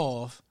going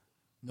off,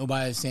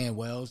 nobody's saying,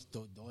 "Well,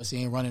 Dorsey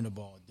ain't running the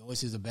ball.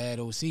 Dorsey's a bad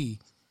OC."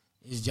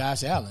 It's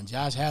Josh Allen.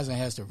 Josh Allen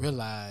has to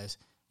realize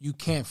you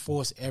can't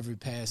force every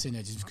pass in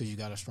there just because you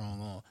got a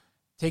strong arm.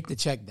 Take the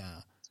check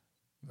down,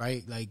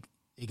 right? Like,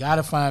 you got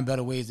to find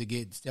better ways to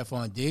get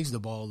Stephon Diggs the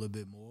ball a little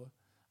bit more.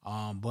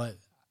 But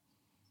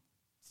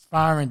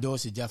firing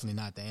Dorsey is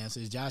definitely not the answer.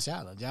 It's Josh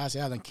Allen. Josh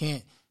Allen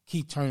can't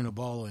keep turning the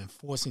ball and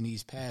forcing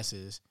these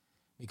passes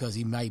because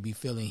he might be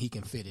feeling he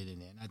can fit it in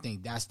there. And I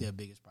think that's their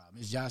biggest problem.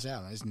 It's Josh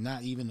Allen. It's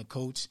not even the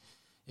coach.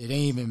 It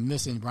ain't even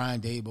missing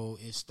Brian Dabo.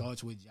 It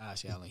starts with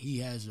Josh Allen. He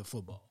has the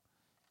football,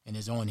 and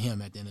it's on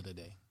him at the end of the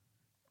day.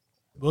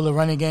 Will the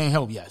running game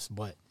help? Yes,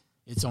 but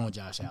it's on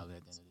Josh Allen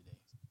at the end of the day.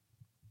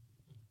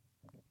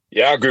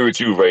 Yeah, I agree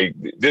with you, Ray.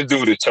 This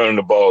dude is turning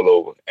the ball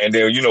over. And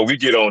then, we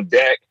get on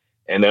Dak,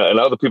 and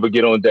other people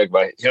get on Dak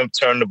by him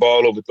turning the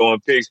ball over, throwing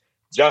picks.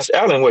 Josh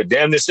Allen,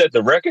 damn near set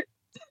the record?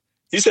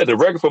 He set the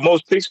record for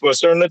most picks for a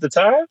certain length of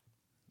time.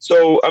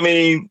 So, I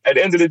mean, at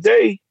the end of the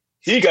day,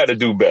 he got to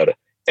do better.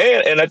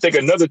 And I think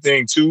another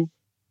thing, too,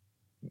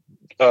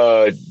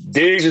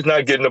 Diggs is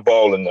not getting the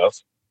ball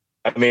enough.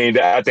 I mean,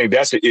 I think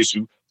that's an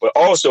issue. But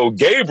also,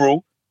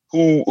 Gabriel,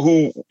 who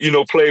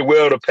played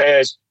well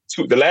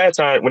the last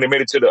time when they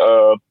made it to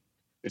the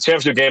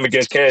championship game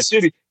against Kansas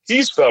City,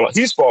 he's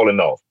falling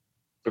off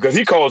because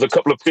he caused a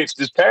couple of picks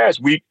this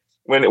past week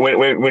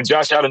when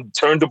Josh Allen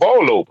turned the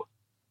ball over.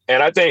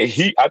 And I think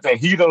he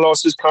done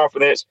lost his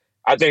confidence.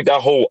 I think that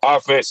whole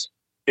offense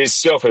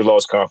itself has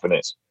lost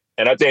confidence.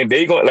 And I think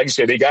like you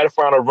said, they got to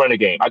find a running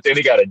game. I think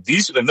they got a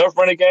decent enough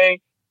running game,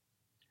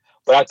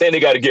 but I think they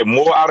got to get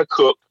more out of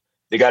Cook.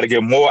 They got to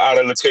get more out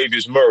of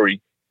Latavius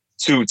Murray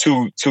to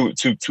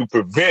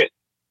prevent,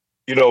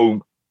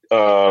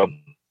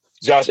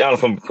 Josh Allen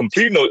from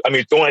having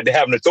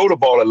to throw the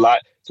ball a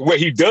lot to where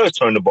he does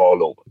turn the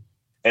ball over.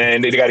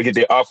 And they got to get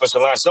their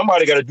offensive line.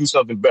 Somebody got to do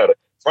something better.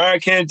 Brian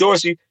Ken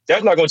Dorsey,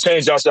 that's not going to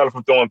change Josh Allen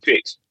from throwing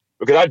picks.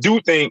 Because I do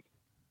think,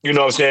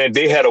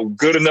 they had a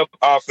good enough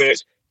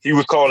offense. He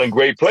was calling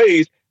great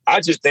plays. I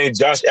just think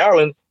Josh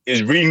Allen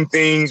is reading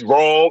things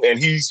wrong, and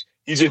he's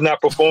just not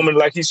performing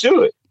like he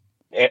should.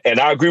 And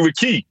I agree with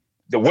Key.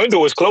 The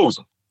window is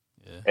closing.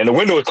 Yeah. And the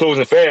window is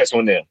closing fast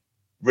on them.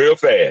 Real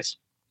fast.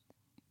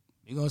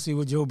 You're going to see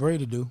what Joe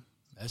Brady do.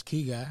 That's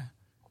Key guy.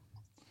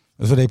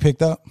 That's what they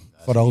picked up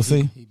for the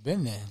OC? He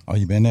been there. Oh,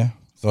 he been there?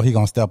 So he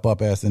going to step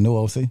up as the new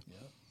OC?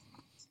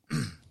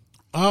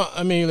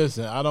 I mean,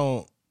 listen, I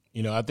don't,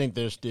 I think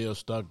they're still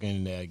stuck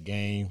in that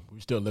game.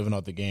 We're still living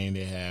off the game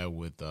they had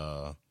with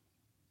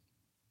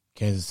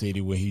Kansas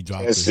City when he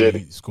dropped he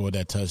scored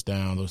that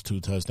touchdown, those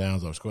 2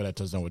 touchdowns, or scored that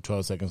touchdown with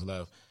 12 seconds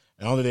left.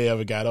 And only they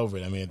ever got over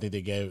it. I mean, I think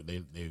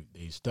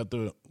they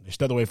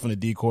stepped away from the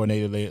D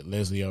coordinator,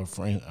 Leslie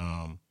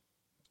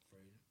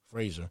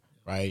Frazier,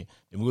 right?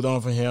 They moved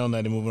on from him,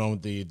 now they're moving on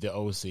with the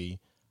OC.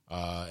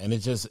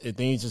 And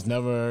things just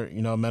never,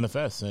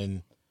 manifest.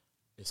 And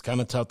it's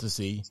kind of tough to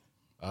see.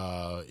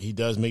 He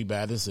does make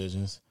bad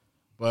decisions.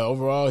 But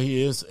overall,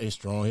 he does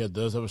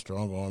have a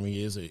strong arm.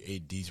 He is a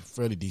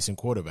fairly decent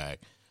quarterback.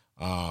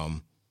 But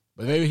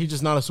maybe he's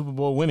just not a Super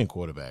Bowl winning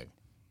quarterback.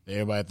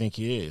 Everybody think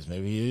he is.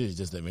 Maybe he is.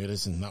 Just that maybe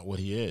this is not what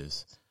he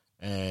is.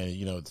 And,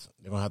 they're going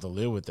to have to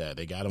live with that.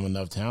 They got him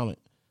enough talent.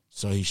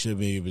 So he should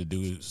be able to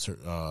do,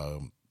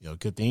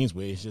 good things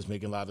with it. He's just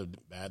making a lot of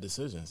bad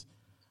decisions.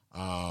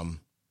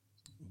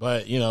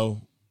 But,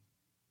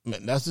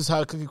 that's just how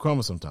the cookie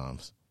crumbles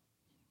sometimes.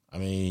 I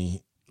mean,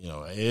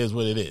 it is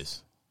what it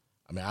is.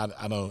 I mean,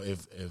 I don't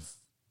if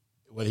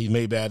whether he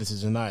made bad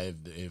decisions or not.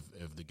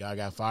 If the guy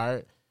got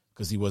fired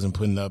because he wasn't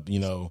putting up,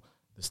 the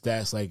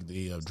stats like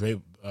the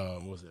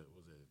was it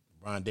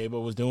Brian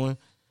Dabo was doing,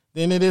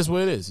 then it is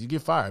what it is. You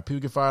get fired.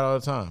 People get fired all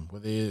the time,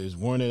 whether it is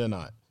warranted or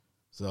not.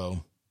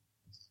 So,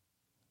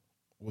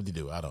 what did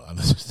he do? I don't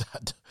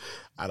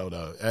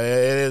know. It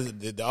is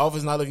the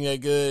offense not looking that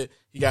good.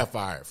 He got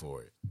fired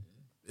for it.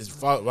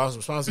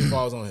 Responsibility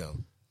falls on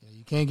him.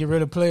 You can't get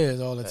rid of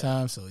players all the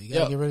time, so you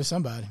got to get rid of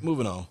somebody.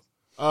 Moving on.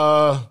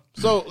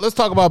 So let's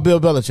talk about Bill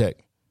Belichick.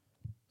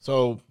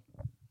 So,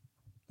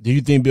 do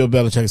you think Bill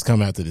Belichick is coming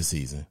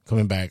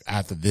back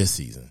after this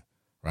season,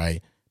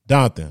 right?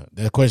 Jonathan,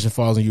 that question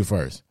falls on you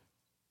first.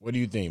 What do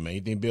you think, man?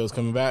 You think Bill's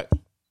coming back?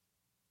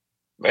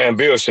 Man,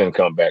 Bill shouldn't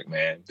come back,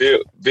 man.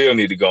 Bill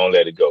need to go and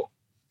let it go.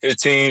 His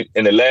team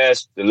in the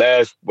last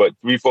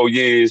 3-4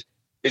 years,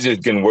 it's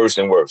just getting worse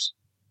and worse.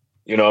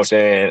 You know what I'm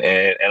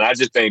saying? And I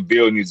just think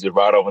Bill needs to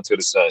ride off into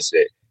the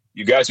sunset.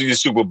 You got to your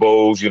Super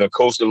Bowls,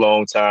 coached a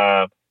long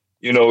time.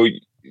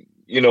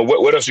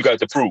 What else you got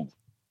to prove?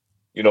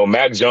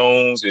 Mac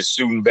Jones is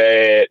shooting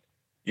bad.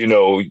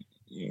 The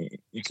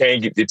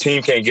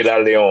team can't get out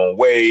of their own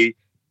way.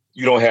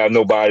 You don't have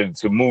nobody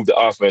to move the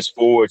offense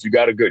forward. You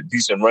got a good,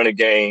 decent running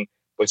game,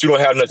 but you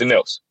don't have nothing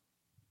else.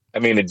 I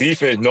mean, the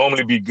defense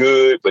normally be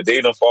good, but they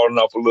done fallen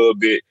off a little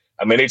bit.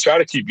 I mean, they try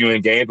to keep you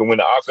in games, but when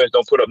the offense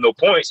don't put up no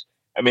points,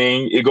 I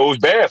mean, it goes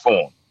bad for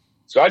them.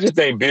 So I just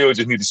think Bill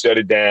just needs to shut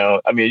it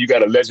down. I mean, you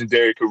got a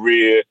legendary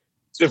career.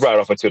 Just ride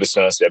off into the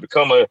sunset.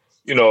 Become a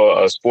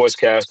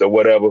sportscaster or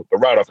whatever, but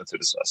ride off into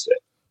the sunset.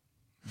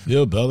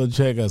 Bill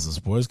Belichick as a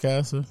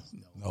sportscaster?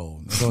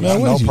 No,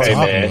 man, what are you talking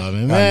about,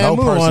 man? No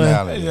move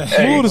personality.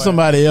 Move to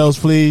somebody else,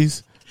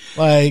 please.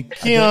 Like,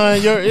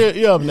 Keon,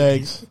 you're up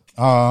next.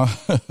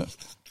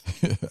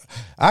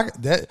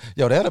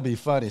 That'll be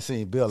funny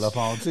seeing Bill up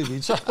on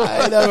TV.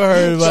 I ain't never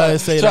heard anybody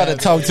say try that.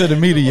 to talk to the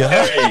media.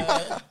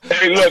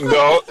 Hey, look,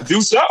 dog, do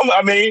something.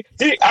 I mean,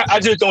 I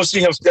just don't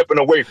see him stepping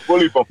away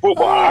fully from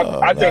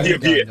football. I think he'll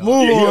get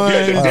Move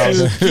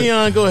on.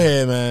 Keon, go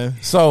ahead, man.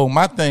 So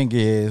my thing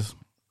is,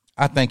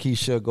 I think he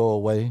should go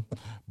away.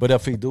 But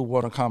if he do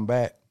want to come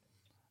back,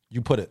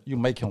 you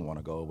make him want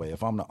to go away.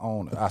 If I'm the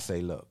owner, I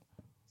say, look,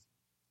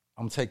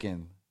 I'm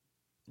taking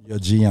your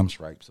GM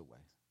stripes away.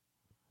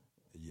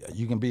 Yeah,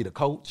 you can be the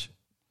coach,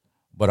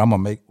 but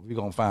we're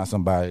gonna find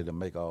somebody to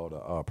make all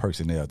the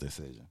personnel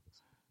decision.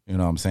 You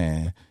know what I'm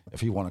saying?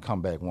 If he want to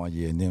come back 1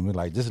 year, and then we're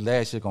like, this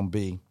last year gonna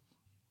be,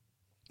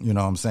 you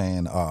know what I'm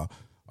saying, a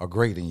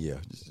grading year.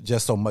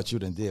 Just so much you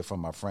done did for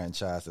my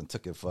franchise and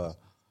took it for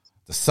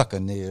the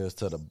Succaneers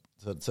to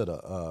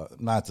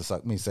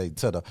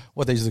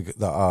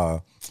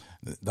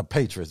the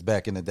Patriots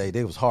back in the day.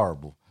 They was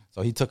horrible.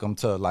 So he took them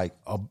to like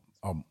a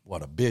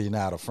 $1 billion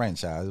out of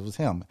franchise. It was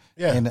him.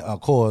 Yeah. And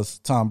of course,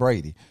 Tom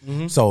Brady.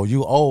 Mm-hmm. So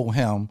you owe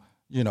him,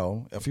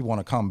 if you want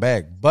to come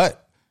back.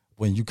 But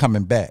when you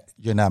coming back,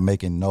 you're not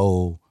making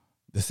no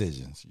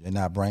decisions. You're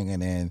not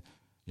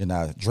you're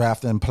not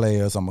drafting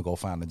players. I'm going to go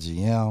find a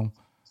GM.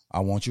 I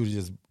want you to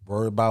just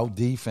worry about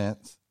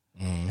defense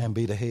and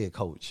be the head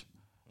coach.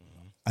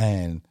 Mm-hmm.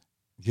 And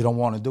if you don't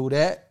want to do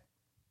that,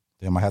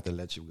 then I'm going to have to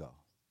let you go.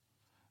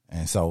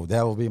 And so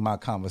that will be my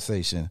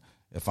conversation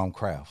if I'm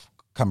Kraft,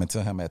 coming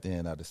to him at the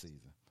end of the season.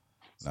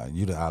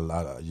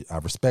 I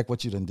respect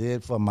what you done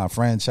did for my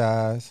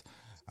franchise.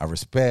 I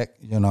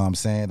respect,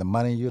 the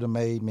money you done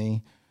made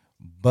me.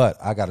 But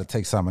I got to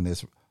take some of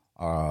this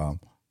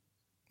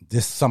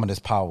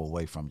power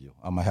away from you.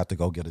 I'm going to have to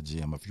go get a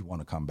GM if you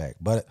want to come back.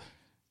 But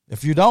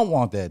if you don't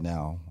want that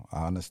now,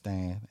 I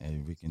understand,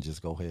 and we can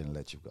just go ahead and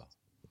let you go.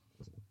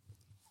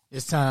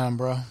 It's time,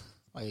 bro.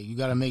 Like, you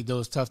got to make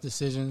those tough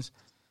decisions.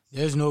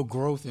 There's no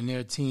growth in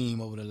their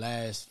team over the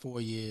last 4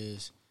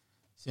 years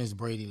since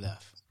Brady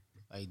left.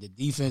 Like, the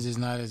defense is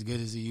not as good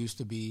as it used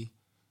to be.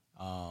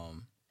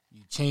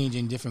 You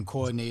changing different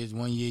coordinators.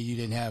 One year you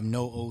didn't have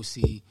no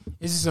OC.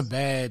 It's just a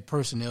bad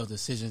personnel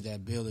decisions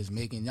that Bill is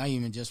making, not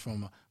even just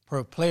from a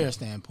per player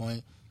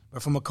standpoint,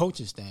 but from a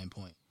coach's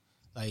standpoint.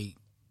 Like,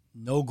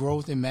 no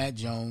growth in Matt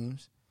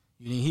Jones.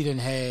 He didn't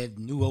had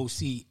new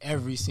OC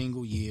every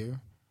single year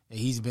that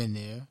he's been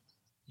there.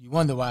 You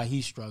wonder why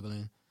he's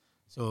struggling.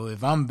 So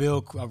if I'm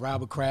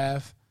Robert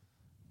Kraft,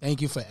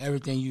 thank you for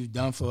everything you've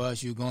done for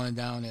us. You're going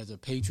down as a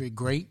Patriot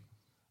great,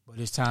 but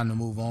it's time to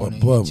move on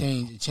and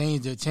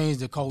change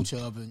the culture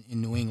of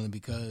in New England,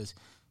 because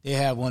they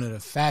have one of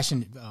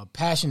the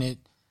passionate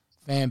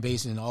fan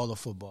bases in all of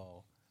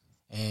football.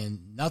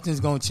 And nothing's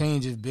going to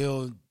change if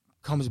Bill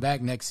comes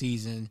back next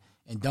season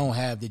and don't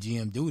have the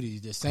GM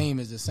duties. The same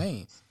is the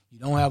same. You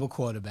don't have a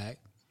quarterback,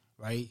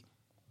 right?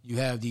 You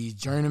have these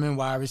journeyman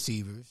wide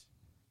receivers.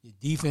 Your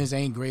defense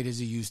ain't great as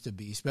it used to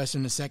be, especially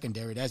in the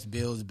secondary. That's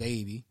Bill's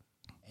baby.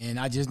 And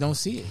I just don't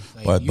see it.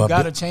 Like, you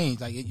got to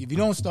change. Like, if you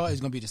don't start, it's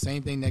going to be the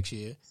same thing next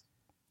year.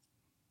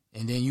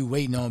 And then you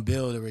waiting on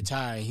Bill to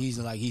retire. And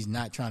he's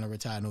not trying to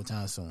retire no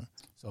time soon.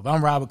 So if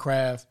I'm Robert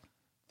Kraft,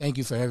 thank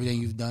you for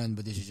everything you've done,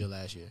 but this is your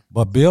last year.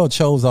 But Bill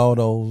chose all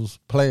those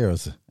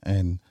players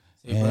and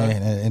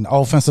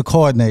offensive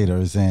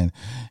coordinators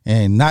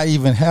and not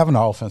even having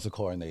an offensive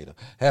coordinator,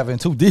 having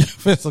two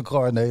defensive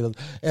coordinators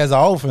as an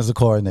offensive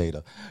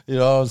coordinator. You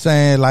know what I'm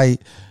saying?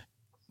 Like,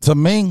 to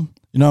me,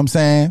 you know what I'm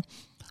saying?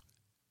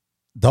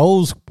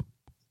 Those,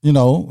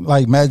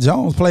 like Matt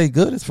Jones played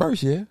good his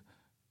first year.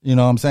 You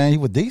know what I'm saying? He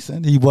was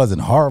decent. He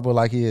wasn't horrible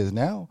like he is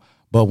now.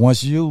 But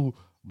once you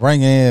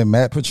bring in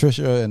Matt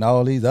Patricia and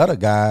all these other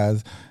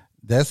guys,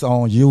 that's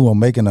on you on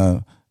making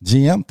a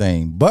GM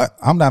thing. But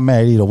I'm not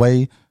mad either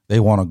way they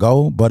want to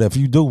go. But if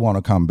you do want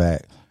to come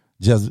back,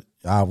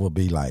 I will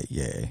be like,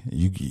 yeah,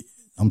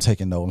 I'm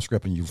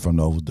stripping you from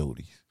those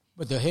duties.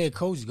 But the head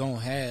coach is going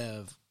to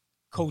have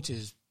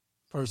coaches'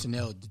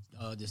 personnel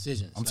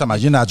decisions. I'm talking about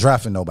you're not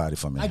drafting nobody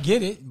for me. I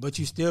get it, but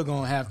you still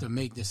going to have to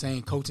make the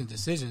same coaching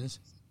decisions.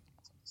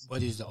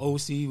 Whether it's the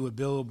OC with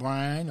Bill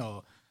O'Brien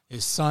or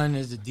his son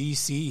is the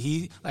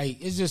DC.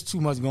 It's just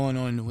too much going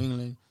on in New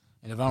England.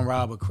 And if I'm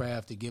Robert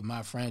Kraft to get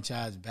my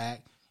franchise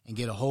back and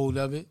get a hold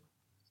of it,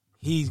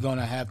 he's going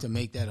to have to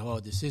make that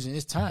hard decision.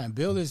 It's time.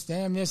 Bill is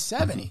damn near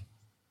 70.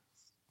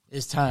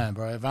 It's time,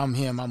 bro. If I'm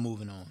him, I'm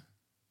moving on.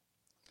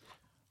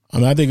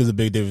 I think there's a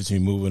big difference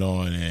between moving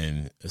on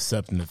and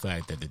accepting the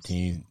fact that the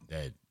team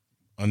that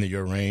under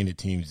your reign, the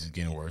team is just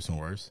getting worse and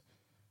worse.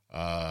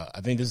 I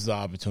think this is an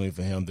opportunity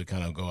for him to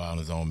kind of go out on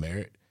his own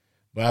merit.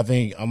 But I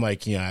think I'm like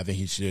Keon. I think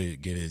he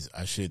should get his.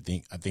 I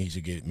think he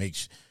should get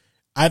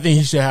I think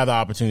he should have the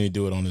opportunity to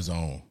do it on his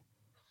own,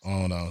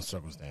 on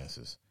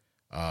circumstances.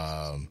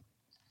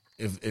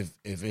 If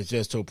it's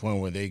just to a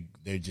point where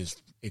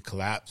it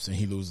collapses and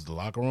he loses the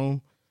locker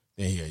room,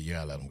 then you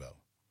gotta let him go.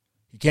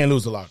 He can't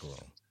lose the locker room.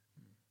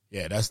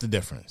 Yeah, that's the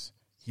difference.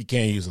 He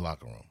can't use the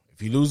locker room. If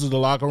he loses the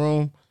locker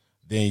room,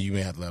 then you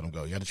may have to let him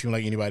go. You have to treat him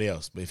like anybody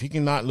else. But if he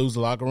cannot lose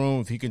the locker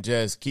room, if he can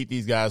just keep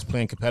these guys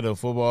playing competitive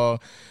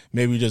football,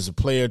 maybe just a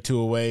player or two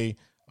away,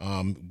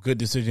 good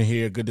decision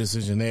here, good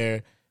decision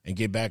there, and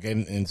get back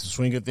into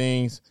swing of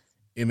things,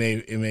 it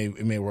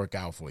may work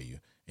out for you.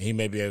 And he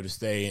may be able to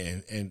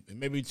stay and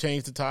maybe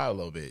change the tide a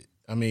little bit.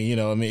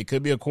 It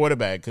could be a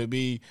quarterback, it could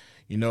be,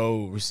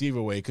 receiver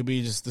away, it could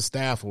be just the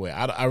staff away.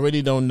 I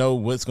really don't know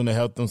what's going to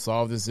help them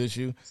solve this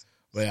issue.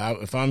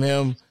 But if I'm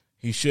him,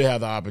 he should have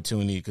the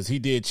opportunity, because he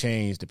did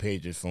change the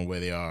Patriots from where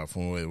they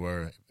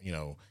were,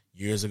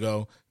 years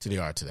ago to they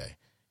are today.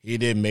 He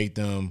did make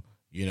them,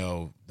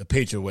 the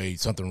Patriot way,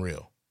 something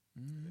real.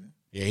 Mm-hmm.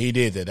 Yeah, he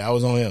did that. That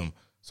was on him.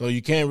 So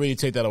you can't really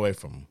take that away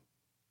from him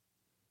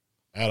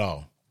at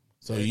all.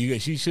 So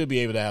she should be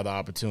able to have the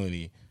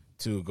opportunity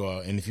to go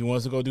out. And if he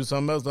wants to go do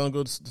something else, let him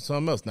go do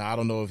something else. Now, I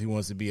don't know if he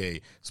wants to be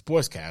a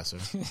sportscaster.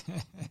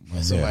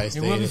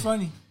 It would be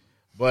funny.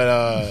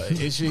 But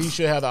he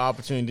should have the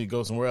opportunity to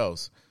go somewhere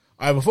else.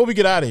 All right, before we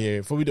get out of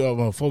here, before we do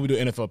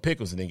NFL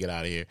pickles and then get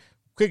out of here,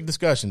 quick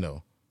discussion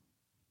though,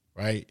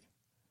 right?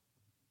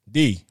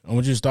 D, I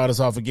want you to start us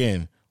off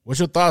again. What's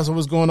your thoughts on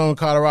what's going on in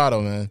Colorado,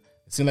 man?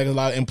 It seemed like a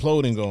lot of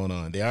imploding going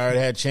on. They already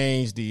had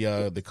changed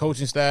the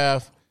coaching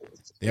staff.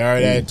 They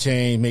already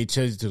had made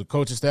changes to the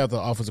coaching staff,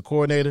 the offensive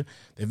coordinator.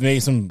 They've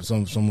made some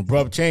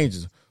abrupt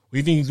changes. What do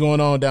you think is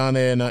going on down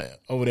there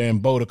over there in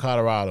Boulder,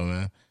 Colorado,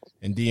 man?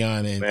 And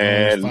Dion and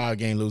this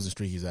 5-game losing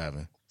streak he's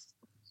having.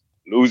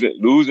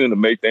 Losing to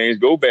make things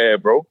go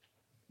bad, bro.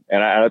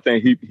 And I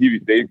think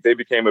they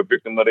became a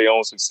victim of their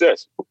own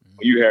success.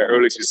 When you had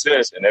early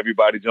success and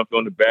everybody jumped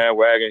on the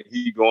bandwagon,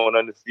 he going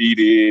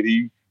undefeated,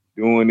 he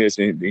doing this,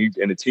 and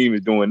the team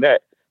is doing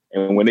that.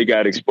 And when they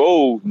got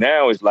exposed,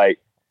 now it's like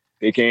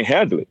they can't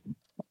handle it.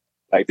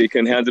 Like, they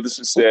couldn't handle the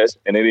success,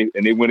 and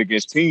they went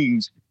against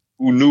teams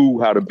who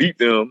knew how to beat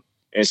them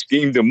and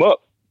schemed them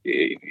up.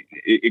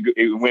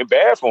 It went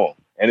bad for them,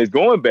 and it's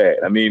going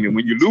bad. I mean,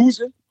 when you're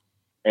losing,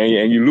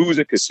 and you're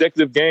losing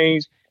consecutive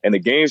games, and the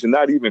games are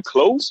not even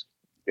close,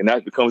 then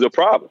that becomes a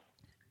problem.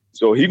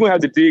 So he's going to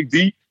have to dig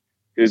deep.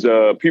 His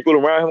people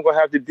around him going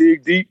to have to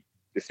dig deep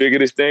to figure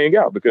this thing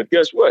out. Because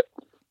guess what?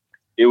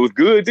 it was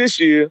good this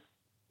year,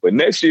 but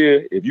next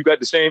year, if you got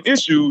the same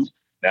issues,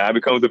 now it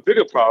becomes a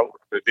bigger problem.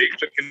 But they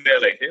looking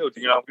at like, hell,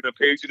 Dion, we done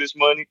paid you this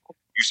money.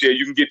 You said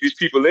you can get these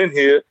people in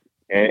here,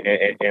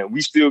 and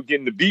we still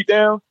getting the beat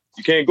down.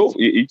 You can't go.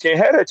 You can't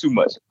have that too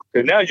much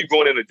because now you're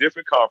going in a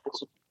different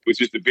conference,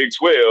 which is the Big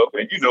 12,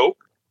 and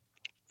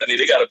I mean,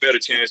 they got a better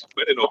chance of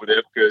winning over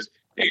there because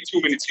there ain't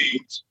too many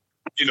teams,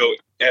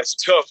 as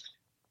tough,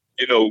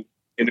 in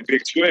the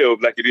Big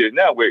 12 like it is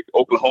now, where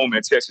Oklahoma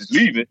and Texas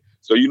leaving.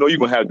 So you're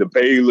gonna have the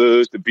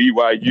Baylors, the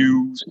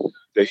BYUs,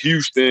 the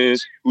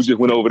Houstons, who just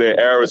went over there,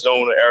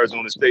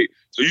 Arizona State.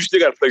 So you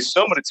still got to play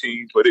some of the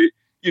teams, but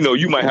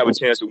you might have a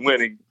chance of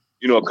winning,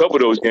 a couple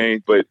of those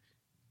games. But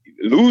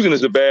losing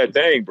is a bad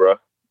thing, bro.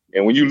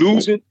 And when you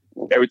losing,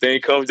 everything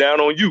comes down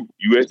on you.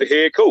 You as the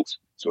head coach,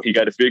 so he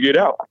got to figure it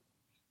out.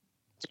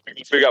 So he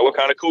can figure out what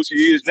kind of coach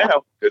he is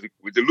now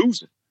with the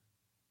losing.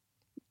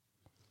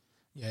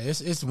 Yeah,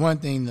 it's one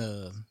thing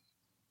to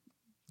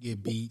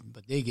get beat,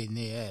 but they getting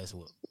their ass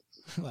whooped,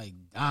 like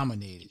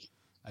dominated.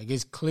 Like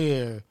it's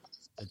clear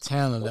the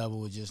talent level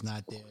was just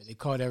not there. They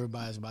caught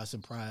everybody by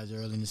surprise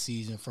early in the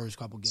season, first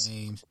couple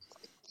games.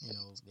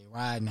 They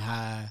riding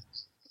high,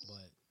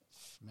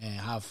 but man,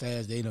 how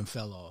fast they done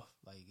fell off.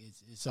 Like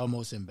it's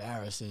almost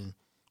embarrassing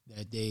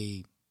that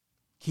they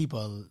keep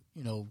rolling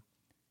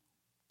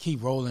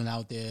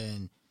out there,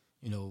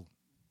 and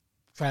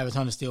Travis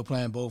Hunter still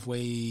playing both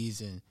ways,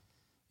 and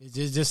it's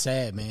just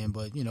sad, man.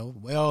 But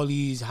with all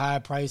these high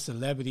priced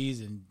celebrities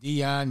and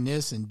Dion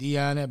this and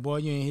Dion that, boy,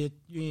 you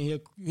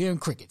ain't hearing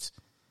crickets.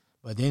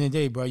 But at the end of the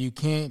day, bro, you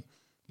can't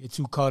get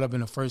too caught up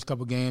in the first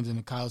couple games in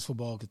the college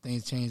football because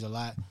things change a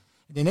lot.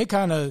 And then they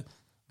kind of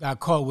got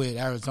caught with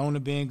Arizona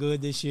being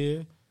good this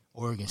year,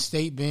 Oregon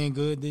State being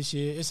good this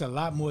year. It's a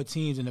lot more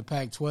teams in the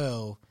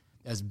Pac-12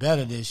 that's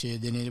better this year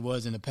than it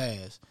was in the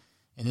past.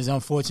 And it's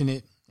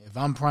unfortunate. If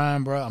I'm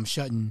Prime, bro, I'm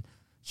shutting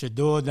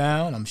Shador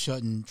down. I'm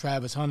shutting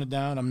Travis Hunter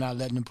down. I'm not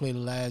letting him play the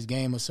last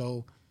game or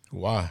so.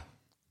 Why?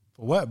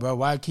 For what, bro?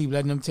 Why keep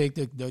letting them take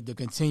the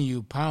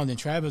continued pounding?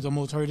 Travis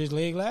almost hurt his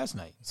leg last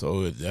night.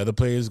 So the other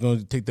players going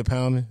to take the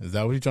pounding? Is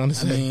that what you're trying to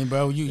say? I mean,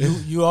 bro,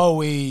 you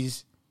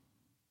always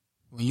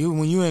when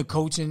you in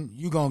coaching,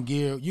 you gonna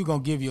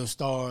give your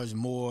stars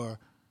more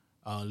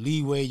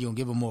leeway. You're gonna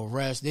give them more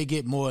rest. They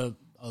get more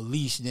a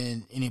leash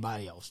than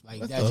anybody else. Like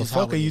what that's the just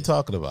fuck how are you is.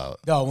 talking about?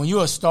 No, when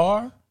you're a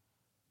star,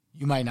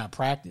 you might not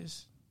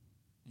practice.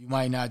 You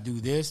might not do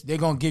this. They're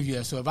going to give you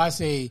that. So if I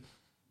say,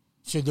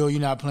 Shador, you're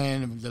not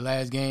playing the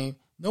last game,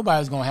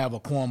 nobody's going to have a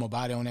qualm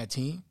about it on that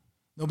team.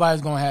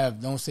 Nobody's going to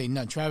don't say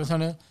nothing. Travis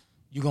Hunter,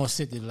 you're going to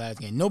sit to the last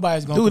game.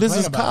 Nobody's going to complain about it. Dude,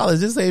 this is college.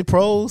 This ain't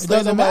pros. It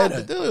doesn't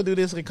matter. They don't do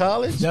this in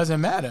college. It doesn't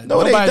matter.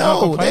 No, Nobody's they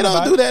don't. They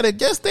don't do that. that.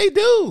 Yes, they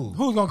do.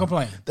 Who's going to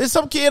complain? There's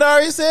some kid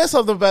already said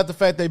something about the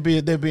fact they're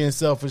being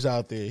selfish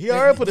out there. He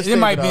already put a statement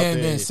might out be there.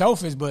 being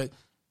selfish, but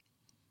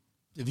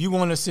if you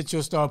want to sit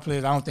your star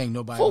players, I don't think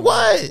nobody. For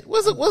what?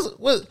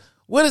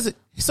 What is it?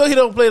 So he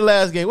don't play the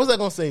last game. What's that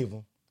gonna save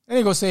him? It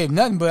ain't gonna save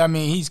nothing. But I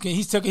mean,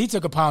 he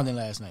took a pounding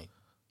last night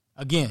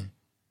again.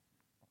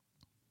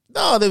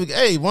 No,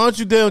 hey, why don't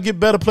you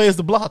get better players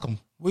to block him?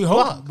 We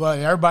hope, but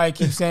everybody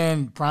keeps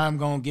saying Prime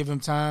gonna give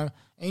him time.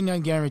 Ain't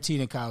nothing guaranteed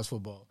in college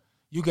football.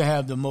 You can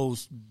have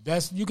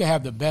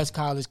the best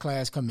college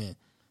class come in.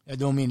 That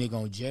don't mean they're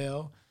gonna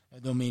gel.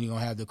 That don't mean they're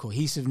gonna have the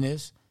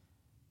cohesiveness.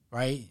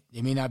 Right?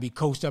 They may not be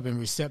coached up and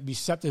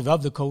receptive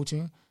of the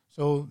coaching.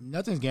 So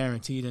nothing's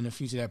guaranteed in the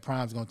future that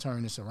Prime's going to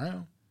turn this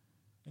around.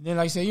 And then,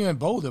 like I said, you're in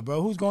Boulder,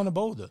 bro. Who's going to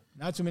Boulder?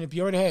 Not too many.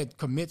 You already had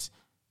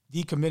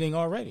decommitting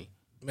already.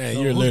 Man,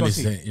 So you're literally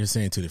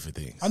saying two different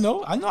things. I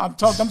know. I'm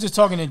just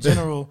talking in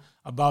general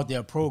about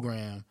their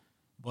program,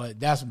 but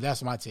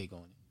that's my take on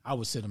it. I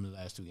would sit them the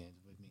last two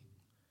games with me.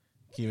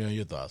 Keep me on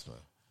your thoughts,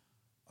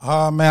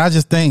 man. Man, I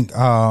just think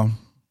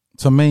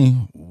to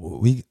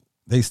me,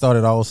 they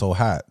started off so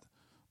hot.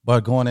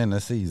 But going in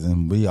the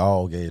season, we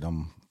all gave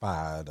them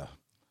 5 to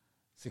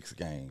 6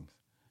 games.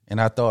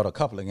 And I thought a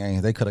couple of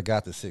games, they could have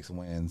got the 6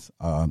 wins.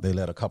 They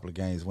let a couple of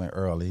games win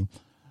early.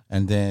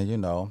 And then,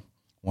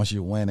 once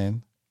you're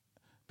winning,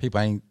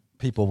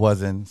 people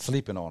wasn't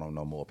sleeping on them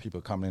no more. People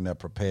coming in there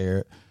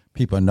prepared.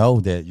 People know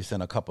that you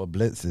send a couple of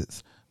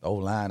blitzes, the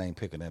old line ain't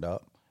picking it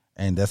up.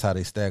 And that's how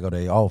they stagger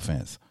their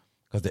offense.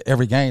 Because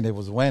every game they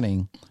was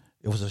winning,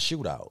 it was a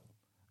shootout.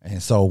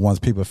 And so once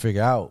people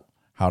figure out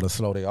how to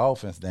slow their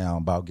offense down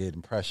about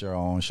getting pressure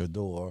on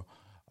Shador,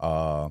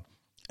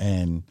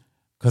 and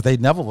because they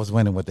never was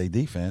winning with their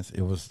defense.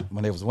 It was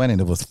when they was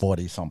winning, it was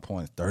 40-some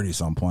points,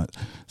 30-some points.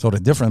 So the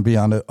difference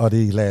beyond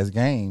these last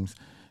games,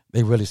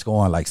 they really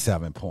scoring like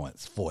 7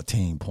 points,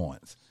 14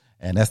 points,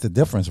 and that's the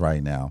difference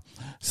right now.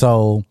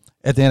 So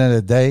at the end of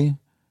the day,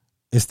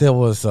 it still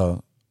was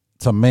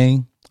to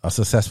me a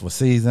successful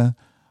season.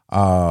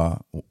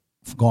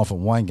 Going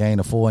from 1 game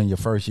to 4 in your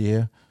first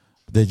year,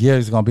 the year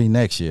is going to be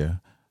next year.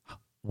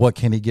 What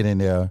can he get in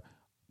there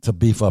to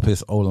beef up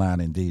his O-line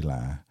and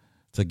D-line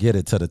to get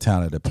it to the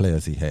talented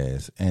players he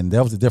has? And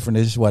that was the different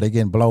issue why they're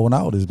getting blown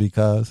out is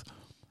because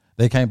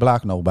they can't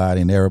block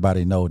nobody, and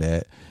everybody know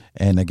that.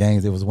 And the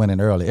games they was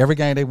winning early. Every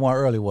game they won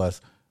early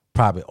was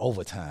probably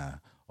overtime,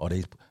 or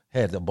they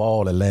had the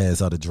ball the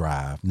last of the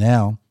drive.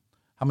 Now,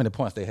 how many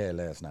points they had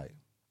last night?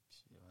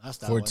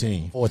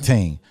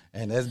 14.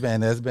 And that's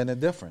been a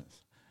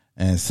difference.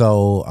 And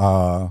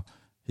so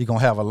he gonna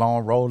have a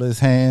long roll in his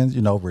hands,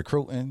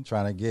 recruiting,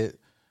 trying to get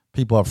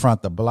people up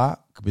front the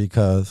block,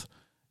 because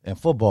in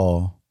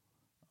football,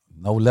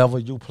 no level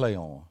you play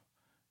on,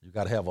 you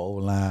got to have an O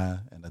line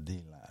and a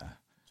D line.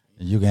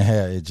 And you can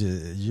have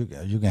you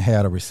can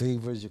have the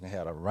receivers, you can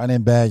have the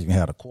running back, you can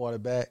have the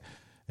quarterback,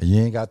 and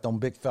you ain't got them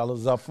big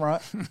fellas up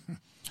front,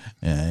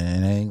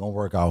 and it ain't gonna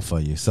work out for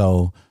you.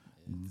 So,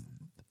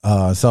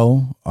 this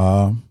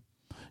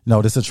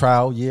is a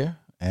trial year,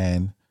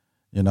 and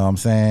you know what I'm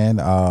saying,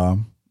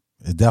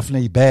 it's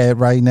definitely bad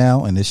right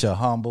now, and it should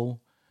humble,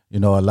 a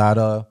lot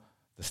of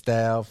the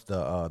staff,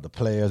 the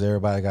players.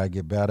 Everybody got to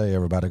get better.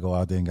 Everybody go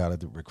out there and got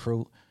to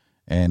recruit,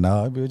 and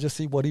we'll just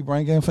see what he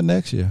bring in for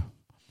next year.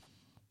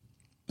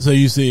 So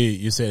you said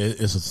it's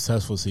a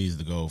successful season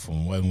to go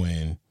from 1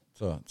 win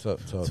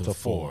to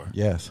 4.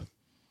 Yes.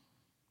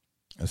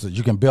 And so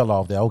you can build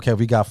off that. Okay,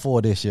 we got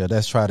 4 this year.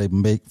 Let's try to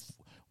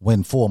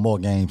win 4 more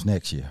games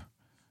next year.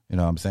 You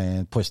know what I'm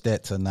saying? Push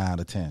that to 9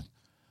 or 10.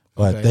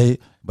 But Okay.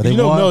 they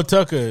won. won.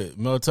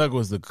 Mel Tucker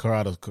was the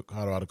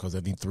Colorado coach, I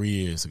think 3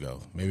 years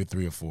ago, maybe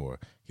 3 or 4.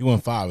 He won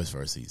 5 his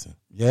first season.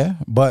 Yeah,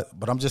 but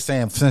I'm just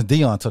saying, since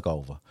Deion took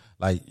over,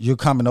 like, you're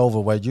coming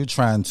over where you're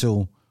trying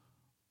to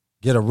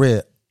get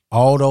rid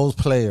all those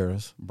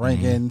players,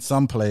 bring in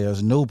some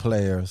players, new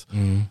players.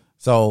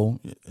 So,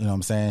 you know what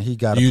I'm saying, he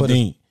got to put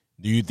Do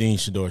you think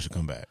Shador should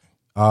come back?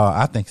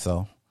 I think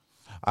so.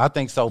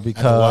 After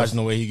Because watching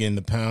the way he getting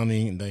the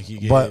pounding that he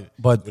get,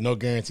 but with no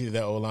guarantee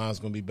that O line is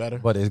going to be better.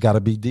 But it's got to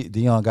be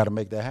Deion got to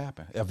make that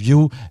happen. If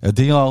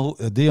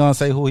Deion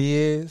say who he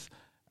is,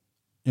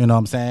 you know what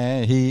I'm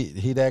saying,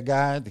 he that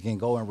guy that can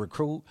go and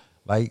recruit.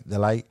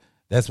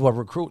 That's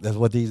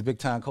what these big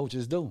time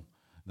coaches do.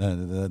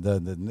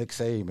 The Nick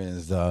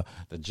Sabans, the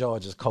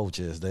Georgia's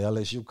coaches, the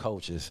LSU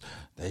coaches,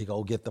 they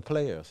go get the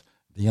players.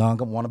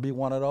 Deion want to be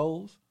one of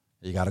those.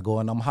 You got to go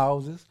in them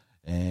houses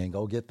and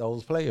go get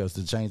those players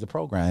to change the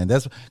program. And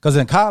that's because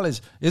in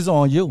college, it's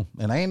on you.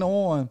 And ain't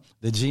on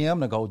the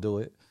GM to go do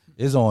it.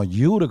 It's on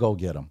you to go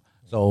get them.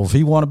 So if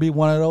he want to be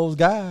one of those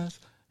guys,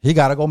 he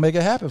got to go make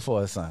it happen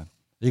for his son.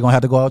 You're going to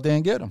have to go out there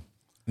and get him.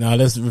 Now,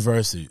 let's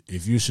reverse it.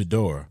 If you're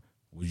Shador,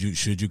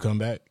 should you come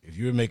back? If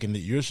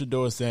you're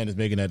Shador Sanders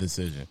making that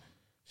decision,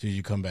 should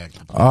you come back?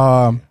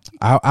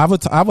 I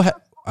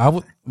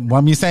would.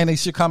 When me saying they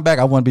should come back,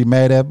 I wouldn't be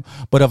mad at him.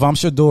 But if I'm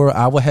Shador,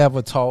 I would have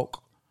a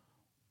talk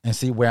and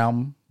see where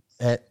I'm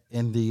at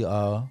in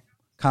the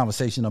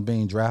conversation of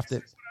being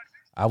drafted.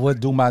 I would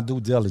do my due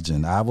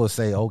diligence. I would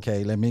say,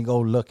 okay, let me go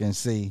look and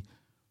see,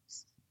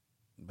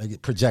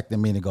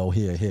 projecting me to go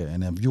here.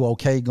 And if you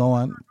okay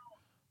going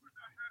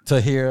to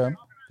here,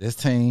 this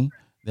team,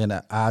 then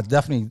I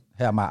definitely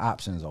have my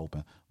options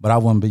open. But I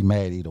wouldn't be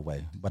mad either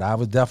way. But I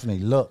would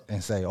definitely look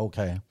and say,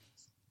 okay,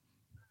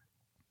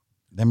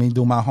 let me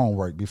do my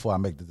homework before I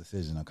make the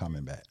decision of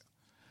coming back.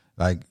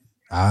 Like,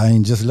 I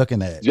ain't just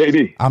looking at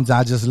JD. I'm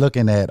not just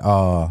looking at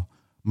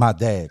my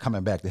dad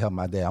coming back to help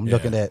my dad. I'm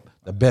looking at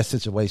the best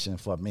situation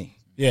for me.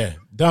 Yeah,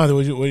 Don,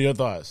 what are your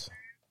thoughts?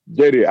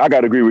 JD, I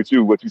got to agree with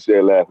you what you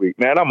said last week.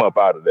 Man, I'm up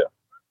out of there.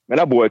 Man,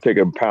 that boy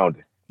taking a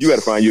pounding. You got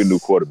to find you a new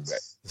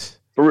quarterback.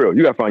 For real,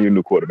 you got to find you a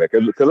new quarterback.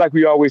 Because like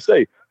we always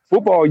say,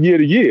 football year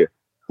to year.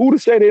 Who to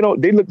say they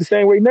look the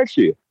same way next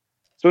year?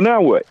 So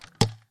now what?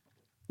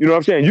 You know what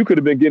I'm saying? You could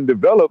have been getting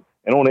developed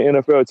and on an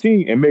NFL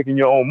team and making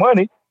your own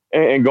money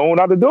and going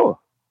out the door.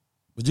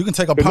 But you can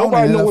take a pound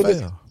in the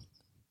NFL.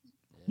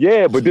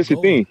 Yeah, but this is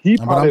the thing. He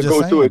probably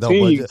goes to a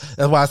team.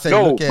 That's why I say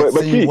look at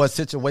seeing what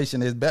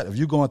situation is better. If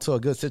you go into a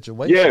good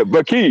situation. Yeah,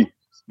 but Key,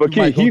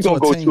 he's going to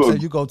go to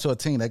you go to a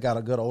team that got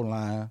a good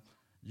O-line,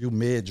 you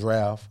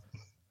mid-draft,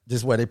 this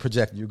is where they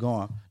project you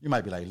going. You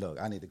might be like, look,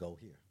 I need to go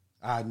here.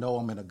 I know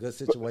I'm in a good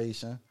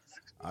situation.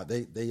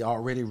 They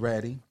already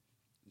ready.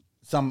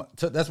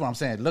 That's what I'm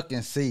saying. Look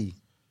and see.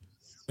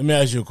 Let me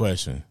ask you a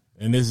question.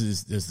 And this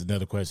is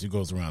another question. It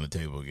goes around the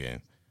table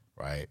again,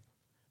 right?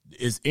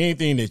 Is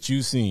anything that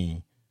you've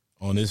seen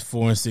on this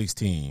 4-6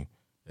 team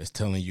that's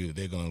telling you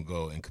they're going to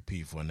go and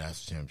compete for a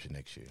national championship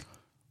next year?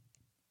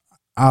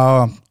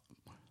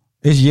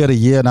 It's year to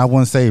year, and I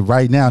wouldn't say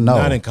right now, no.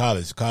 Not in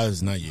college. College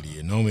is not year to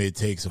year. Normally it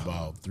takes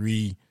about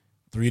 3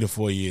 to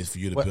 4 years for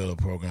you to build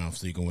a program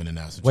so you can win a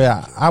national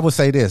championship. Well, I would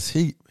say this.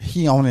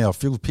 He only a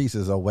few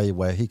pieces away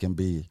where he can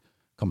be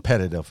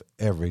competitive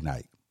every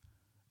night.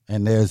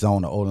 And there's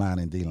on the O-line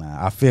and D-line.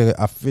 I feel.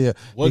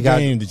 What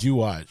game did you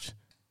watch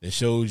that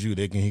shows you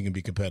that he can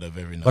be competitive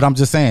every night? But I'm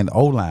just saying,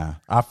 O-line.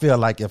 I feel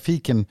like if he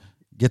can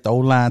get the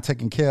O-line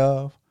taken care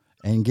of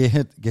and get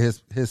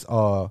his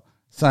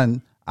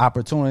son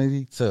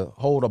opportunity to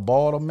hold a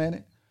ball a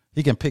minute,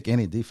 he can pick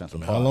any defense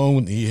apart. How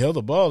long he held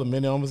the ball a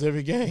minute almost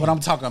every game? But I'm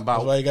talking about.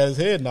 That's why he got his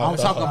head knocked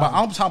off.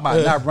 I'm talking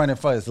about not running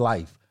for his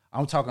life.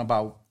 I'm talking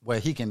about where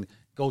he can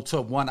go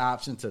to 1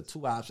 option to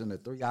 2 option to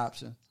 3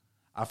 option.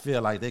 I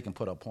feel like they can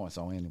put up points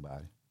on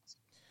anybody.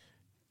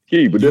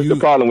 key. But this is the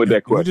problem with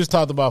that We question. just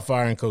talked about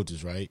firing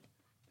coaches, right?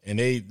 And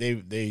they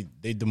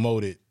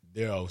demoted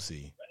their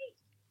OC.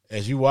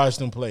 As you watch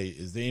them play,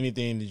 is there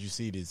anything that you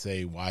see that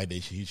say why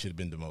he should have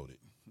been demoted?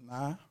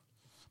 Nah,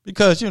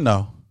 because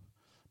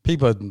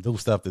people do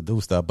stuff to do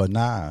stuff, but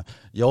nah,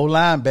 your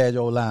line bad.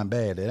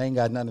 It ain't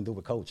got nothing to do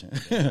with coaching.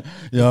 You know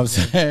what I'm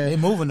saying? They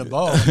moving the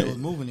ball. Those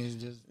moving is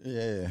just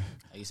Yeah.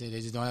 like you said.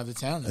 They just don't have the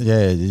talent.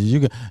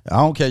 Yeah, I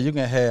don't care. You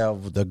can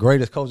have the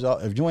greatest coach.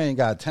 If you ain't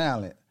got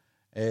talent,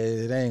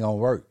 it ain't gonna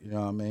work. You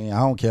know what I mean? I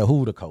don't care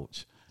who the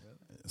coach.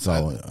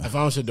 So if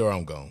I'm Shador,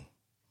 I'm gone.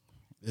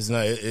 It's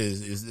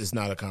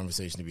not a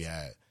conversation to be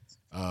had.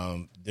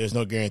 There's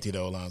no guarantee the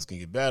O-line's going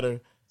to get better.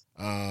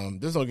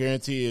 There's no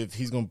guarantee if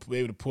he's going to be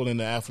able to pull in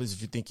the athletes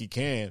if you think he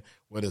can,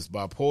 whether it's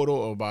by portal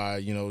or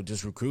by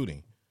just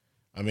recruiting.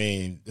 I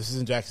mean, this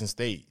isn't Jackson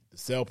State. The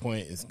sell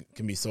point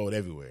can be sold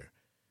everywhere.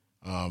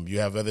 You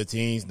have other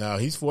teams. Now,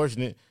 he's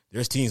fortunate.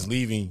 There's teams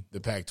leaving the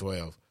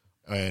Pac-12,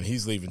 and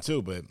he's leaving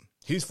too, but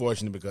he's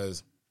fortunate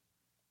because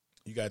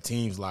you got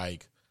teams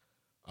like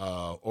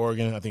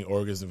Oregon. I think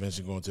Oregon's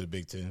eventually going to the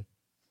Big Ten.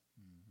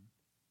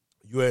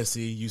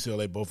 USC,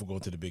 UCLA, both are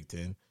going to the Big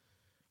Ten.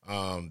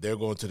 They're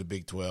going to the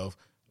Big 12.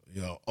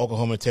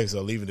 Oklahoma and Texas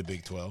are leaving the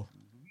Big 12.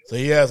 So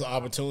he has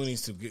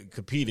opportunities to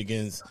compete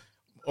against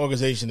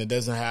organization that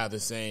doesn't have the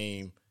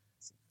same,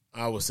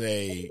 I would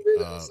say,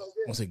 I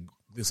won't say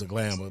this a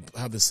glam, but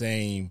have the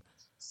same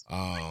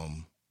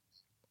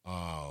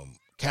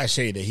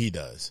cachet that he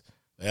does,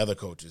 the other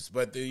coaches.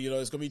 But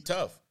it's going to be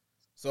tough.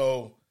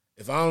 So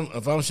if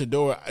I'm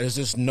Shador, there's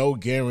just no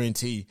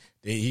guarantee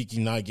that he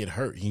cannot get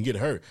hurt. He can get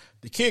hurt.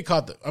 The kid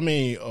Travis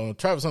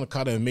Hunter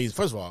caught an amazing.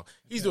 First of all,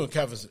 he's doing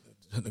Travis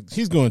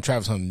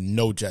Hunter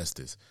no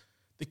justice.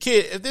 The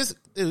kid, if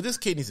this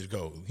kid needs to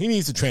go, he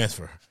needs to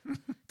transfer.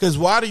 Because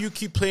why do you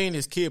keep playing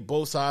this kid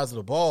both sides of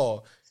the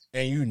ball,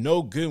 and you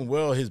know good and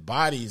well his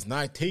body is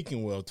not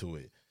taking well to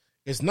it?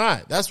 It's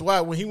not. That's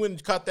why when he went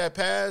and caught that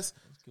pass,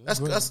 that's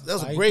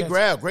a great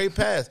grab, great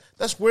pass.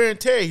 That's wear and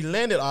tear. He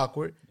landed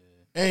awkward,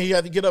 and he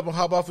had to get up and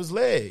hop off his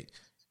leg.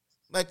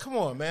 Like, come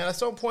on, man. At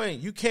some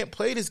point, you can't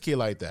play this kid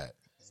like that.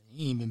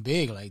 He ain't been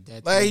big like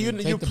that. Like,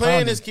 you're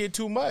playing this kid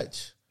too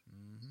much.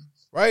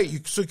 Right?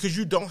 Because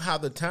you don't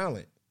have the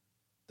talent.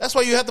 That's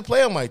why you have to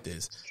play him like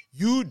this.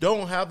 You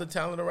don't have the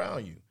talent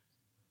around you.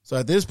 So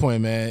at this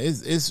point, man,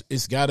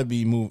 it's got to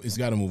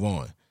move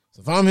on.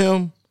 So if I'm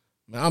him,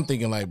 man, I'm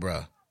thinking like,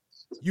 bruh,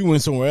 you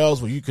went somewhere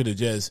else where you could have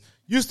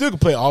you still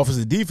could play offense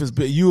and defense,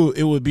 but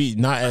it would be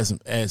not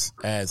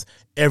as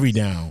every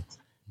down,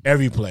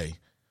 every play,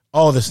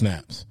 all the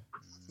snaps.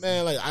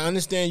 Man, like, I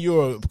understand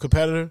you're a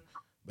competitor,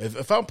 but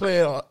if I'm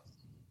playing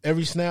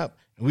every snap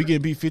and we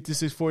get beat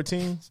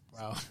 56-14,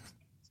 Wow.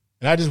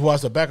 and I just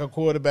watched a backup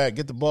quarterback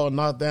get the ball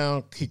knocked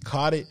down, he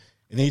caught it,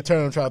 and then he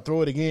turned and tried to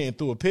throw it again and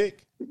threw a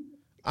pick,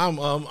 I'm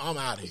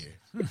out of here.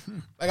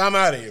 Like, I'm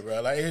out of here,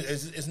 bro. Like,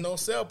 it's no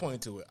sell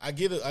point to it. I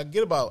get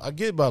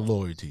about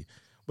loyalty,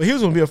 but he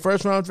was going to be a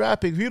first round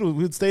draft pick if he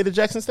would stay at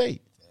Jackson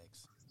State.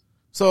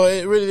 So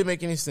it really didn't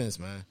make any sense,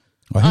 man.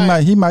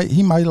 Well, he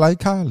might like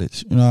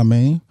college. You know what I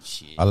mean?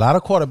 Shit. A lot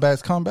of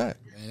quarterbacks come back.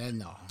 Man,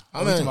 no. I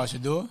mean, talking about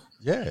Shador?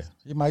 Yeah,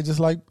 he might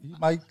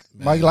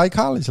like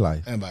college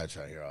life. Anybody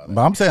try to hear all that?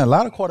 But I'm saying a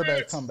lot of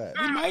quarterbacks come back.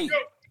 He might.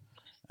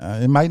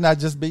 It might not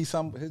just be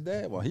his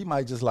dad. Well, he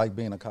might just like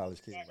being a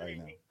college kid right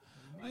now.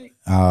 He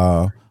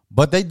might.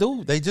 But they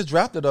do. They just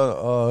drafted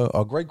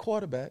a great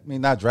quarterback. I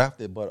mean, not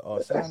drafted, but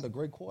signed a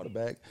great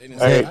quarterback.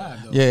 Hey.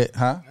 Yeah,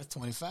 huh? That's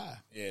 25.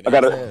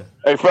 Yeah,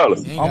 Hey,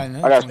 fellas, He ain't got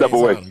nothing. I got to step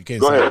away. You can't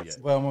Go say ahead. it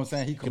yet. Well, I'm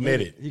saying he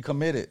committed. He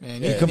committed.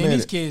 Man, he and committed.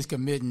 these kids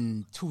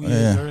committing 2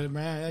 years early,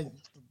 man.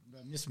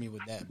 That miss me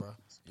with that, bro.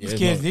 These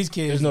kids.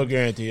 There's no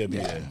guarantee he'll be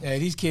there. Yeah,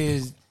 these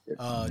kids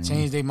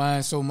change their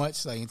mind so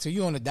much. Like, until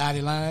you're on the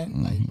dotted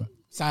line, like, bro,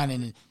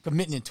 signing and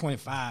committing in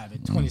 25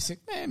 and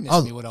 26, man,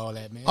 miss me with all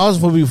that, man.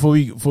 Also, before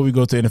we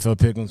go to NFL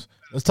pick'ems,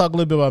 let's talk a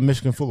little bit about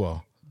Michigan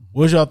football.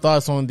 What's your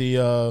thoughts on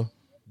the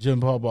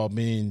Jim Harbaugh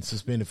being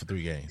suspended for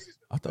 3 games?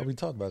 I thought we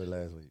talked about it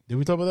last week. Did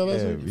we talk about that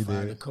last Yeah, week? we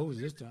Fired the did. coach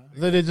this time.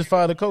 They just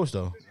fired the coach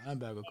though.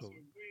 Linebacker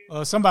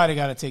coach. Somebody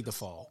got to take the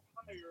fall.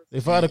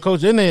 They fired the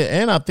coach, and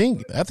I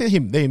think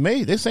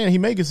they're saying he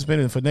may get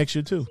suspended for next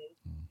year too.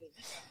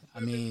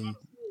 I mean,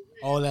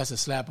 all that's a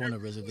slap on the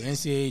wrist. If the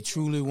NCAA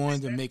truly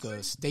wanted to make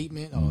a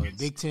statement, or the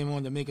Big Ten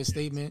wanted to make a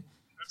statement,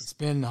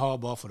 suspend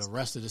Harbaugh for the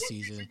rest of the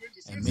season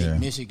and make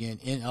Michigan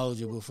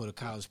ineligible for the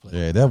college play.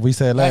 Yeah, that we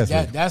said last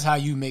week. That's how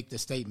you make the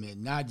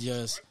statement, not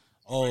just,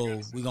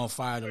 we're going to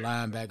fire the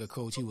linebacker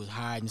coach. He was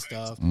hiding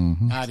stuff.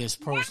 Now this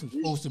person's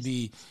supposed to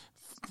be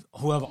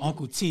whoever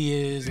Uncle T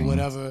is or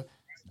whatever.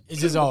 It's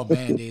just all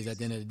Band-Aids at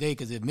the end of the day,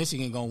 because if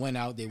Michigan going to win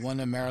out, they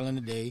won in Maryland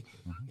today.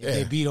 If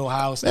they beat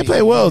Ohio State. They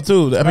play well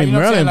too. I mean, you know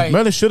what I'm saying?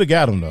 Maryland should have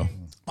got him though.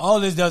 all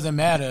this doesn't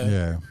matter.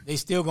 Yeah. They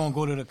still gonna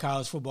go to the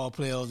college football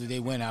playoffs if they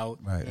went out.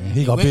 Right. And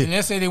And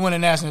let's say they win a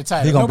national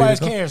title. Nobody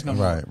cares no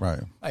more. Right.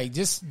 Like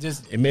just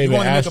it may be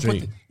an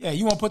asterisk.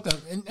 You want to put the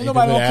and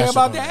nobody gonna care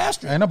about the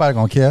asterisk. Ain't nobody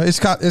gonna care. It's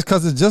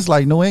because it's just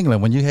like New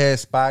England when you had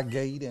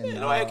Spygate and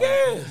Nobody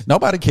cares.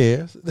 Nobody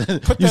cares.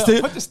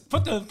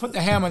 Put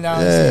the hammer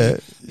down.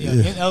 And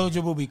say,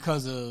 ineligible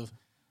because of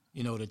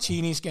the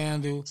cheating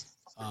scandal.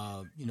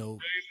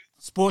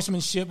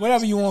 Sportsmanship,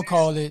 whatever you want to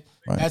call it.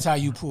 Right. That's how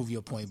you prove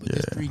your point. But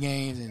there's 3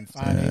 games and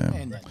 5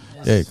 games.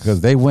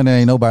 Because they win,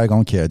 ain't nobody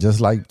gonna care.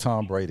 Just like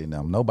Tom Brady and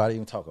them. Nobody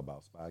even talk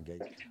about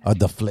Spygate or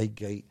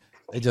Deflategate.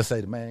 They just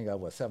say the man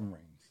got 7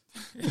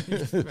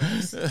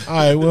 rings. All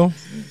right, well,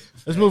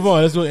 let's move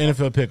on. Let's do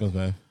NFL pick'ems,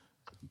 man.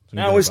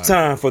 Now it's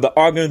time for the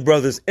Arguing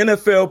Brothers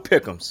NFL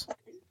pick'ems.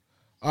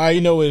 All right, you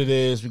know what it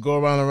is. We go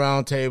around the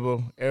round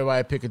table.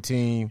 Everybody pick a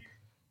team.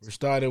 We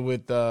started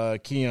with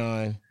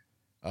Keon.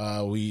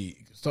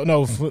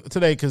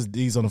 Today because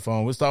D's on the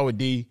phone. We'll start with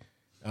D,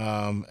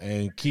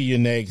 and Key, you're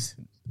next,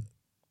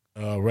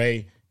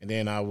 Ray, and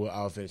then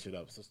I'll finish it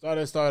up. So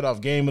start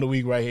off game of the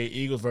week right here: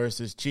 Eagles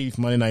versus Chiefs,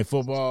 Monday Night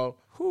Football.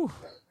 Whew.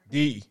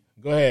 D,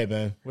 go ahead,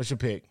 man. What's your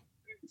pick?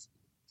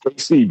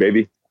 KC,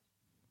 baby.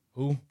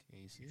 Who?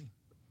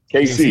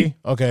 KC.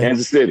 Okay.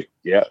 Kansas City.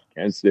 Yeah,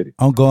 Kansas City.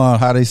 I'm going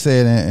how they say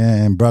it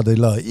in brotherly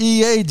love.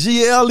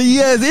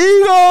 EAGLES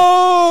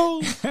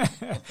Eagles.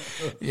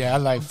 Yeah, I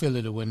like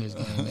Philly to win this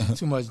game, man.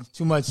 Too much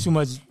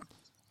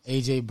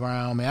AJ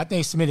Brown, man. I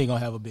think Smitty gonna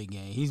have a big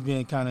game. He's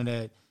been kind of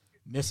that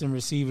missing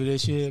receiver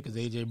this year because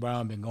AJ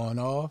Brown been going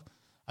off.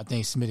 I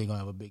think Smitty gonna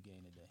have a big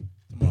game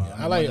today.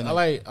 I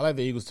like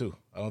the Eagles too.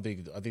 I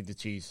think the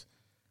Chiefs.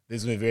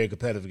 This is gonna be a very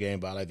competitive game,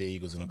 but I like the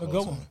Eagles in a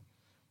close one.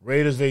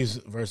 Raiders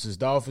versus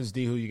Dolphins.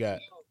 D, who you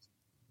got?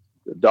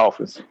 The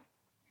Dolphins.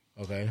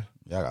 Okay.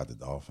 Yeah, I got the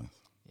Dolphins.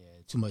 Yeah,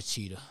 too much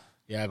cheetah.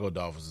 Yeah, I go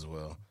Dolphins as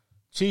well.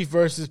 Chiefs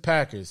versus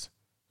Packers.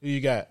 Who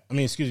you got?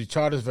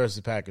 Chargers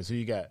versus Packers. Who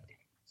you got?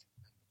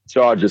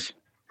 Chargers.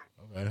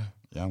 Okay.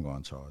 Yeah, I'm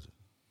going Chargers.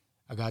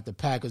 I got the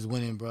Packers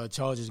winning, bro.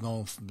 Chargers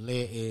going to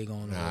lay an egg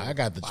on. I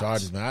got the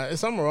Chargers, man. There's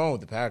something wrong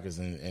with the Packers,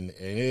 and it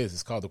is.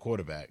 It's called the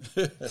quarterback.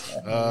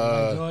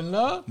 Jordan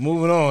Love.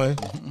 Moving on.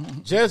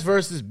 Jets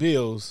versus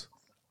Bills.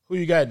 Who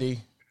you got, D?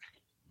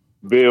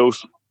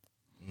 Bills.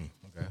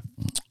 Okay.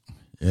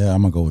 Yeah,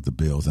 I'm gonna go with the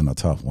Bills in a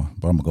tough one,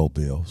 but I'm gonna go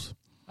Bills.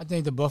 I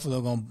think the Buffalo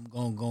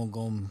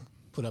gonna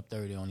put up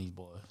 30 on these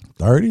boys.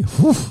 30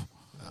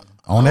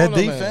 on that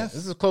defense. Man. This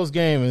is a close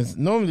game. And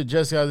normally the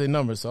Jets have their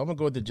numbers, so I'm gonna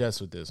go with the Jets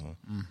with this one.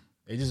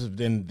 They've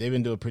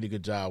been doing a pretty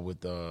good job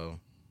with on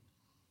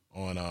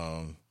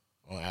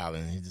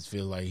Allen. He just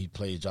feels like he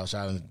plays Josh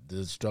Allen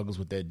struggles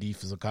with that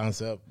defensive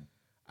concept.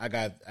 I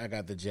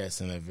got the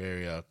Jets in a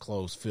very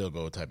close field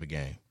goal type of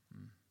game.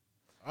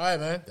 All right,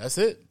 man. That's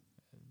it.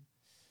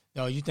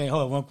 No, you think?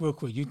 Hold on, real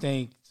quick. You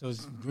think so?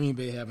 Green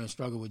Bay having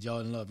struggled with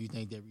Jordan Love. You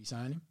think they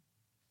re-sign him?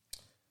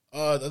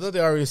 I thought they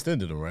already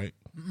extended him, right?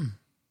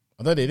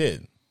 I thought they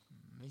did.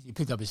 He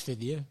picked up his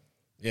 5th year.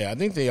 Yeah, I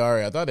think they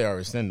already. I thought they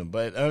already extended him,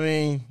 but I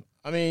think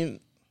they're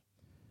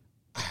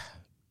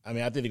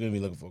going to be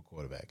looking for a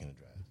quarterback in the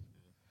draft,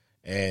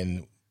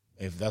 and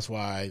if that's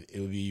why it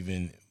would be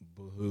even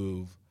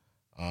behoove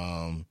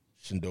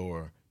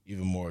Shindor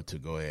even more to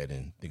go ahead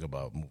and think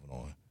about moving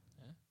on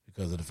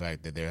because of the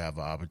fact that they have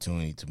an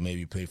opportunity to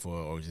maybe play for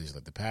organizations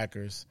like the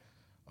Packers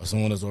or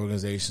some of those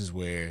organizations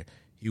where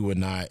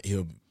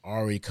he'll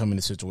already come in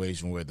a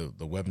situation where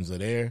the weapons are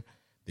there.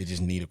 They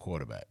just need a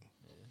quarterback.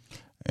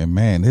 And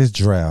man, this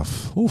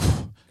draft,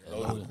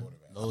 Loaded.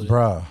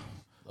 bruh.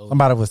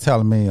 Somebody was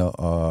telling me,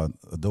 a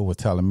dude was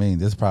telling me,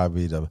 this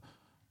probably the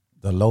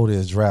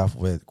loadest draft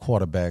with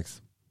quarterbacks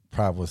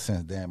probably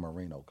since Dan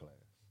Marino class.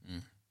 Yeah,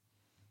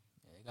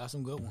 they got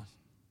some good ones.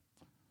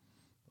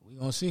 We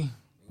gonna see.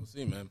 We'll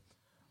see, man.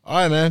 All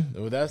right, man.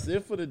 Well, that's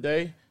it for the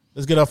day.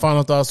 Let's get our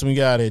final thoughts when we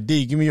get out of here.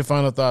 D, give me your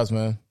final thoughts,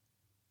 man.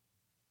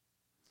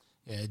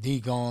 Yeah, D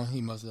gone.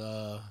 He must.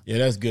 Yeah,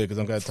 that's good because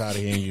I'm kind of tired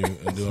of hearing you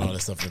and doing all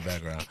this stuff in the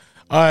background.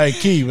 All right,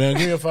 Key, man.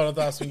 Give me your final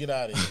thoughts when we get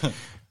out of here.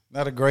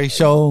 Another great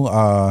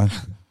show.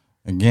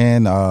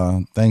 Again,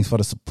 thanks for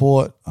the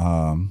support.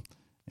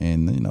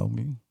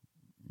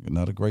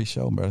 Another great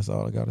show, man. That's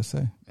all I got to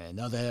say. Man,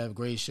 another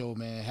great show,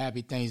 man.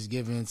 Happy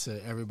Thanksgiving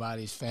to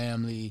everybody's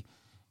family.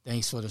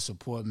 Thanks for the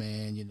support,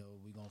 man.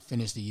 We're going to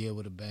finish the year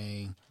with a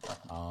bang.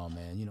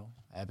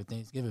 Happy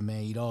Thanksgiving,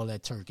 man. Eat all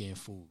that turkey and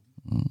food.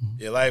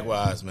 Yeah,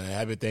 likewise, man.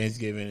 Happy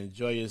Thanksgiving.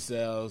 Enjoy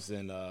yourselves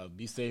and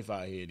be safe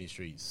out here in these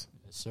streets.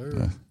 Yes, sir.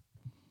 Yeah.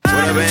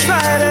 Try it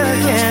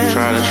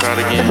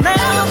again.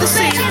 Now the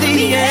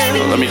end.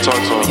 Let me talk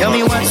to him. Tell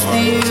me what's the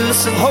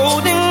use of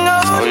holding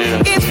on.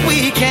 if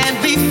we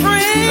can't be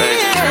friends.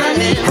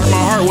 Hurt my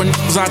heart when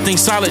I think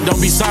solid,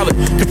 don't be solid.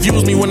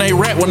 Confuse me when they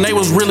rap, when they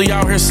was really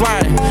out here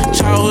sliding.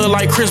 Childhood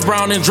like Chris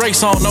Brown and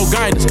Drake's on, no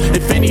guidance.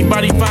 If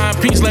anybody find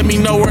peace, let me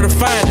know where to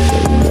find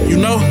it. You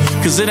know,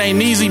 cause it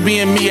ain't easy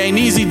being me. Ain't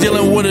easy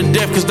dealing with a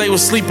death cause they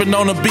was sleeping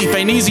on the beef.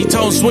 Ain't easy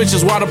tone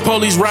switches while the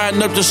police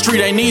riding up the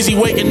street. Ain't easy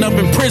waking up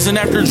in prison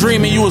after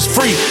dreaming you was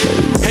free.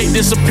 Hate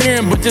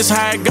disappearing, but this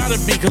how it gotta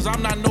be. Cause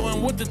I'm not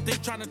knowing what to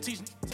think, trying to teach.